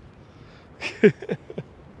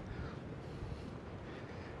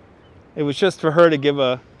 It was just for her to give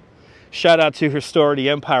a shout out to her store, the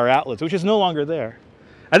Empire Outlets, which is no longer there.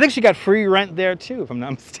 I think she got free rent there too, if I'm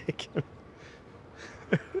not mistaken.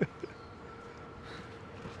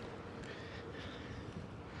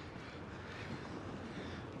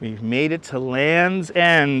 We've made it to Land's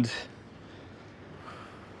End.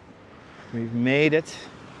 We've made it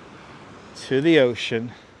to the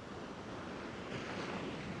ocean.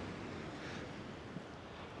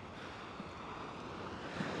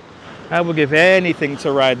 I would give anything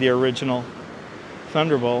to ride the original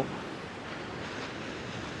Thunderbolt.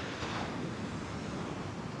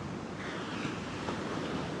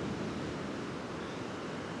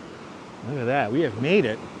 Look at that, we have made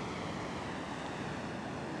it.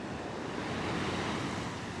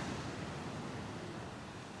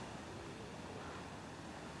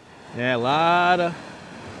 Yeah, a lot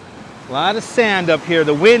of sand up here.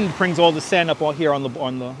 The wind brings all the sand up all here on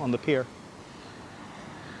the pier.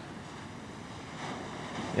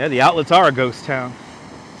 Yeah, the outlets are a ghost town.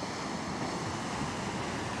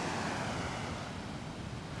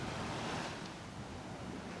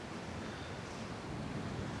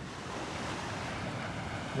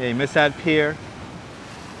 Yeah, you missed that pier.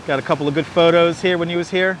 Got a couple of good photos here when he was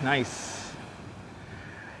here. Nice.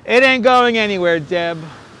 It ain't going anywhere, Deb.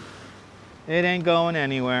 It ain't going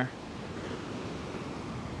anywhere.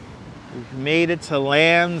 We've made it to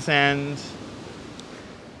Land's End.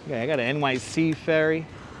 Okay, I got an NYC ferry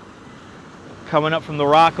coming up from the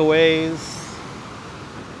Rockaways.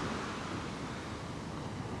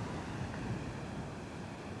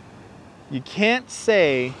 You can't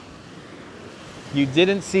say you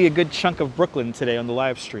didn't see a good chunk of Brooklyn today on the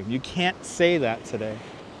live stream. You can't say that today.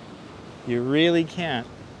 You really can't.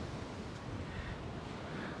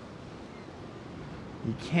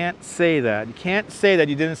 You can't say that. You can't say that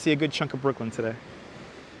you didn't see a good chunk of Brooklyn today.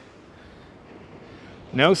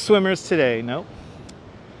 No swimmers today, nope.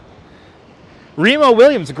 Remo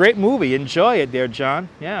Williams, a great movie. Enjoy it there, John.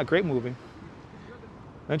 Yeah, great movie.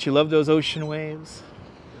 Don't you love those ocean waves?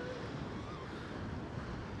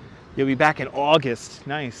 You'll be back in August.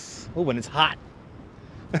 Nice. Oh, when it's hot.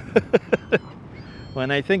 When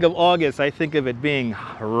I think of August, I think of it being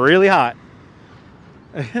really hot.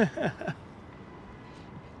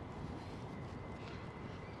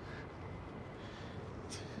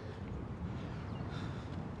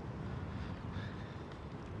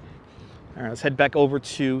 All right, let's head back over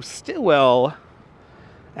to Stillwell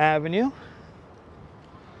Avenue.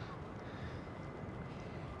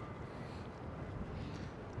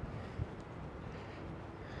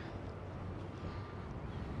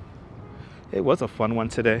 It was a fun one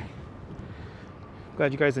today.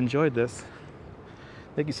 Glad you guys enjoyed this.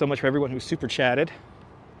 Thank you so much for everyone who super chatted.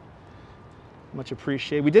 Much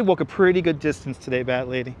appreciated. We did walk a pretty good distance today, Bat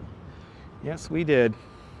Lady. Yes, we did.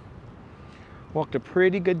 Walked a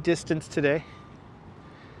pretty good distance today.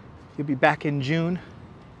 You'll be back in June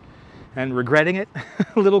and regretting it.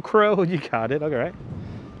 Little crow, you got it. All right.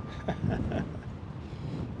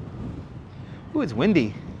 Ooh, it's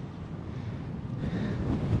windy.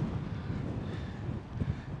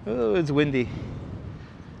 Oh, it's windy.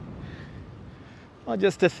 Well,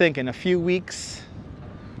 just to think, in a few weeks,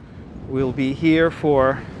 We'll be here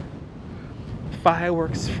for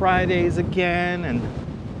Fireworks Fridays again, and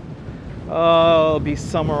oh, it'll be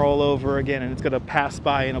summer all over again, and it's gonna pass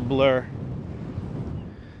by in a blur.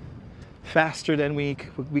 Faster than we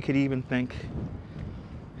could even think.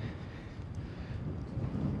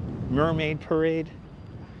 Mermaid Parade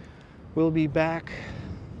will be back.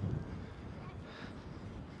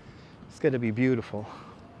 It's gonna be beautiful.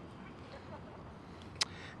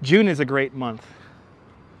 June is a great month.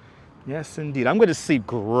 Yes, indeed. I'm gonna sleep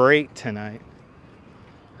great tonight.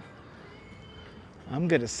 I'm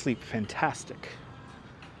gonna sleep fantastic.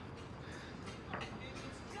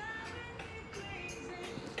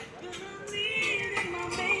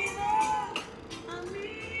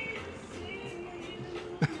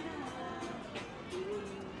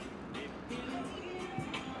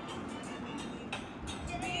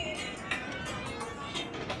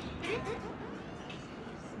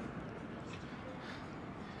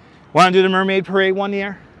 Want to do the Mermaid Parade one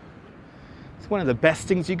year? It's one of the best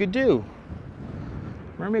things you could do.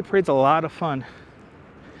 Mermaid Parade's a lot of fun.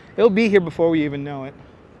 It'll be here before we even know it.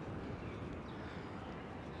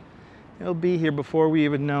 It'll be here before we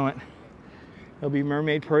even know it. It'll be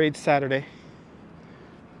Mermaid Parade Saturday.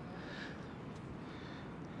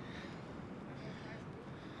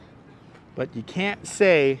 But you can't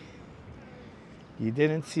say you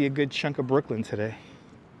didn't see a good chunk of Brooklyn today.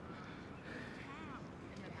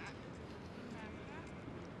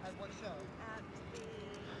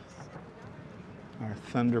 Our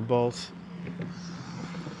Thunderbolts.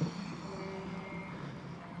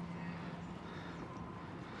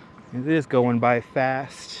 It is going by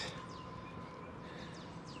fast.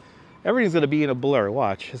 Everything's gonna be in a blur.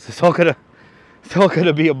 Watch. It's all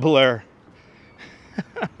gonna be a blur.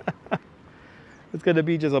 It's gonna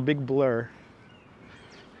be just a big blur.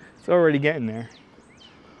 It's already getting there.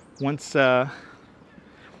 Once the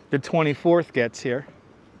 24th gets here.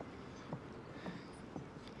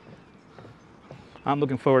 I'm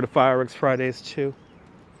looking forward to Fireworks Fridays too.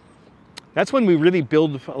 That's when we really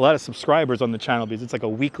build a lot of subscribers on the channel, because it's like a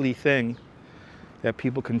weekly thing that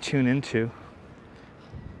people can tune into.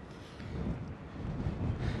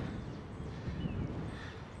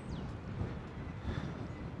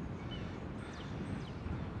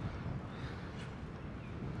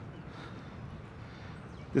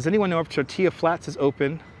 Does anyone know if Tortilla Flats is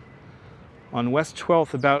open on West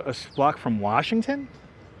 12th, about a block from Washington?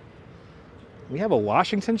 We have a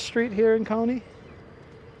Washington Street here in Coney?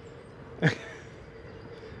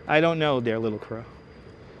 I don't know, there, Little Crow.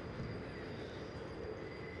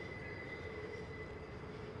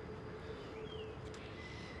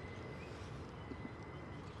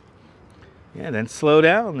 Yeah, then slow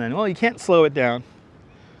down then. Well, you can't slow it down.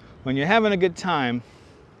 When you're having a good time,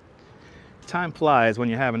 time flies when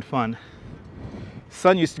you're having fun.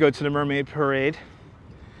 Son used to go to the Mermaid Parade,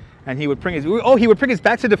 and he would bring his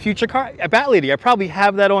Back to the Future car. Bat Lady, I probably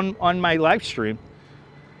have that on my live stream.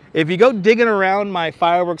 If you go digging around my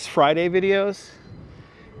Fireworks Friday videos,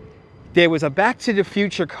 there was a Back to the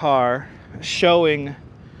Future car showing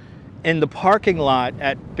in the parking lot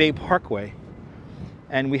at Bay Parkway.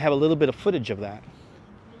 And we have a little bit of footage of that.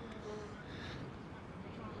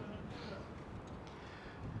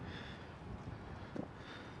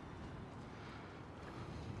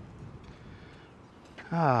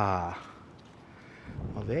 Ah,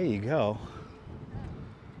 well, there you go.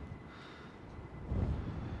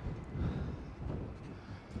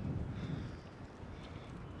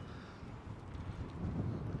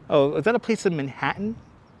 Oh, is that a place in Manhattan?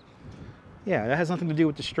 Yeah, that has nothing to do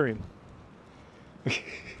with the stream.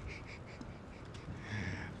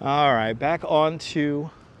 All right, back on to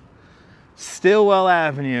Stillwell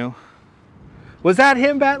Avenue. Was that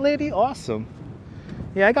him, Bat Lady? Awesome.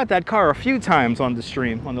 Yeah, I got that car a few times on the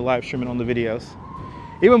stream, on the live stream and on the videos.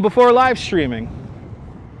 Even before live streaming,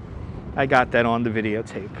 I got that on the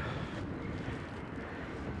videotape.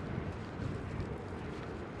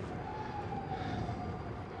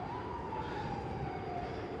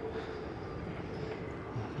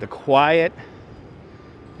 The quiet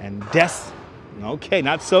and okay,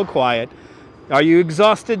 not so quiet. Are you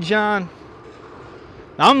exhausted, John?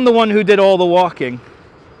 I'm the one who did all the walking.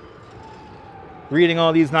 Reading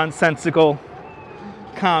all these nonsensical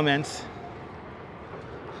comments.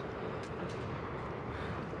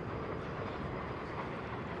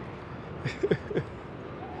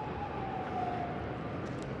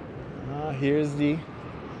 Here's the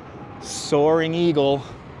Soaring Eagle.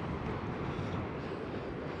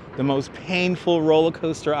 The most painful roller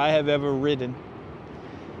coaster I have ever ridden.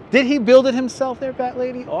 Did he build it himself there, Bat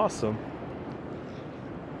Lady? Awesome.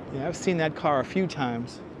 Yeah, I've seen that car a few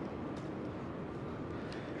times.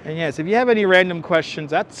 And yes, if you have any random questions,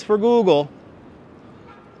 that's for Google.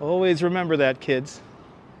 Always remember that, kids.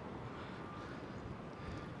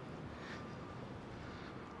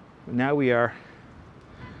 Now we are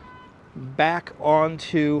back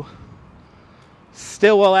onto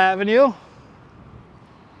Stillwell Avenue.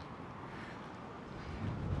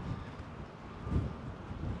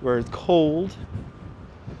 Where it's cold.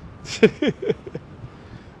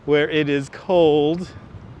 Where it is cold.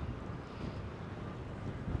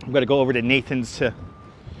 I'm going to go over to Nathan's to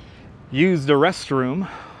use the restroom.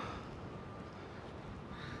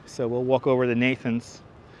 So we'll walk over to Nathan's,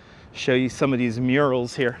 show you some of these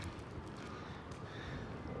murals here.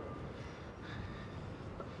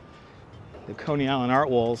 The Coney Island art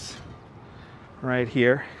walls right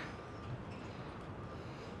here.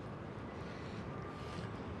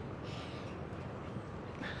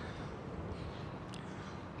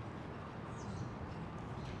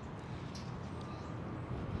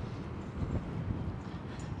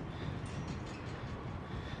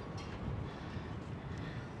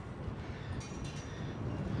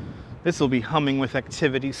 This will be humming with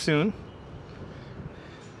activity soon.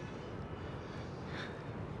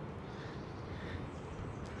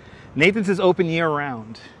 Nathan's is open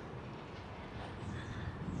year-round.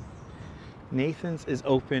 Nathan's is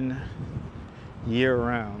open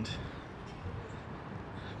year-round.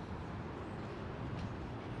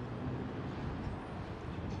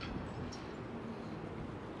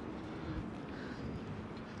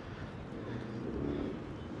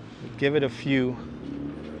 Give it a few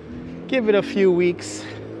weeks,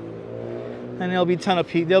 and there'll be a ton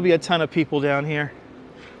of people down here,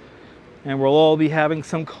 and we'll all be having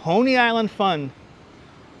some Coney Island fun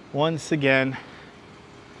once again.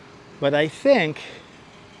 But I think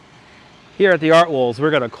here at the Art Walls,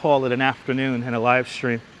 we're gonna call it an afternoon and a live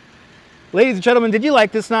stream. Ladies and gentlemen, did you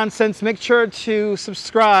like this nonsense? Make sure to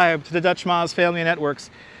subscribe to the Dutch Moz Family Networks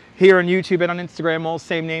here on YouTube and on Instagram, all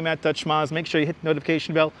same name at Dutch Moz. Make sure you hit the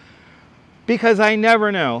notification bell, because I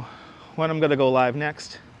never know when I'm gonna go live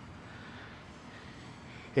next.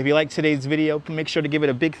 If you like today's video, make sure to give it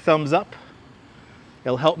a big thumbs up.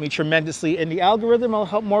 It'll help me tremendously in the algorithm. It'll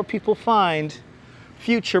help more people find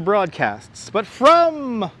future broadcasts. But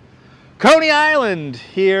from Coney Island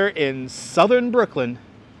here in southern Brooklyn,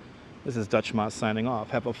 this is Dutch Moz signing off.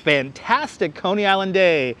 Have a fantastic Coney Island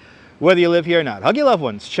day, whether you live here or not. Hug your loved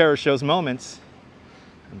ones, cherish those moments.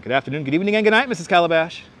 And good afternoon, good evening, and good night, Mrs.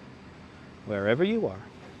 Calabash, wherever you are.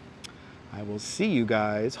 I will see you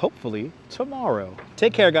guys, hopefully, tomorrow.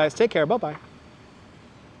 Take care, guys. Take care. Bye-bye.